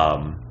 Nice.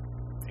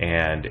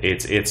 And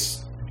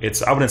it's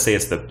I wouldn't say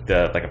it's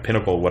the like a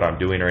pinnacle of what I'm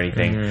doing or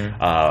anything,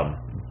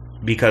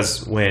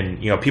 because when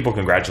people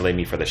congratulate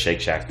me for the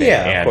Shake Shack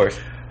thing, of course,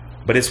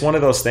 but it's one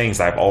of those things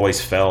I've always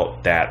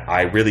felt that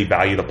I really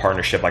value the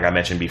partnership, like I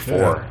mentioned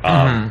before,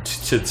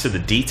 to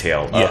the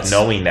detail of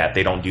knowing that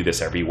they don't do this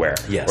everywhere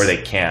or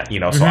they can't,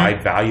 so I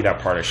value that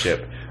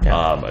partnership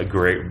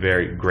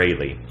very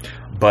greatly.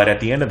 But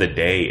at the end of the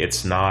day,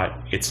 it's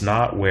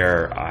not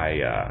where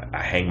I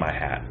hang my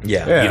hat.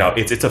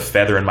 It's a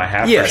feather in my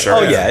hat for sure.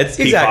 Oh yeah, it's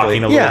exactly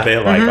a little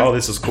bit like, oh,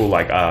 this is cool.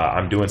 Like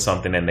I'm doing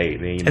something, and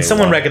they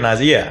someone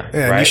recognizes it.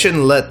 And you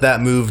shouldn't let that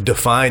move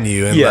define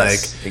you. And be like,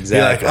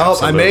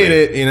 Absolutely. I made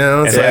it.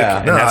 It's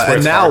and that's where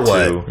it's now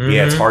what?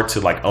 It's hard to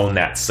like own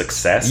that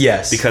success.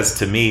 Yes, because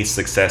to me,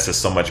 success is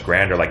so much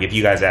grander. Like if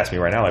you guys ask me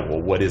right now, like,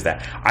 well, what is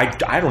that?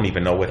 I don't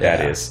even know what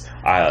that is.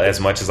 As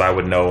much as I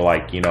would know,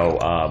 like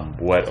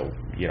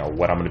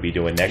what I'm going to be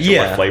doing next year,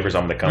 what flavors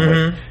I'm going to come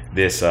with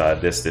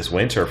this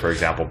winter, for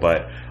example.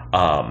 But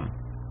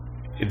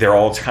they're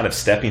all kind of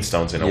stepping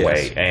stones in a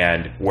way.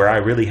 And where I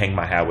really hang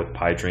my hat with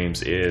Pie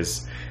Dreams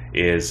is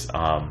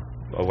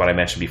what I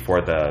mentioned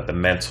before, the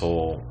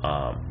mental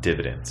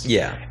dividends.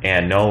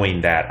 And knowing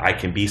that I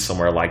can be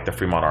somewhere like the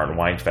Fremont Art and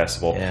Wine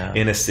Festival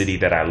in a city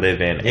that I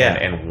live in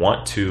and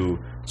want to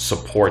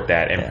support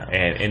that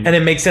and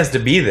it makes sense to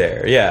be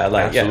there.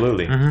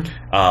 Absolutely.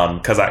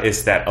 Because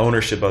it's that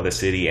ownership of the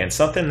city, and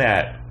something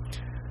that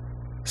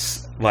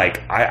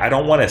like I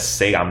don't want to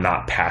say I'm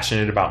not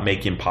passionate about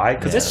making pie,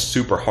 because it's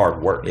super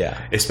hard work,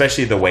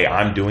 especially the way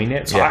I'm doing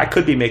it. So I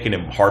could be making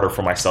it harder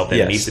for myself than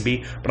it needs to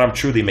be, but I'm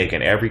truly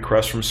making every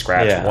crust from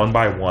scratch, one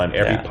by one,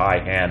 every pie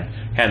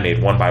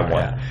handmade one by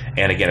one.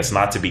 And again, it's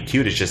not to be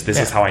cute, it's just this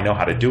is how I know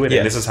how to do it,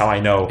 and this is how I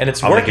know and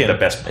it's I'm working. making the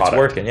best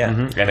product. It's working,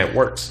 and it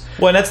works.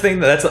 Well,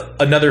 and that's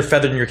another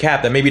feather in your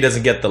cap that maybe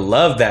doesn't get the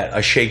love that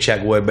a Shake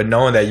Shack would, but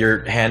knowing that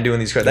you're hand doing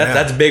these crusts,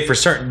 that's big for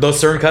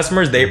certain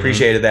customers. They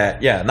appreciated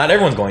that. Not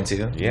everyone's going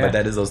to, but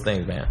that is those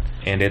things, man.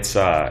 And it's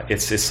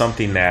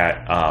something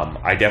that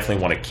I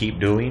definitely want to keep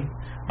doing.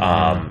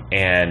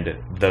 And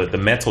the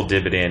mental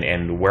dividend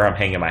and where I'm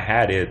hanging my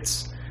hat,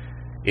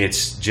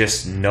 it's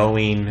just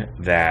knowing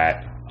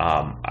that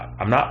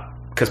I'm not,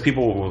 because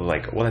people were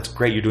like, well, that's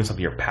great, you're doing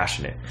something you're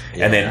passionate,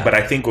 but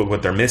I think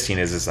what they're missing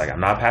is like, I'm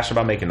not passionate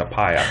about making the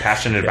pie, I'm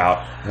passionate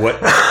about what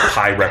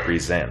pie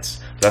represents.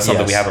 That's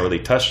something we haven't really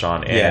touched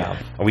on, and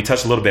we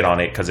touched a little bit on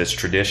it because it's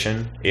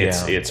tradition,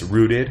 it's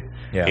rooted,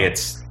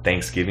 it's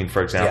Thanksgiving,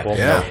 for example.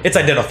 It's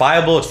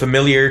identifiable, it's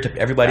familiar to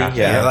everybody.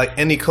 Like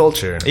any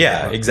culture.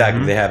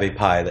 Exactly. They have a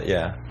pie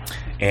that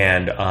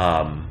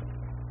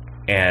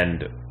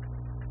and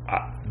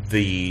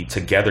the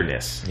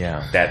togetherness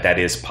that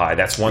is pie.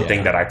 That's one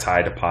thing that I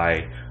tie to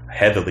pie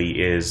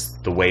heavily, is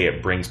the way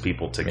it brings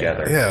people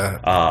together.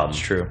 It's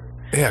true.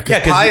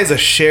 Because pie is a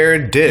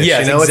shared dish.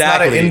 It's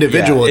not an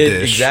individual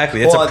dish.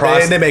 Exactly. It's a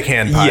process. They make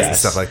hand pies and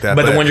stuff like that.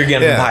 But the one you're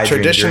getting from Pie Dreams,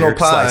 traditional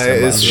pie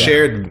is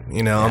shared,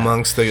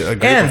 amongst a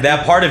group. And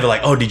that part of it,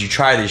 like, oh, did you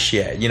try this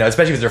yet?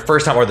 Especially if it's their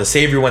first time, or the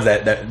savory ones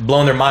that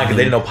blown their mind because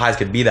they didn't know pies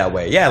could be that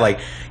way. Like,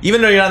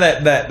 even though you're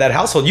not that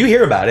household, you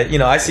hear about it.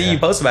 I see you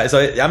post about it.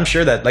 So I'm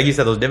sure that, like you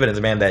said, those dividends,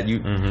 man, that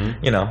you,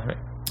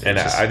 And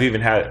I've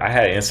even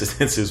had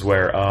instances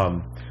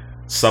where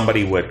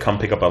somebody would come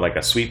pick up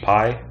a sweet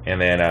pie, and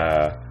then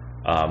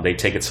they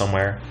take it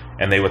somewhere,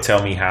 and they would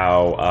tell me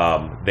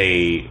how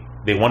they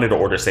wanted to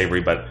order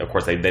savory, but of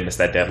course they missed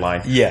that deadline.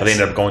 But they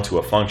ended up going to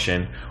a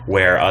function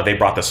where they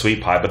brought the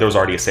sweet pie, but there was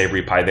already a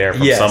savory pie there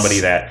from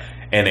somebody that.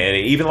 And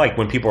even like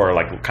when people are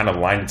like kind of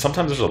lined,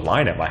 sometimes there's a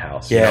line at my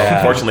house.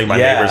 Unfortunately, my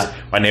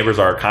neighbors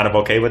are kind of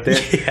okay with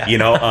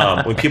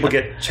it. When people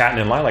get chatting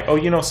in line, like,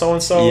 oh, so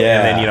and so,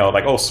 and then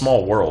like, oh,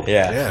 small world.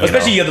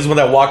 Especially you get this one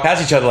that walk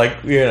past each other,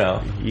 like,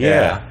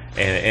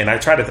 And I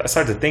started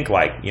to think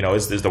like, you know,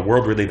 is the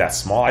world really that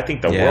small? I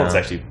think the world's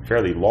actually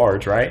fairly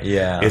large, right?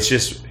 Yeah. It's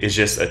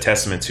just a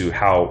testament to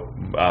how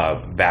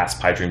vast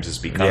Pie Dreams is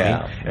becoming.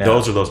 Yeah.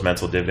 Those are those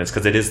mental dividends,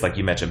 because it is, like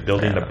you mentioned,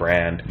 building the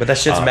brand. But that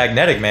shit's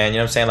magnetic, man. You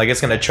know what I'm saying? Like,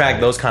 it's going to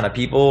attract those kind of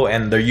people,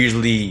 and they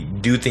usually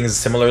do things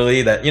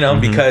similarly that, you know,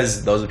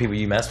 because those are the people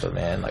you mess with,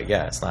 man. Like,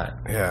 yeah, it's not.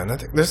 Yeah, and I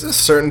think there's a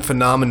certain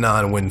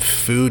phenomenon when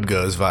food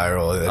goes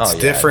viral. It's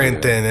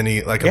different than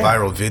any, like, a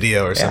viral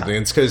video or something.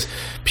 It's because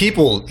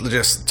people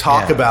just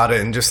talk about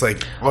it and just,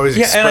 like, always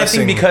expressing. And I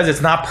think because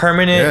it's not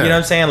permanent, you know what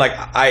I'm saying? Like,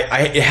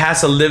 it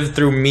has to live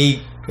through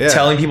me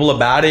telling people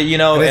about it, you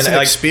know, and it's an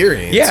like,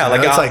 experience. Yeah,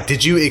 like it's like,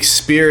 did you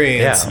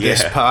experience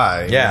this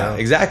pie? Yeah, you know?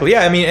 exactly.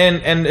 Yeah, I mean,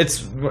 and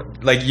it's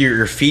like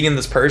you're feeding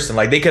this person.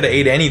 Like, they could have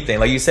ate anything.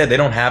 Like you said, they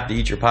don't have to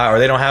eat your pie, or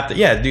they don't have to.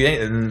 Yeah, do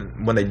anything.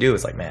 And when they do,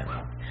 it's like, man,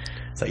 wow.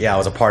 It's like, I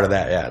was a part of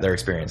that. Yeah, their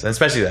experience, and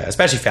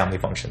especially family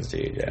functions,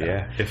 dude.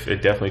 Yeah,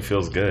 it definitely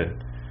feels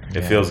good.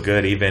 It feels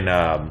good, even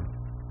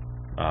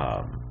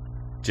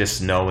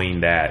just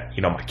knowing that,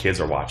 you know, my kids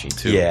are watching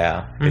too.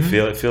 Yeah,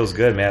 it feels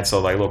good, man. So,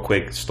 like, a little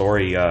quick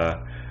story.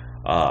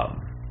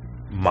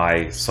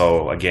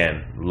 So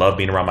again, love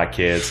being around my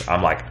kids.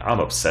 I'm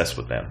obsessed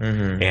with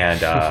them,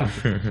 and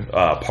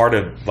part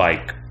of,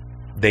 like,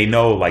 they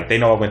know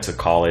I went to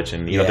college,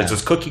 and you know, there's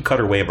this cookie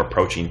cutter way of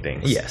approaching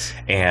things. Yes,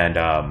 and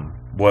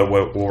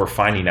what we're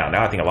finding out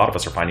now, I think a lot of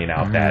us are finding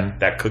out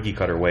that cookie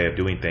cutter way of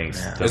doing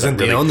things isn't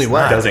the only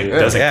way. Doesn't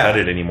cut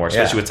it anymore,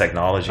 especially with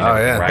technology and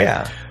everything, right?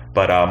 Yeah.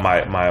 But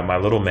my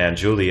little man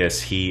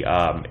Julius, he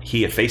had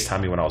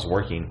FaceTimed me when I was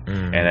working,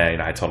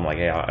 and I told him, like,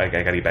 hey, I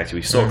gotta get back to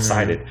you. He's so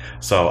excited.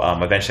 So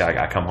eventually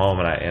I come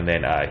home, and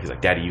then he's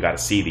like, Daddy, you gotta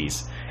see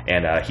these.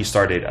 And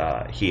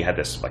he had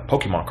this, like,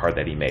 Pokemon card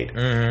that he made,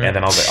 and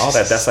then I was like, oh,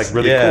 that's like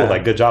really cool.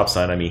 Like, good job,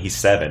 son. I mean, he's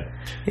 7.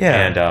 Yeah.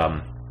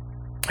 And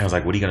I was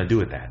like, what are you gonna do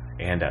with that?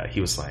 And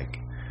he was like,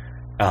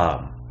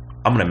 I'm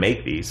gonna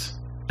make these,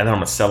 and then I'm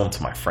gonna sell them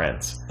to my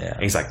friends. Yeah.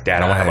 And he's like,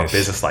 Dad, I want to have a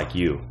business like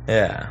you.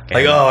 Yeah. And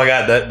like, oh my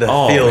God, the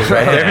feels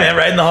right there, man,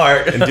 right in the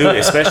heart. And dude,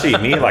 especially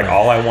me, like,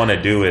 all I want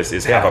to do is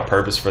have a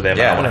purpose for them.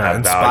 I want to have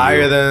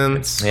inspire them,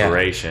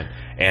 inspiration,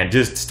 and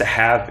just to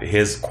have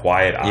his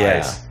quiet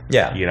eyes.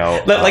 Yeah, you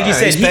know, like you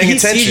said, he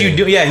sees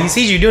you he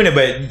sees you doing it,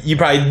 but you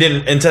probably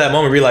didn't until that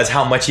moment realize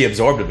how much he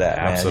absorbed of that.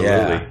 Absolutely,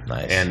 man. Yeah.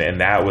 Nice.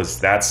 And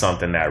that's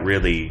something that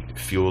really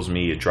fuels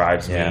me. It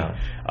drives me.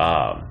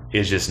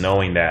 Is just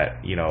knowing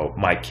that, you know,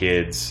 my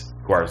kids,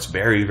 who are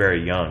very,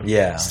 very young,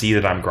 see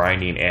that I'm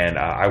grinding, and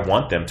I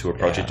want them to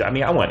approach it. I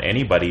mean, I want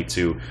anybody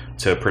to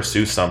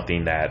pursue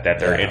something that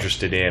they're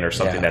interested in, or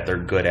something that they're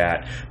good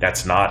at,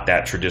 that's not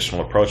that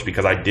traditional approach,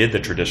 because I did the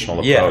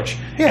traditional approach.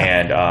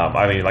 And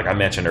I mean, like I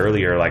mentioned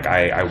earlier, like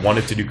I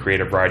wanted to do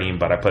creative writing,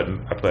 but I put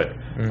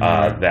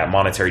that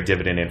monetary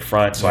dividend in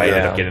front, so I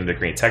ended up getting a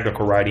degree in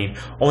technical writing,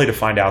 only to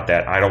find out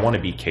that I don't want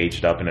to be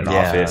caged up in an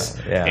office,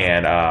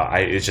 and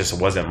it just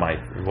wasn't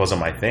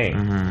my thing.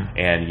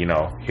 And, you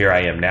know, here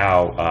I am now,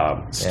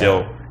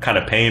 still kind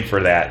of paying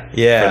for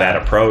that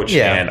approach,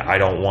 and I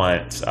don't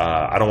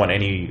want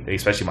any,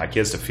 especially my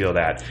kids, to feel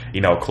that,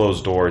 you know,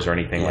 closed doors or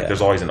anything. Like,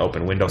 there's always an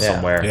open window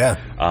somewhere,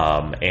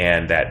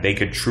 and that they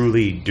could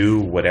truly do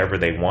whatever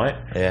they want,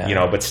 you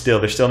know, but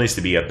there still needs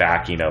to be a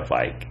backing of,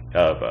 like,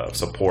 of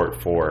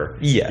support for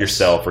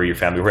yourself or your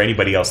family or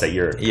anybody else that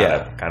you're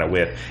kind of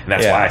with, and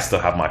that's why I still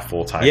have my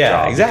full-time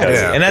job. Exactly.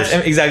 And that's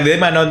exactly, they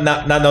might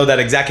not know that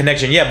exact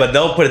connection yet, but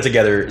they'll put it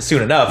together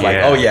soon enough. Like,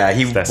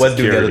 he was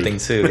doing the other thing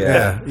too.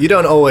 You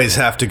don't always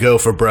have to go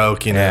for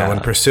broke, you know, when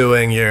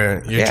pursuing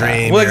your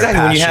dream. Well,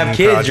 exactly. When you have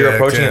kids, project, you're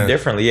approaching it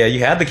differently. Yeah, you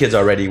had the kids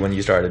already when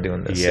you started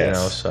doing this. You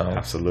know, so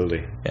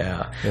absolutely.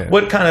 Yeah.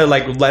 What kind of,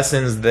 like,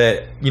 lessons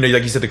that, you know,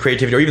 like you said, the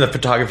creativity or even the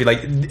photography,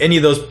 like any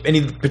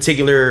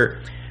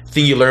particular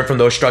thing you learned from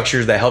those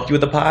structures that helped you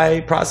with the pie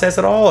process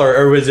at all,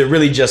 or was it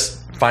really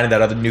just finding that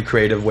other new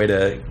creative way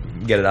to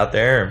get it out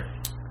there?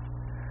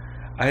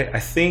 I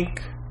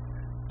think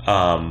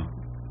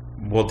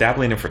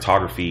dabbling in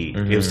photography,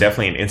 it was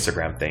definitely an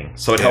Instagram thing,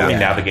 so it helped me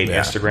navigate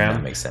Instagram.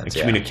 That makes sense.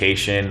 And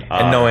communication,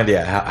 and knowing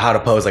how to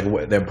pose, like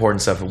the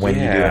important stuff of when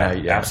you do it. How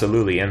you,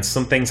 absolutely. And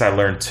some things I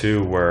learned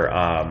too were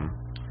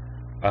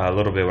a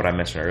little bit what I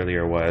mentioned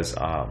earlier was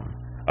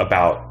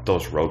about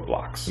those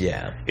roadblocks.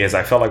 Is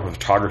I felt like with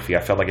photography, I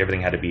felt like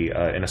everything had to be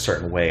in a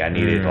certain way. I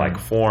needed like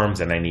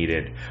forms, and I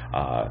needed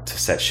to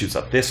set shoots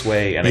up this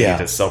way, and I needed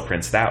to sell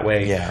prints that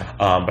way.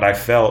 But I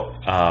felt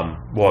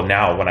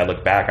now when I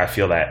look back, I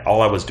feel that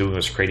all I was doing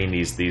was creating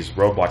these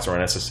roadblocks that were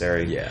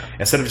necessary.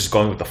 Instead of just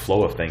going with the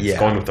flow of things,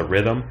 going with the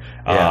rhythm.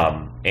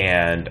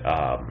 And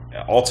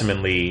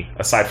ultimately,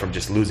 aside from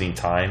just losing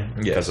time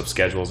because of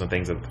schedules and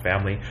things of the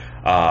family,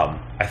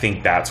 I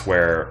think that's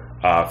where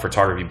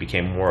photography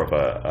became more of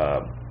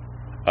a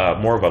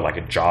like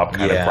a job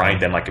kind of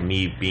grind than like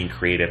me being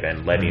creative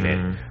and letting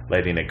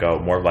it go,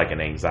 more of like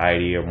an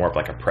anxiety or more of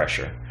like a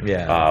pressure.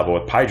 But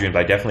with Pie Dreams,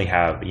 I definitely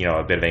have, you know,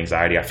 a bit of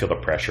anxiety. I feel the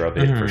pressure of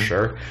it for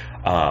sure.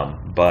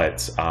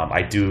 But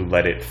I do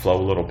let it flow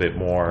a little bit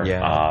more.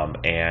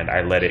 And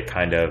I let it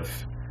kind of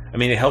I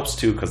mean, it helps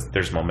too because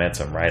there's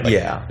momentum, right? Like,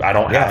 yeah. I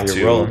don't have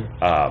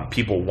to.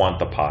 People want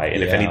the pie,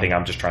 and if anything,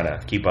 I'm just trying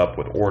to keep up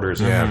with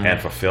orders and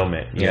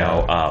fulfillment. You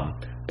know,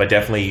 but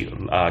definitely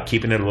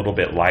keeping it a little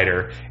bit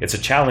lighter. It's a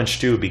challenge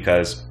too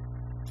because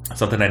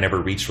something I never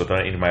reached with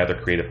any of my other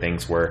creative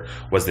things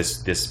was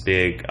this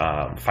big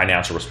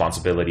financial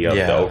responsibility of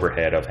the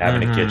overhead of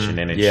having a kitchen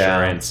and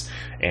insurance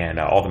and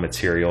all the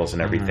materials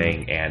and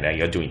everything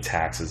and doing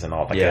taxes and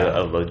all, like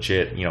a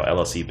legit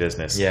LLC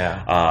business.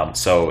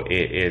 So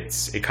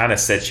it kind of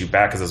sets you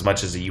back because as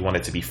much as you want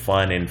it to be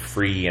fun and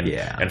free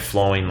and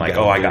flowing, like,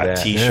 oh, I got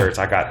t-shirts,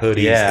 I got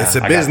hoodies, it's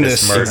a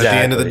business at the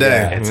end of the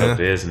day. It's a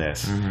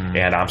business,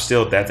 and I'm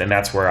still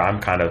that's where I'm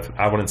kind of,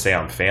 I wouldn't say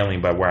I'm failing,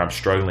 but where I'm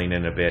struggling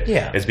in a bit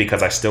is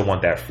because I still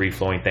want that free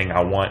flowing thing. I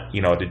want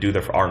to do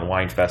the Art and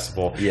Wine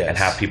Festival and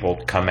have people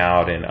come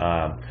out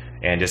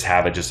and just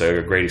have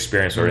a great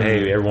experience where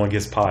hey, everyone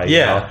gets pie. You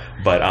know?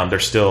 But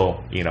there's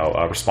still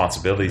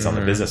responsibilities on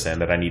the business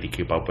end that I need to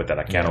keep up with that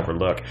I can't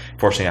overlook.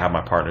 Fortunately, I have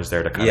my partners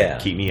there to kind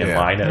of keep me in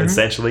line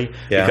essentially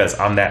because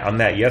I'm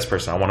that yes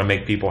person. I want to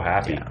make people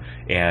happy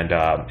and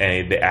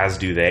as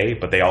do they,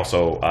 but they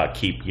also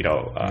keep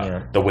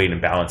the weight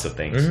and balance of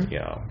things.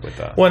 With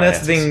well, and that's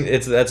the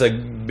thing. That's a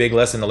big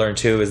lesson to learn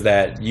too. Is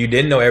that you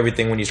didn't know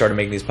everything when you started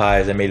making these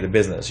pies and made it a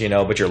business.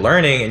 But you're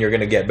learning and you're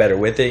going to get better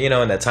with it.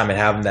 In that time and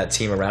having that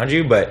team around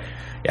you. But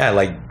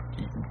like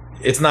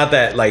it's not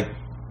that like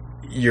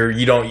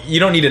you don't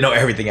need to know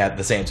everything at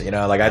the same time.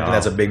 I think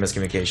that's a big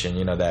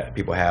miscommunication that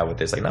people have with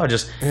this. Like, no,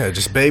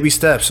 just baby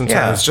steps.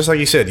 Sometimes just like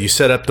you said, you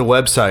set up the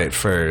website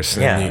first.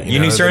 And you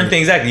knew certain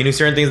things. Exactly, you knew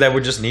certain things that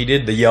were just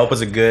needed. The Yelp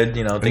was a good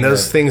thing, and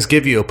those things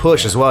give you a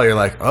push as well. You're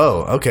like,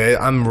 oh, okay,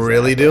 I'm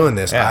really doing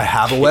this. I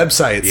have a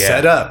website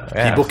set up.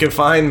 People can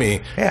find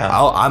me.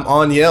 I'm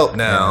on Yelp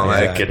now.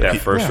 Like, get that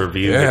first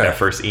review, get that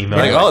first email.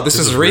 Like, oh, this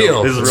is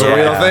real. This is a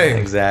real thing.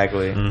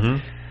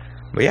 Exactly.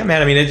 But yeah,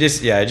 man, I mean, it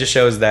just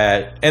shows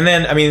that. And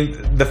then, I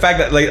mean, the fact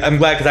that, like, I'm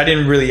glad because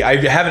I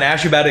haven't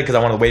asked you about it because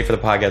I want to wait for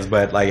the podcast,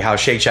 but like how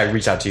Shake Shack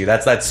reached out to you,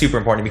 that's super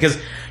important because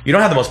you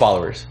don't have the most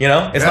followers,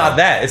 It's not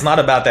that. It's not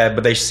about that,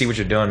 but they see what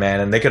you're doing,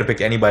 man. And they could have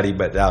picked anybody,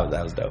 but that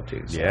was dope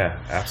too. So. Yeah,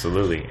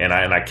 absolutely. And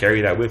I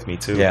carry that with me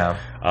too. Yeah.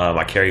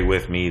 I carry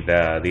with me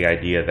the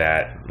idea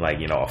that, like,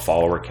 a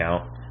follower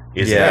count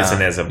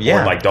isn't as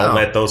important. Like, don't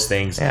let those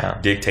things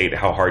dictate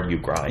how hard you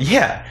grind.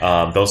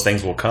 Those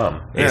things will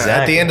come. Exactly.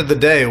 At the end of the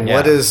day,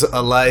 what does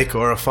a like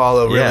or a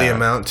follow really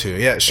amount to?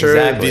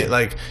 Exactly.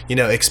 Like,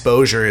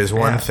 exposure is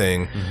one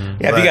thing.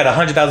 If you got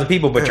 100,000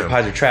 people but your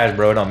pies are trash,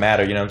 bro, it don't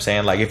matter. You know what I'm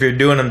saying? Like, if you're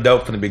doing them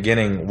dope from the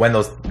beginning, when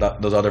those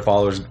other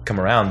followers come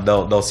around,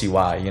 they'll see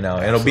why. And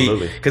it'll be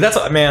because that's,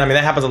 man. I mean,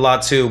 that happens a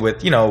lot too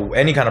with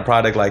any kind of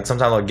product. Like,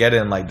 sometimes I'll get it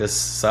and like, this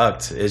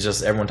sucked. It's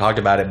just everyone talked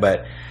about it,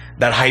 but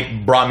that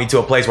hype brought me to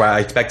a place where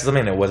I expected something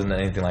and it wasn't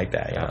anything like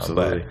that.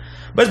 Absolutely.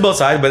 But it's both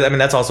sides. But I mean,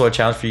 that's also a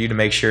challenge for you to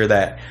make sure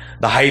that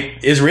the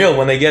hype is real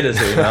when they get it.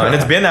 And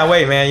it's been that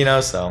way,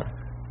 man. So.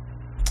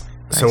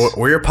 Nice. So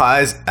were your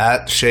pies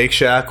at Shake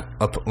Shack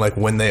like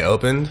when they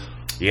opened?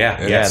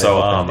 Yeah.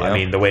 So, I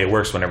mean, the way it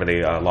works, whenever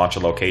they launch a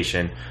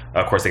location,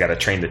 of course, they got to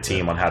train the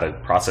team on how to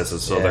process it,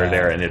 so they're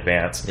there in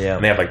advance.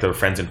 And they have like their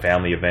friends and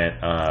family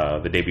event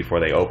the day before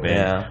they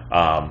open.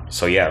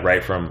 So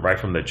right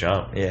from the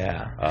jump.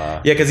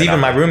 Because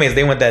even my roommates,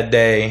 they went that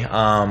day,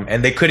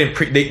 and they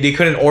couldn't they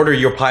couldn't order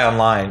your pie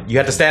online. You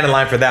had to stand in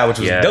line for that, which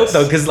was dope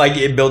though, because like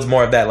it builds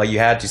more of that. Like you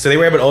had to, so they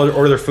were able to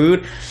order their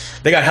food.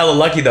 They got hella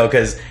lucky though,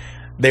 because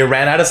they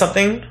ran out of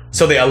something,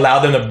 so they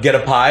allowed them to get a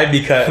pie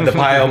because the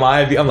pie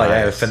online. I'm like,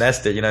 I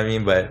finessed it, you know what I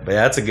mean? But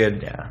that's a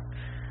good,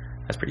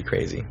 that's pretty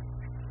crazy.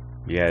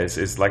 Yeah,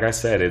 it's like I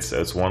said, it's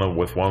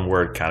with one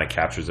word kind of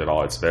captures it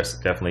all. It's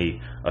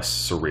definitely a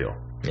surreal.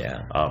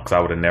 Because I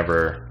would have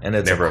never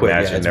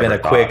imagined. It's been a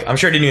quick. I'm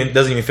sure it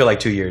doesn't even feel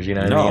like 2 years. You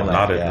know what I mean?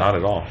 Like, not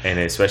at all. And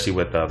especially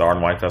with the Art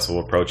and Wine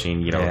Festival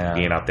approaching,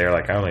 being out there,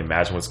 like I don't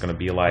imagine what's going to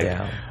be like.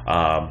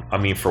 I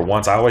mean, for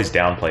once, I always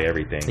downplay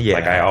everything.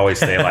 Like I always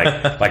say, like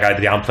I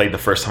downplayed the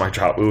first time I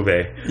dropped Ube.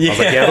 I was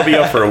like, it'll be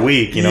up for a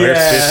week. Here's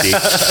 50.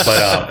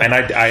 But and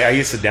I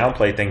used to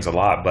downplay things a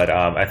lot, but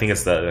I think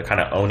it's the kind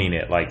of owning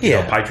it. Like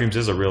Pie Dreams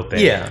is a real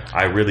thing.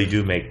 I really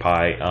do make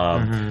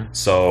pie.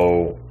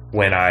 So.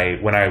 When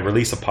I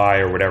release a pie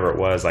or whatever it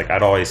was, like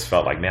I'd always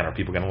felt like, man, are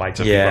people gonna like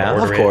it?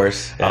 Of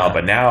course.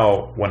 But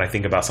now when I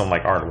think about something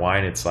like Art and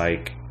Wine, it's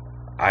like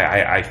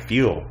I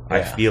feel it.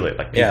 Like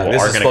people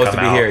are gonna come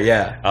out.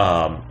 Here.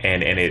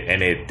 And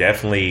it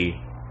definitely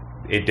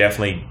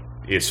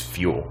is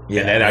fuel.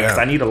 And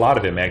I need a lot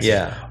of it, man.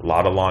 A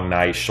lot of long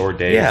nights, short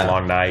days,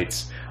 long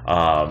nights.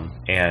 And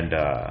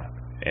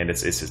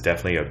it's just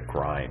definitely a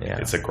grind.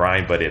 It's a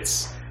grind, but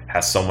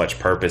has so much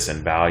purpose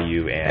and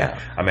value, and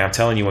I mean, I'm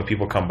telling you, when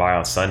people come by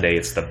on Sunday,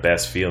 it's the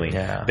best feeling.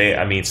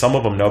 I mean, some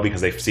of them know because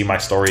they see my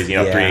stories, 3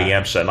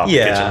 a.m. shutting off the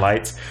kitchen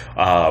lights.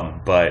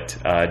 But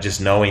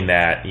just knowing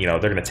that, they're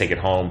gonna take it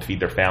home,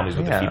 feed their families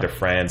with it, feed their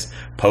friends,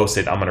 post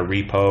it. I'm gonna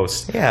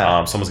repost.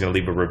 Someone's gonna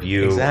leave a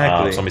review.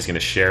 Somebody's gonna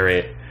share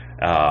it.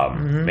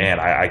 man,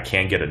 I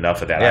can't get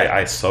enough of that.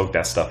 I soak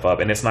that stuff up,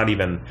 and it's not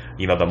even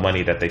the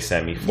money that they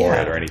send me for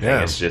it or anything.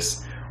 It's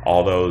just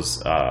all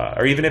those,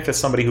 or even if it's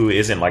somebody who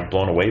isn't like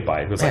blown away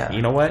by it, who's like,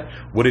 you know what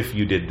if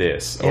you did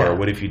this, or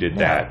what if you did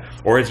that,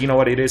 or it's, you know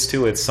what it is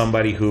too, it's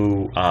somebody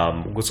who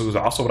which was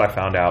also what I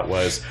found out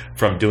was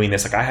from doing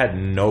this, like I had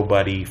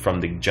nobody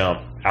from the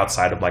jump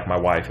outside of like my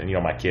wife and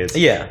my kids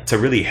to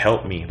really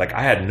help me. Like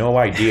I had no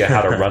idea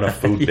how to run a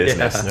food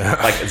business.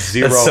 Like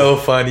zero. That's so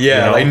fun.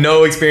 Like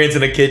no experience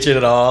in the kitchen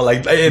at all,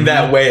 like in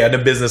that way, in a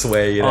business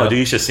way, Oh dude,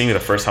 you should see me the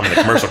first time in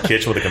the commercial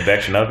kitchen with a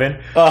convection oven.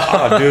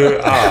 Oh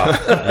dude,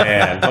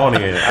 man, I don't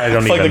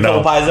even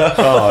know. Pies out.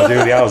 Oh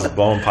dude, I was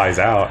blowing pies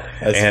out.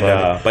 That's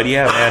funny. But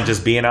yeah, man,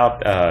 just being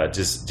out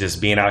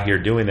just being out here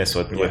doing this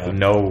with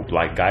no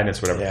like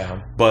guidance,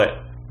 whatever. But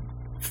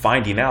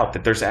finding out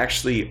that there's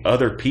actually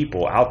other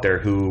people out there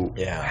who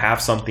have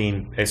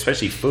something,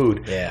 especially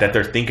food, that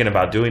they're thinking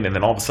about doing, and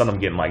then all of a sudden I'm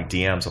getting like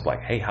DMs of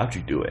like, hey, how'd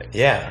you do it?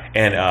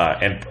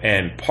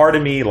 And part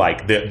of me,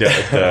 like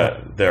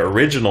the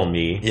original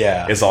me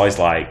is always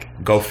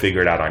like, go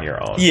figure it out on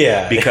your own,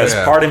 because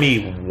part of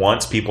me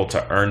wants people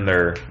to earn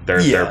their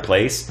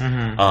place,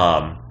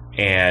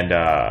 and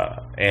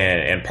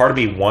part of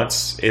me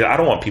wants, I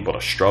don't want people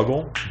to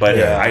struggle, but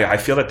I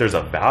feel that there's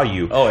a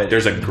value,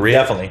 there's a grit,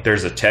 definitely.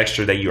 There's a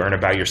texture that you earn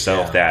about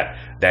yourself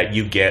that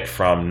you get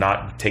from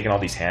not taking all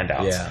these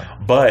handouts.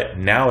 But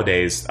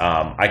nowadays,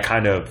 I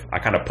kind of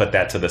put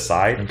that to the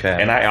side,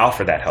 and I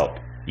offer that help.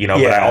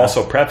 But I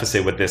also preface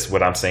it with this,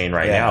 what I'm saying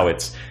right now,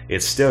 it's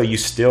still, you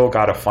still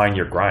got to find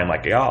your grind.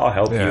 Like, I'll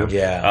help you.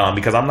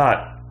 Because I'm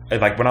not,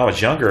 like when I was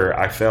younger,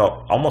 I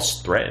felt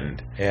almost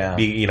threatened.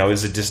 It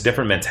was a just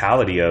different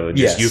mentality of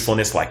just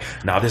youthfulness. Like,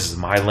 nah, this is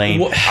my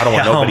lane. I don't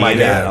want nobody in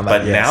there.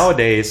 But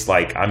nowadays,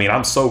 like, I mean,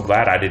 I'm so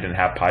glad I didn't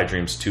have Pie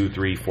Dreams 2,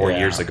 3, 4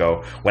 years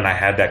ago when I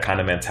had that kind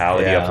of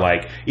mentality of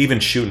like, even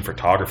shooting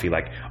photography.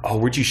 Like, oh,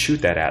 where'd you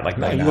shoot that at? Like,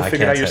 no, you go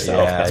figure it out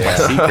yourself. That's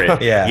my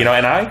secret.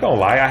 And I ain't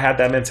gonna lie, I had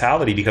that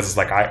mentality because it's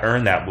like I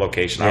earned that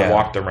location. I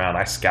walked around,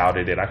 I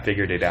scouted it, I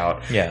figured it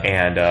out.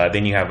 And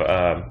then you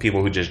have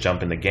people who just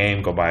jump in the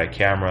game, go buy a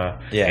camera.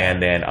 And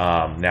then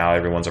now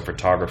everyone's a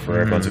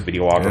photographer, everyone's a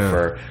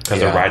videographer, because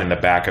they're right in the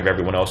back of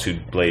everyone else who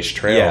blazed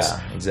trails.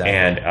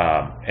 And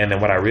then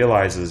what I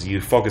realized is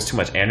you focus too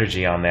much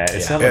energy on that.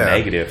 It's hella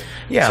negative.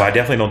 So I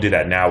definitely don't do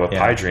that now with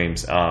Pie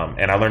Dreams.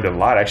 And I learned a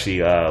lot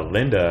actually.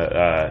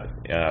 Linda,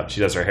 she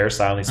does her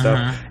hairstyling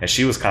stuff, and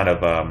she was kind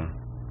of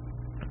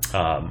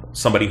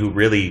somebody who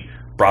really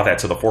brought that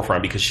to the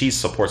forefront because she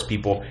supports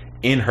people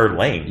in her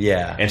lane.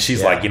 And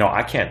she's like,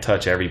 I can't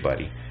touch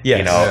everybody.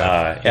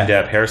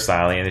 In-depth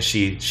hairstyling, and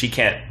she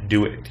can't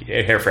do it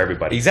hair for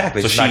everybody.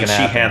 Exactly. So she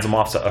hands them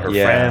off to her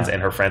friends,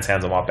 and her friends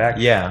hands them off back.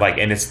 Like,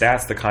 and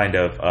that's the kind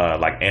of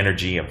like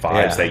energy and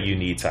vibes that you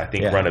need to, I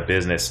think, run a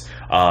business.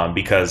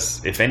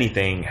 Because if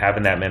anything,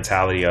 having that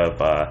mentality of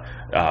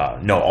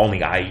no, only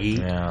IE,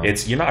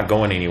 it's, you're not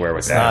going anywhere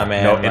with that.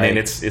 Man. No, and then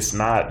it's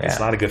not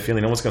a good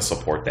feeling. No one's gonna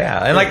support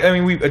that. And like, I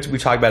mean, we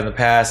talked about it in the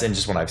past, and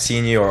just when I've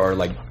seen you or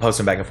like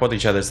posting back and forth with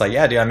each other, it's like,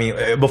 dude, I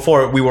mean,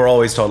 before we were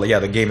always told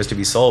like, the game is to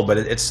be sold, but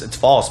it's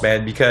false,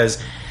 man,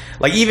 because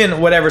like even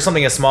whatever,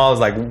 something as small as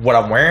like what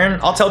I'm wearing,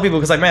 I'll tell people,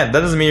 because like, man,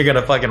 that doesn't mean you're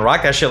gonna fucking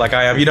rock that shit like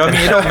I am. You know what I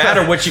mean? It don't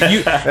matter what you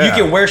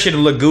can wear shit to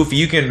look goofy.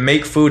 You can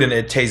make food and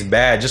it tastes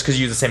bad just because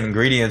you use the same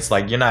ingredients.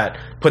 Like, you're not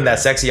putting that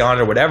sexy on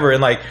it or whatever.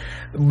 And like,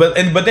 but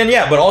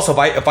also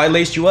if I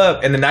laced you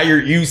up and then now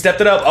you stepped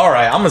it up, all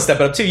right, I'm gonna step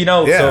it up too.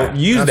 So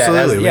use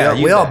absolutely. that.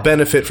 We all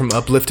benefit from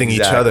uplifting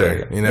each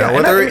other.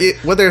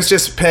 Whether it's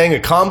just paying a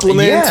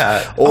compliment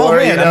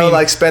or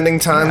like spending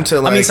time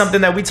to like. I mean,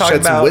 something that we talked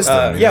about.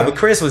 Wisdom, with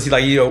Chris was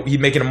he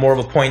making a more of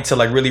a point to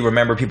like really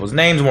remember people's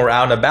names when we're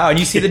out and about, and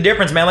you see the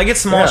difference, man. Like,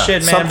 it's small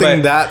shit, man.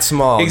 Something that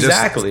small,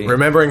 exactly. Just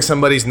remembering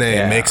somebody's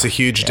name makes a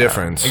huge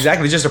difference.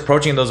 Exactly, just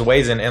approaching those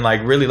ways and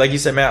like really, like you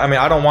said, man. I mean,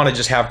 I don't want to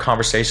just have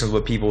conversations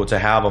with people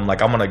to have them.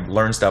 Like, I'm gonna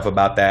learn stuff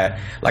about that.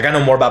 Like, I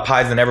know more about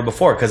pies than ever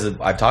before because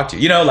I've talked to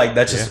you. Like,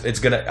 that's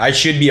just I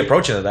should be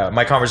approaching it that way.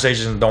 My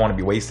conversations don't want to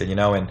be wasted.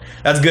 And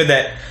that's good.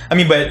 That, I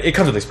mean, but it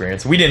comes with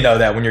experience. We didn't know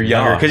that when you're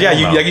younger because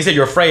like you said,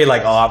 you're afraid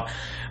like,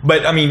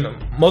 but I mean,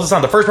 most of the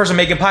time, the first person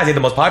making pies ain't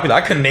the most popular.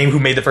 I couldn't name who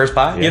made the first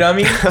pie. You know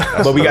what I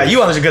mean? But we got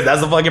you on this because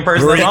that's the fucking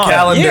person Marie that's on.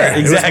 Calendar. Yeah,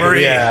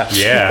 exactly.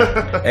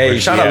 Hey,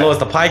 shout out Lois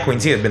the Pie Queen.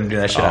 She has been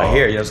doing that shit out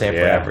here. You know what I'm saying?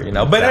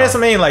 Forever. But that's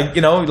what I mean. Like,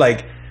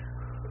 like,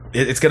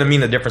 it's going to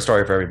mean a different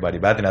story for everybody.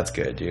 But I think that's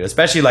good, dude.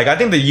 Especially, like, I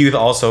think the youth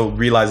also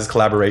realizes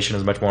collaboration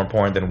is much more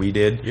important than we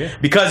did.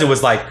 Because it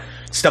was like,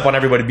 step on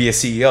everybody to be a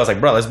CEO. It's like,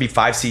 bro, let's be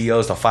 5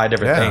 CEOs to 5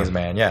 different things,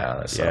 man.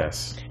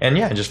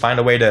 And just find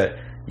a way to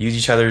use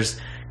each other's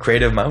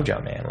creative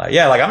mojo, man. Like,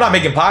 like, I'm not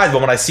making pies,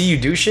 but when I see you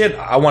do shit,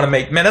 I want to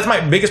make, man, that's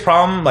my biggest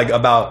problem, like,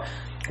 about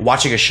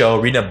watching a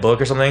show, reading a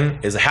book or something,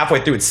 is halfway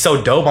through it's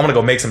so dope, I'm gonna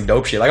go make some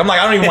dope shit. Like, I'm like,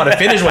 I don't even want to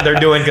finish what they're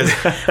doing because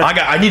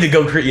I need to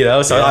go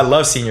create, so I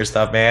love seeing your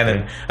stuff, man.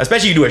 And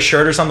especially you do a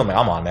shirt or something, I'm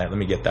like, I'm on that, let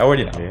me get that, or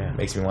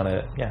makes me want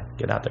to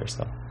get out there.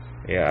 So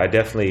I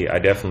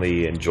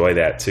definitely enjoy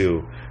that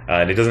too.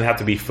 And it doesn't have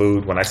to be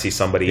food. When I see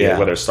somebody,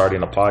 whether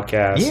starting a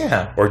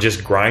podcast or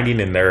just grinding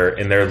in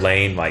their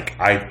lane, like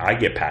I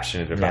get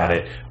passionate about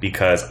it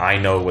because I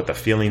know what the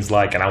feeling's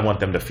like, and I want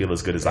them to feel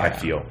as good as I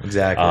feel.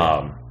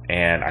 Exactly.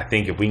 And I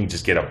think if we can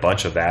just get a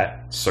bunch of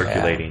that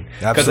circulating,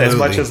 because as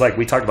much as like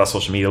we talked about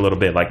social media a little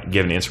bit, like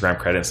giving Instagram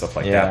credit and stuff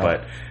like that,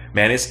 but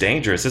man, it's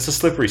dangerous. It's a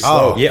slippery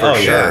slope.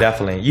 Sure.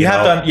 Definitely. You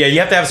have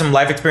to have some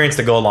life experience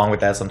to go along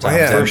with that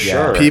sometimes. For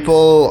sure.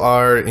 People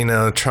are,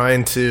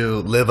 trying to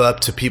live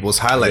up to people's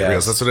highlight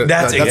reels. That's what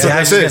that's what I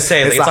was going to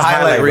say. It's a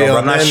highlight reel.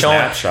 I'm not showing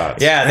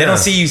snapshots. Yeah, they don't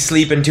see you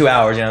sleep in 2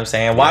 hours, you know what I'm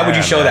saying? Why would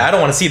you show that? I don't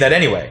want to see that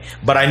anyway.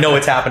 But I know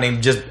it's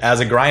happening just as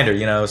a grinder,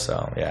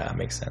 so it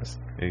makes sense.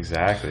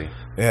 Exactly.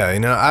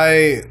 Yeah,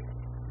 I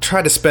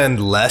try to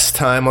spend less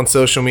time on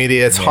social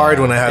media. It's hard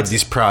when I have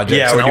these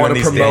projects and I want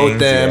to promote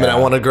them and I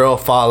want to grow a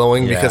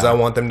following because I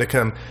want them to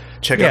come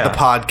check out the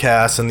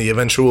podcast and the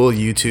eventual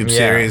YouTube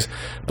series.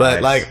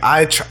 But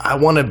I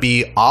want to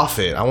be off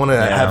it. I want to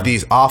have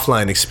these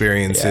offline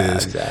experiences. Yeah,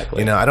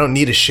 exactly. I don't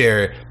need to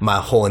share my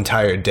whole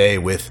entire day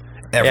with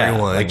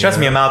everyone. Like, trust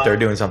me, I'm out there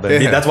doing something.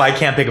 That's why I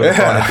can't pick up the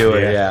phone and do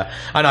it.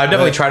 I know. I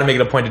definitely try to make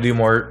it a point to do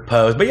more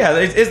posts. But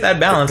it's that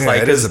balance.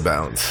 Like, it is a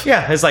balance.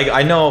 Yeah, it's like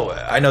I know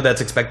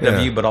that's expected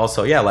of you, but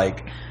also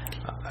like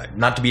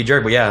not to be a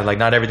jerk, but like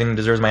not everything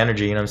deserves my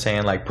energy. You know what I'm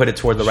saying? Like put it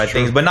towards the right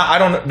things, but I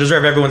don't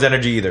deserve everyone's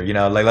energy either.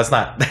 Like that's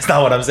not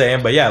what I'm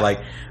saying. But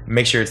like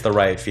make sure it's the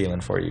right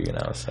feeling for you.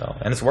 So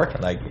and it's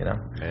working.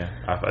 Yeah,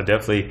 I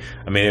definitely.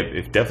 I mean,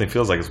 it definitely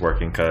feels like it's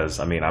working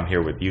because I'm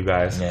here with you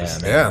guys.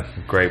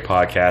 Great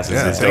podcast.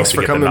 It's thanks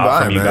for coming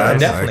by, man. You guys.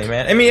 Definitely,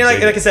 man. I mean,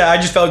 like I said, I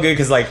just felt good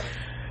because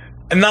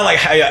and not like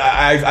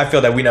I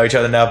feel that we know each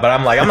other enough, but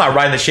I'm not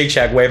riding the Shake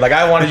Shack wave. Like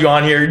I wanted you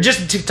on here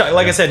just to talk,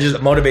 like I said, just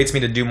motivates me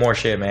to do more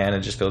shit, man.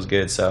 It just feels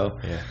good. So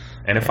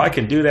and if I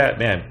can do that,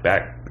 man,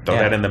 throw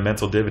that in the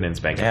mental dividends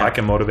bank. If I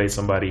can motivate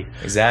somebody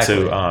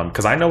to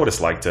because I know what it's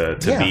like to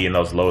be in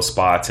those low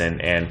spots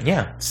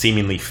and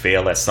seemingly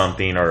fail at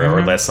something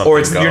or let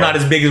something go. You're not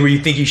as big as where you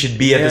think you should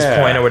be at this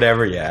point or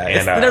whatever.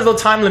 And there's no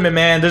time limit,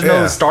 man. There's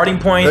no starting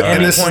point.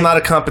 And this is not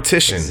a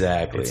competition.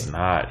 Exactly. It's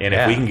not. And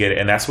if we can get it,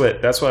 and that's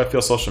what I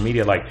feel social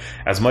media, like,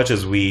 as much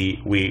as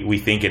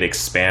we think it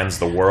expands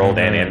the world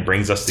and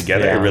brings us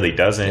together, it really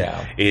doesn't.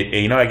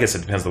 It I guess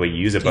it depends the way you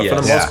use it, but for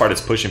the most part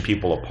it's pushing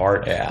people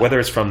apart. Whether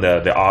it's from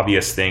the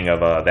obvious thing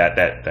of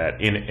that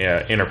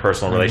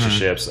interpersonal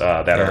relationships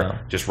that are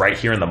just right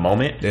here in the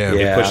moment.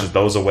 It pushes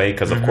those away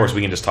because of course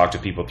we can just talk to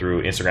people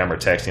through Instagram or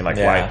texting. Like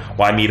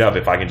why meet up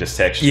if I can just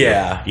text you?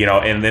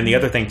 And then the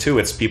other thing too,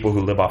 it's people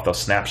who live off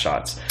those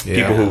snapshots.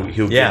 People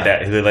who get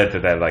that, who let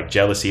that like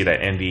jealousy,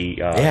 that envy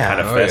kind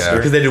of fester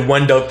because they did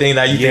one dope thing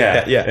that you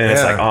think and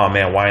it's like, oh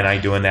man, why am I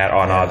doing that?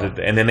 Oh no,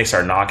 and then they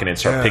start knocking and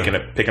start picking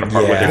apart what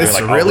they're doing. It's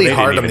like, really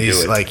hard on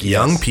these like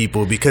young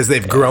people because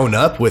they've grown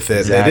up with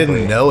it. They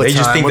didn't know it. They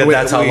just think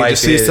that's how life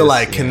is. Just used to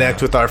like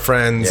connect with our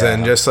friends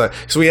and just like,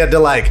 so we had to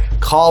like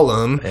call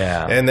them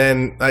and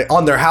then like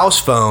on their house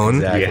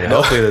phone.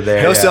 Hopefully they're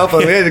there. No cell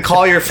phone. We had to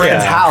call your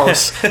friend's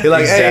house. You're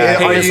like,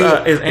 hey, is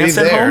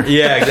Anson there? home?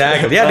 Yeah,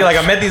 exactly. Yeah, like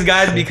I met these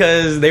guys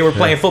because they were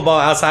playing football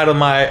outside of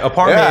my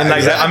apartment. And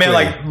like I mean,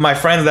 like my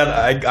friends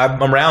that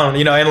I'm around,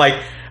 and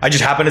like I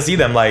just happened to see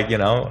them. Like,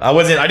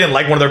 I didn't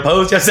like one of their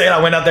posts yesterday. And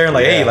I went out there and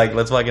like, hey, like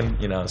let's fucking,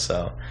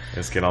 so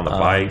let's get on the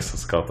bikes.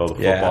 Let's go throw the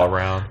football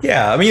around.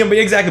 Yeah, I mean, but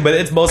exactly. But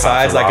it's both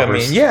sides. Like,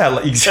 robbers. I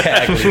mean,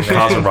 exactly.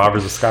 Cops and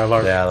robbers with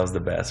Skylark. Yeah, that was the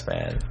best,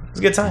 man. It was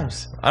good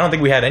times. I don't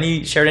think we had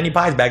shared any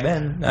pies back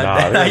then.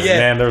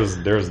 Man, there was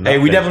nothing. Hey,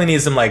 we definitely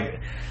need some like.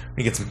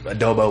 We get some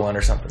adobo one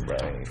or something, bro.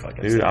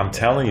 Dude, I'm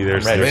telling you,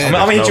 I'm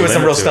gonna hit you with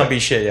some real stumpy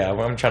shit. Yeah,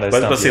 I'm trying to.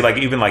 But see, like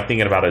even like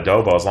thinking about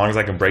adobo, as long as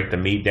I can break the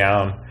meat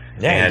down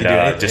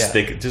and just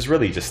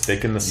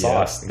stick in the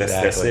sauce.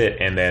 That's it,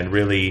 and then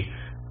really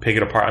pick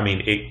it apart. I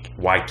mean,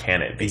 why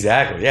can't it be?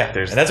 Exactly. Yeah.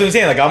 And that's what I'm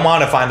saying. Like I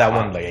want to find that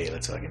one. Like, hey,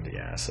 let's fucking do.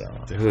 Yeah. So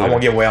I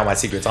won't give away all my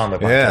secrets on the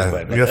podcast.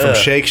 But we go from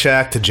Shake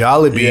Shack to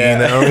Jollibee.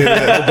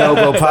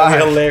 Adobo pie.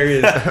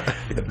 Hilarious.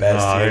 The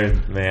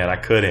best. Man, I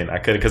couldn't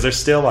because there's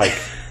still like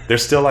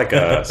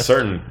a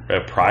certain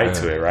pride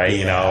to it, right?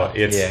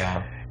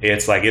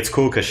 It's like, it's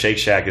cool because Shake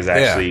Shack is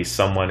actually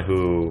someone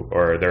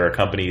they're a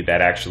company that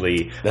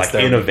actually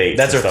innovates.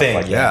 That's their thing.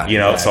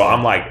 Like so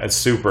I'm like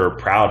super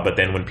proud. But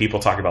then when people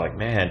talk about like,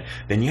 man,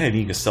 then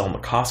you can sell them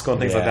at Costco and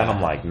things like that. I'm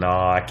like, no,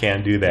 I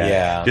can't do that.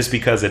 Yeah. Just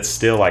because it's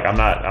still like, I'm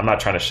not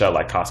trying to shut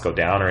like Costco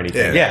down or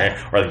anything.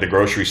 Or like the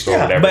grocery store,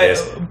 whatever it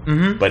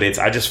is. But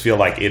I just feel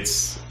like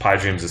Pie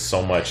Dreams is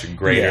so much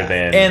greater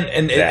than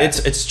and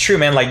it's true,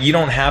 man. Like you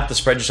don't have to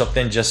spread yourself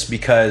thin just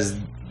because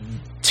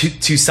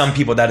to some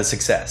people that is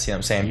success. You know what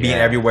I'm saying? Being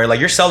everywhere, like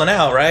you're selling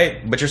out,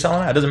 right? But you're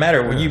selling out. It doesn't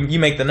matter. When you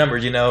make the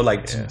numbers,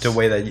 like the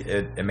way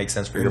that it makes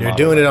sense for your model. You're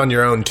doing it on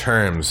your own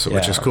terms,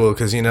 which is cool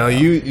because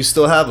you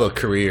still have a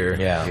career.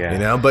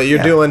 But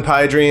you're doing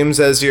Pie Dreams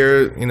as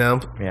your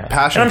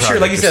passion. And I'm sure,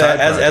 like you said,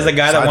 as a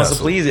guy that wants to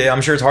please it,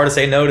 I'm sure it's hard to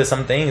say no to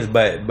some things,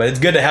 but it's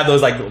good to have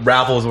those like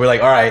raffles where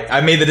like, all right,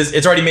 I made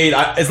it's already made.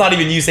 It's not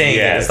even you saying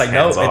it. It's like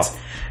no,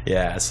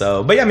 Yeah.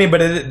 So, but yeah, I mean,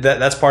 but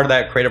that's part of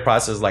that creative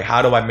process. Like,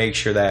 how do I make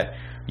sure that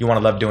you want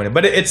to love doing it?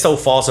 But it's so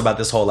false about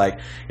this whole, like,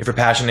 if you're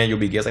passionate, you'll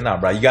be good. It's like, no,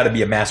 bro, you got to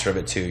be a master of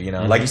it too. You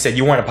know, like you said,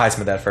 you weren't a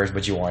piesmith at first,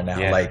 but you are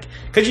now. Like,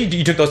 because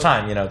you took those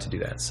time, you know, to do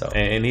that. So,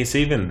 and it's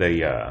even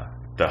the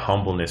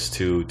humbleness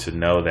too, to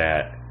know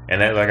that, and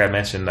that, like I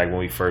mentioned, like when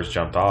we first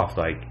jumped off,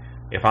 like,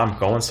 if I'm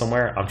going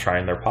somewhere, I'm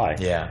trying their pie.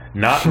 Yeah.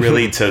 Not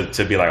really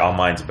to be like, oh,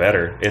 mine's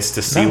better. It's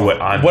to see what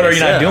I'm What are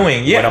you not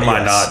doing? Yeah. What am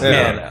I not doing?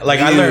 Man,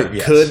 like, you I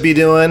learned could be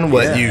doing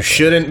what you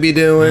shouldn't be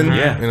doing.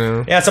 Yeah. You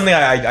know? Yeah, something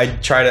I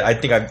try to, I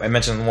think I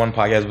mentioned in one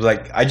podcast, was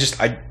like,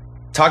 I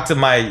talk to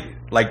my,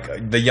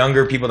 like, the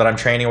younger people that I'm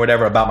training or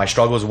whatever about my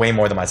struggles way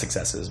more than my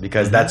successes,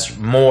 because that's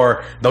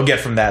more they'll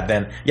get from that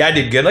than, yeah, I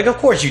did good. Like, of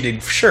course you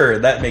did. Sure,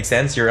 that makes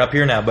sense. You're up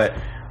here now, but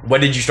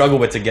what did you struggle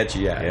with to get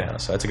you? Yeah. You know?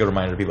 So it's a good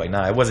reminder to people, like,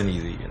 nah, it wasn't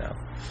easy, you know.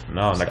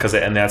 No, because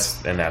and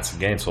that's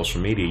again, social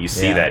media. You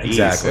see that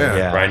exactly.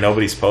 ease, right?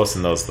 Nobody's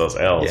posting those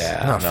L's.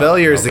 Yeah, no,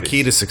 failure is the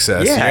key to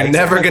success. Yeah, you're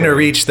never going to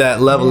reach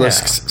that level of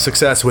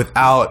success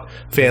without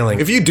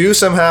failing. If you do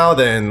somehow,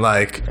 then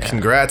like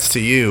congrats to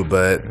you.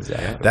 But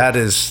that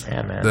is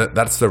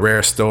that's the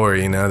rare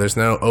story. You know, there's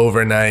no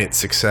overnight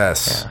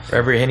success. For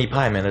every henny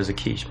pie, man, there's a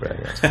quiche, bro.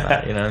 You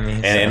know what I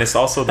mean? And it's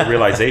also the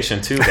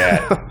realization too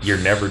that you're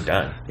never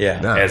done. Yeah.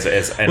 No.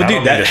 And I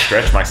don't mean to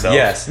stretch myself.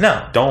 Yes.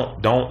 No.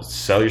 Don't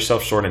sell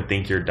yourself short and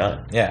think you're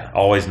done. Yeah.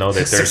 Always know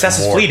that there's success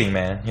more. Is fleeting,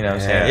 man. You know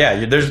what I'm saying?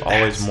 Yeah. There's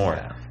always more.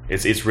 Yeah.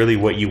 It's really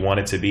what you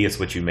want it to be. It's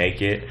what you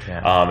make it.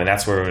 Yeah. And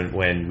that's where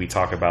when we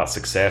talk about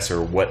success,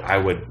 or what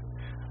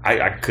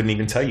I couldn't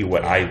even tell you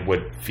what I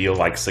would feel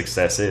like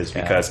success is,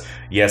 because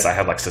yes, I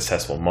have like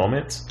successful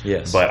moments.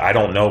 Yes. But I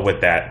don't know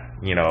what that,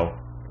 you know,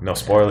 no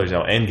spoilers,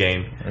 no end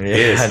game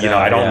is. You know,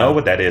 I don't know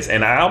what that is.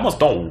 And I almost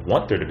don't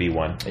want there to be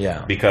one.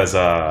 Yeah. Because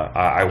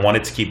I want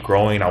it to keep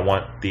growing. I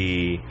want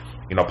the,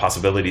 you know,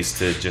 possibilities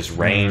to just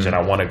range, and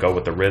I want to go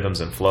with the rhythms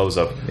and flows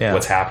of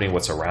what's happening,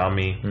 what's around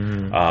me.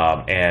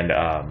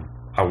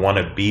 I want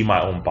to be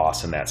my own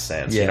boss in that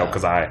sense, you know,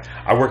 because I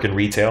work in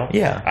retail,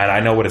 and I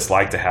know what it's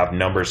like to have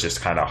numbers just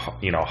kind of,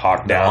 you know,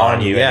 hawk down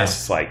on you, and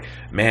it's like,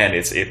 man,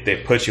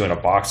 it puts you in a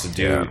box to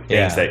do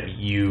things that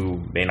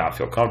you may not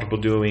feel comfortable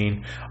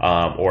doing,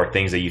 or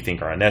things that you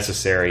think are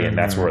unnecessary, and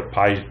that's where with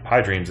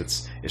Pie Dreams,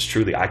 it's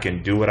truly, I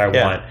can do what I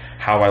want,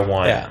 how I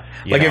want.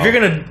 Like, if you're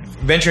gonna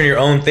venture in your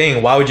own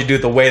thing, why would you do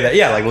it the way that?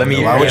 Like, let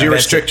me. Why would you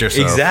restrict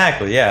yourself?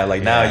 Exactly. Yeah.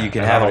 Like, now you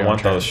can have. I don't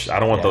want those. I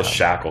don't want those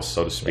shackles,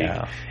 so to speak.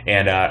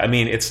 And I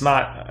mean, it's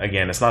not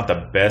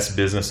the best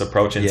business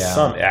approach in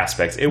some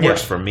aspects. It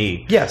works for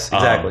me. Yes,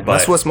 exactly.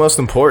 That's what's most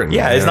important.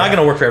 Yeah, it's not going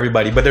to work for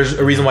everybody, but there's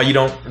a reason why you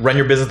don't run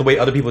your business the way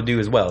other people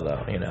do as well,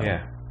 though. You know.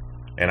 Yeah.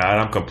 And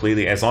I'm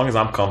completely, as long as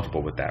I'm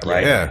comfortable with that,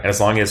 right? Yeah. And as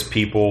long as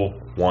people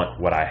want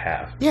what I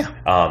have,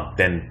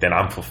 then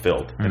I'm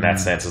fulfilled in that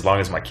sense. As long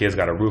as my kids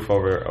got a roof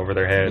over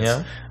their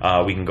heads,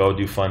 we can go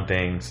do fun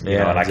things, you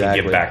know, and I can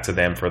give back to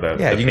them for the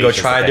you can go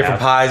try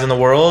different pies in the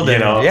world,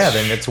 and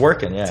then it's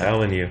working. Yeah, I'm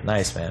telling you,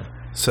 nice, man.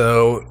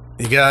 So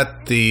you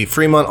got the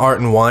Fremont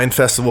Art and Wine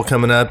Festival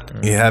coming up.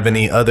 You have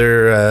any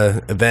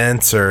other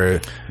events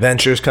or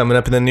ventures coming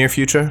up in the near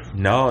future?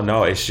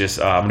 No. It's just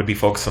I'm going to be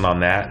focusing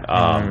on that.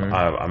 I'm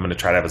going to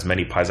try to have as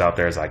many pies out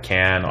there as I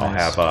can. I'll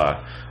have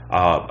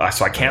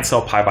so I can't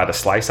sell pie by the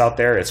slice out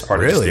there. It's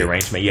part of just the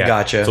arrangement. Yeah,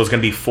 gotcha. So it's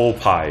going to be full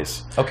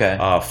pies. Okay.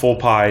 Full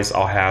pies.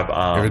 I'll have.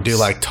 You ever do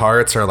like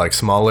tarts or like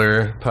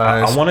smaller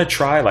pies? I want to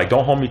try. Like,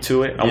 don't hold me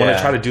to it. I want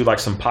to try to do like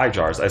some pie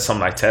jars. That's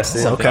something I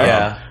tested. Okay.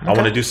 I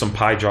want to do some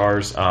pie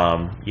jars.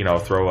 You know,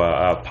 throw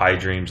a Pie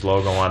Dreams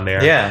logo on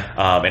there.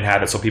 Yeah. And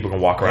have it so people can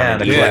walk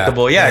around. Yeah, the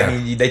collectible. Yeah. I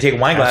mean, they take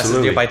wine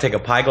glasses. If I take a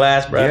pie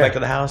glass, bro, back to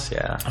the house.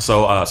 Yeah.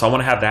 So I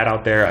want to have that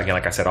out there again.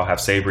 Like I said, I'll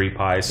have savory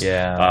pies.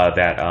 Yeah.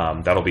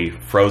 That'll be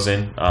frozen.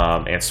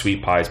 And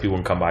sweet pies, people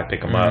can come by, pick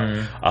them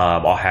up.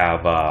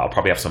 I'll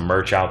probably have some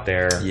merch out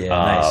there.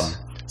 Nice.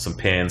 Some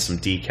pins, some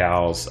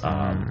decals,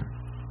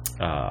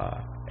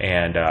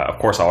 and of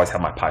course I always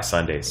have my pie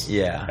Sundays.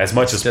 Yeah, as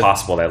much as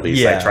possible, at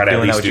least. I try to at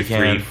least do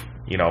 3,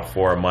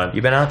 for a month.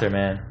 You've been out there,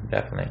 man,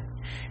 definitely.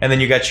 And then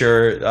you got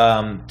your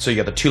so you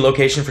got the 2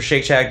 locations for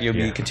Shake Shack. You'll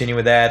be continuing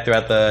with that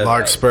throughout the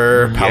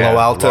Larkspur, Palo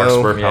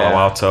Alto, Palo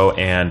Alto,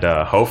 and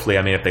hopefully,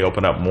 I mean, if they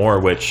open up more,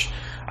 which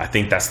I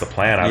think that's the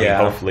plan. I mean,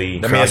 hopefully.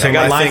 I mean, I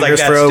got lines like that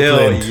still.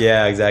 Oakland.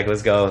 Yeah, exactly.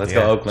 Let's go. Let's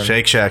go, Oakland.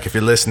 Shake Shack, if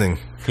you're listening.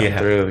 Come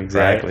through,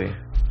 exactly. Right?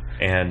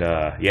 And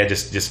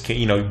just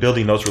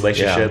building those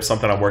relationships.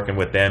 Something I'm working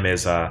with them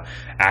is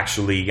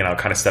actually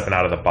kind of stepping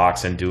out of the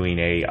box and doing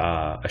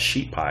a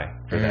sheet pie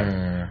for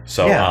them.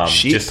 So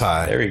sheet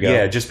pie. There you go.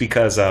 Yeah, just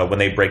because when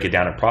they break it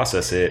down and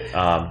process it.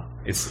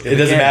 It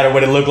doesn't matter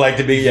what it looked like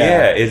to be.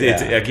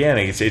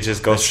 It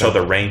just goes to show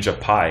the range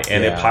of pie,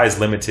 and the pie is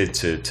limited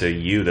to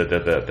you,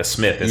 the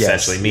smith,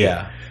 essentially me.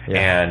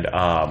 And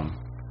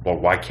well,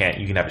 why can't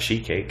you can have a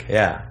sheet cake?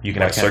 Yeah, you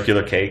can have a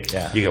circular cake.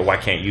 Yeah, why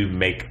can't you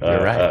make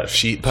a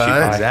sheet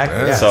pie?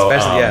 Exactly. Yeah. So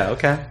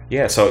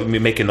especially so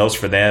making those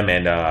for them,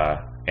 and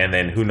And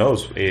then who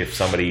knows if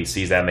somebody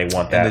sees that and they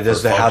want that. And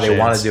that's how they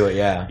want to do it,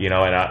 yeah. You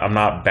know, and I'm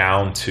not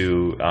bound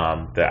to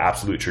the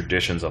absolute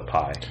traditions of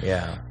pie.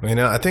 Yeah. You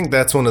know, I think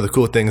that's one of the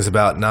cool things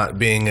about not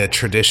being a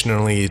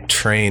traditionally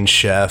trained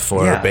chef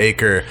or a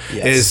baker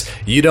is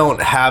you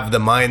don't have the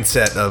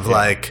mindset of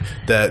like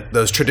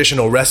those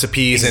traditional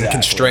recipes and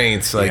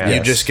constraints. Like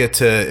you just get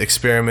to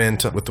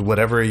experiment with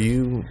whatever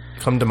you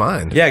come to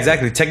mind. Yeah,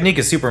 exactly. Technique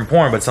is super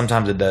important, but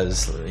sometimes it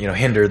does,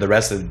 hinder the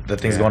rest of the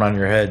things going on in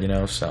your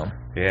head, so.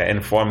 Yeah,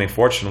 and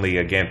fortunately,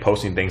 again,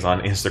 posting things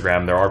on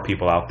Instagram, there are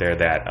people out there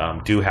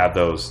that do have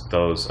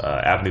those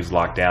avenues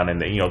locked down,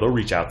 and they'll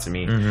reach out to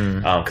me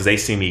because they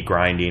see me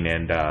grinding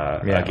and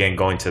again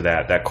going to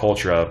that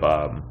culture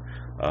of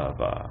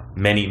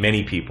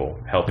many people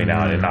helping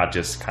out and not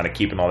just kind of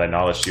keeping all that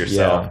knowledge to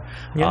yourself.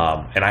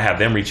 And I have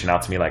them reaching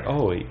out to me like,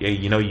 oh, hey,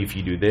 if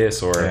you do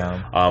this,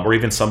 or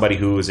even somebody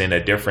who is in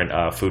a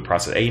different food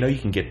process, hey, you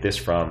can get this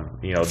from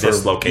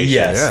this location.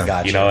 Yes,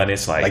 gotcha. And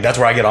it's like that's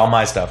where I get all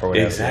my stuff or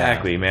whatever.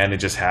 Exactly, man. And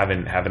just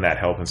having that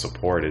help and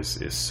support is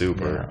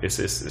super. It's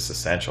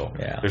essential.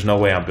 Yeah. There's no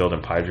way I'm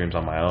building Pie Dreams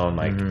on my own.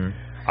 Like.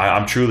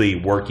 I'm truly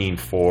working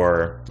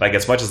for, like,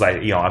 as much as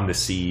I'm the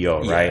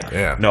CEO, right?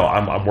 Yeah. No,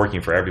 I'm working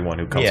for everyone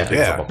who comes to pick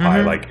up a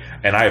pie. Like,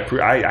 and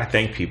I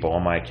thank people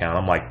on my account.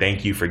 I'm like,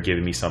 thank you for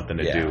giving me something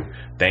to do.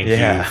 Thank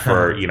you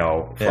for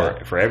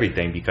for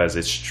everything, because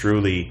it's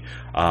truly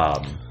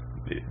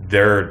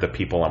they're the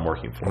people I'm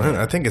working for. Well,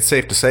 I think it's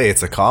safe to say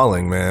it's a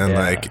calling,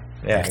 man.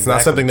 It's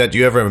not something that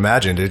you ever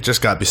imagined. It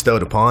just got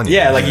bestowed upon you.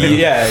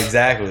 Yeah,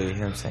 exactly. You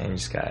know what I'm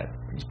saying?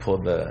 You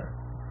pulled the.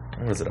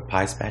 What is it, a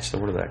pie spatula?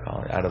 What do they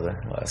call it? Out of the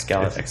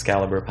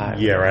Excalibur pie.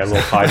 Yeah, right. A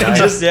little pie knife.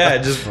 just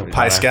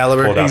pie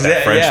Excalibur. Pulled out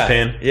that French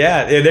pin.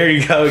 Yeah, there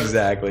you go.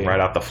 Exactly. Right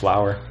out the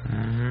flour.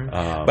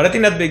 But I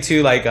think that's big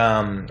too. Like,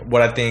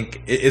 what I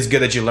think is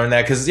good that you learn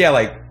that, because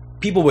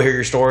people will hear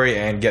your story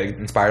and get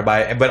inspired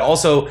by it. But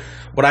also,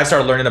 what I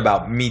started learning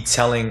about me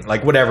telling,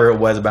 like, whatever it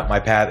was about my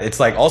path,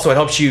 it's like also it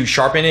helps you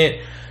sharpen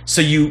it.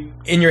 So you,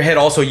 in your head,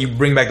 also you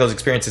bring back those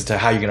experiences to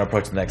how you're gonna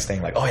approach the next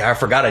thing. Like, oh yeah, I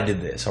forgot I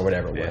did this or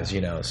whatever it was.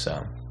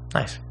 So.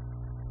 Nice.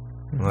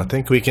 Well, I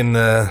think we can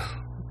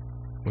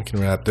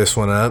wrap this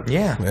one up.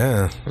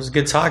 Yeah. It was a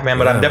good talk, man.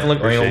 But I'm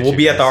definitely we'll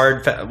be at the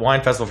Art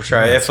Wine Festival for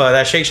sure. If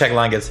that Shake Shack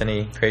line gets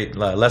any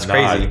less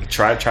crazy,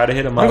 try to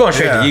hit them up. I'm going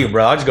straight to you,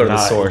 bro. I'll just go to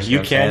the source. You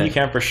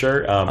can for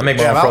sure. I'll make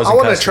my own frozen. I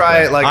want to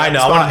try it. Like, I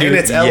know. I want to do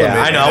its element.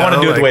 Yeah, I know. I want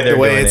to do it the way they're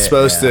doing it. It's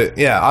supposed to.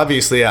 Yeah,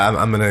 obviously,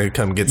 I'm gonna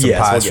come get some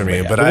pies from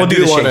you. But we'll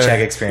do the Shake Shack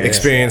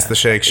experience the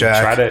Shake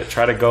Shack.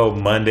 Try to go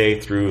Monday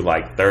through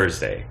like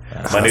Thursday.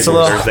 Monday through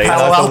Thursday.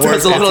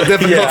 It's a little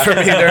difficult for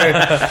me.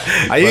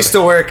 I used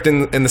to work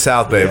in the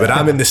South Bay, but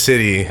I'm in the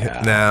city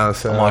now.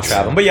 So I'm on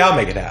traveling, but I'll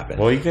make it happen.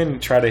 Well, you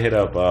can try to hit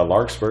up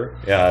Larkspur.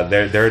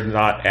 They're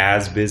not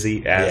as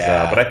busy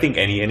as, but I think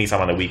any time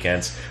on the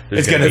weekends,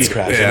 it's gonna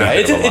crash.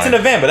 It's an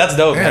event, but that's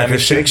dope, man. I mean,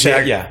 Shake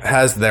Shack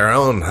has their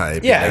own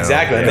hype. Yeah,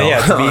 exactly. And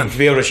then to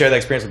be able to share that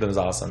experience with them is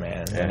awesome,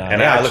 man.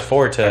 And I look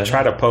forward to. I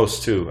try to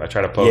post too.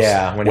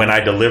 When I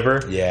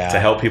deliver to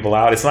help people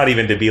out. It's not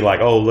even to be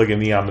like, oh, look at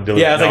me, I'm a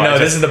delivery. Yeah, it's like, no,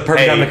 this is the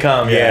perfect time to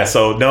come. Yeah,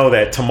 so know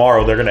that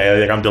tomorrow they're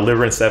gonna I'm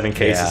delivering 7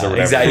 cases or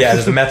whatever. Exactly. Yeah,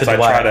 there's a method.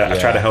 So I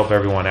try to help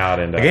everyone out.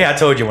 And I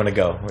told you when to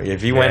go.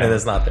 If you went and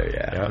it's not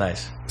there,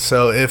 nice.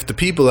 So if the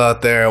people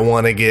out there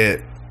want to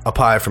get a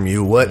pie from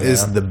you, what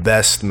is the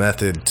best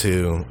method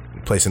to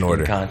place an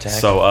order? Contact.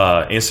 So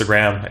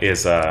Instagram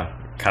is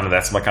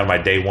that's my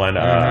day one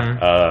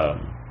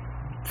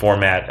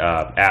format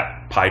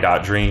at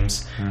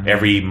pie.dreams.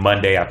 Every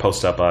Monday I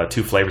post up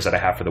 2 flavors that I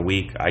have for the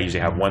week. I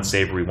usually have one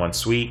savory, one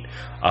sweet.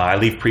 I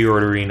leave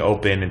pre-ordering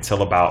open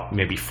until about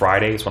maybe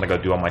Fridays when I go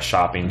do all my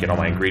shopping, get all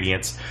my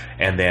ingredients,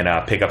 and then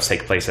pickups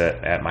take place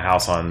at my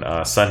house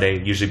on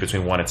Sunday, usually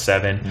between 1 and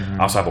 7.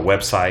 I also have a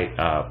website,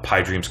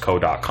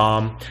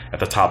 piedreamsco.com. At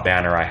the top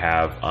banner I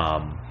have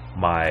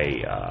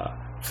my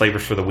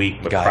flavors for the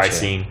week with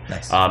pricing.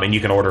 Nice. And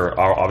you can order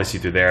obviously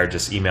through there.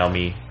 Just email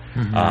me,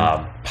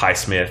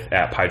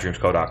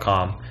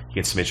 piesmith@piedreamsco.com. You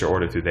can submit your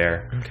order through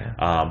there. Okay.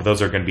 But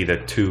those are going to be the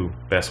 2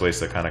 best ways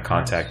to kind of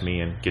contact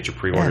me and get your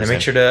pre-orders. And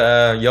make sure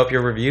to Yelp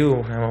your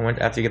review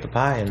after you get the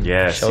pie and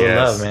show the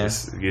love, man.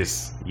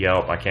 Yes,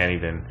 Yelp. I can't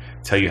even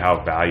tell you how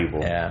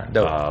valuable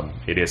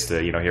it is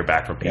to hear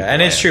back from people. Yeah,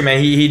 and it's true,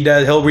 man.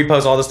 He'll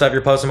repost all the stuff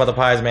you're posting about the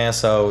pies, man.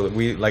 So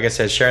like I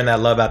said, sharing that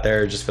love out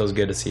there just feels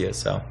good to see it.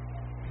 So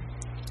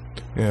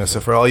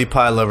so for all you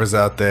pie lovers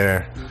out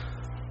there,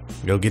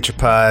 go get your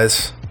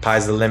pies.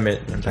 Pie's the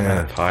limit. Pie's the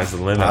limit. Pie's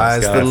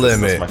the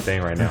limit. That's my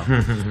thing right now.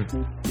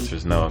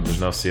 There's no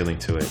ceiling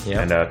to it.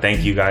 Yep. And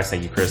thank you guys.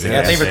 Thank you, Chris.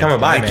 Thanks for coming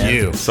by, man. Thank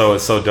you. So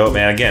it's so dope,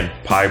 man. Again,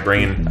 pie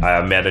bringing.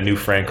 I met a new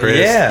friend, Chris.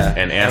 Yeah.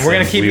 And we're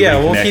gonna keep.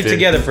 We'll keep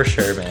together for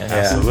sure, man.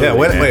 Absolutely. Yeah.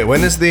 Wait.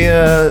 When is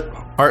the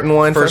Art and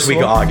Wine First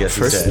Festival? Week of August.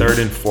 3rd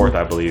and 4th,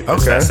 I believe.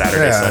 Okay. That's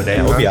Saturday, Sunday.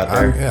 Yeah, we'll be out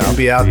there. I'll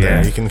be out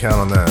there. You can count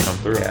on that. Come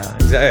through. Yeah.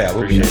 Exactly. Yeah,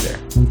 we'll be there.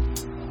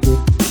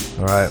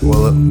 All right.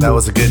 Well, that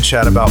was a good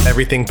chat about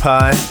everything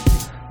pie.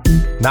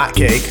 Not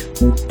cake.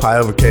 Pie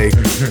over cake.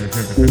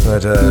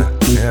 But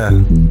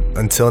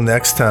until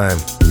next time,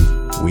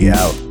 We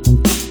out.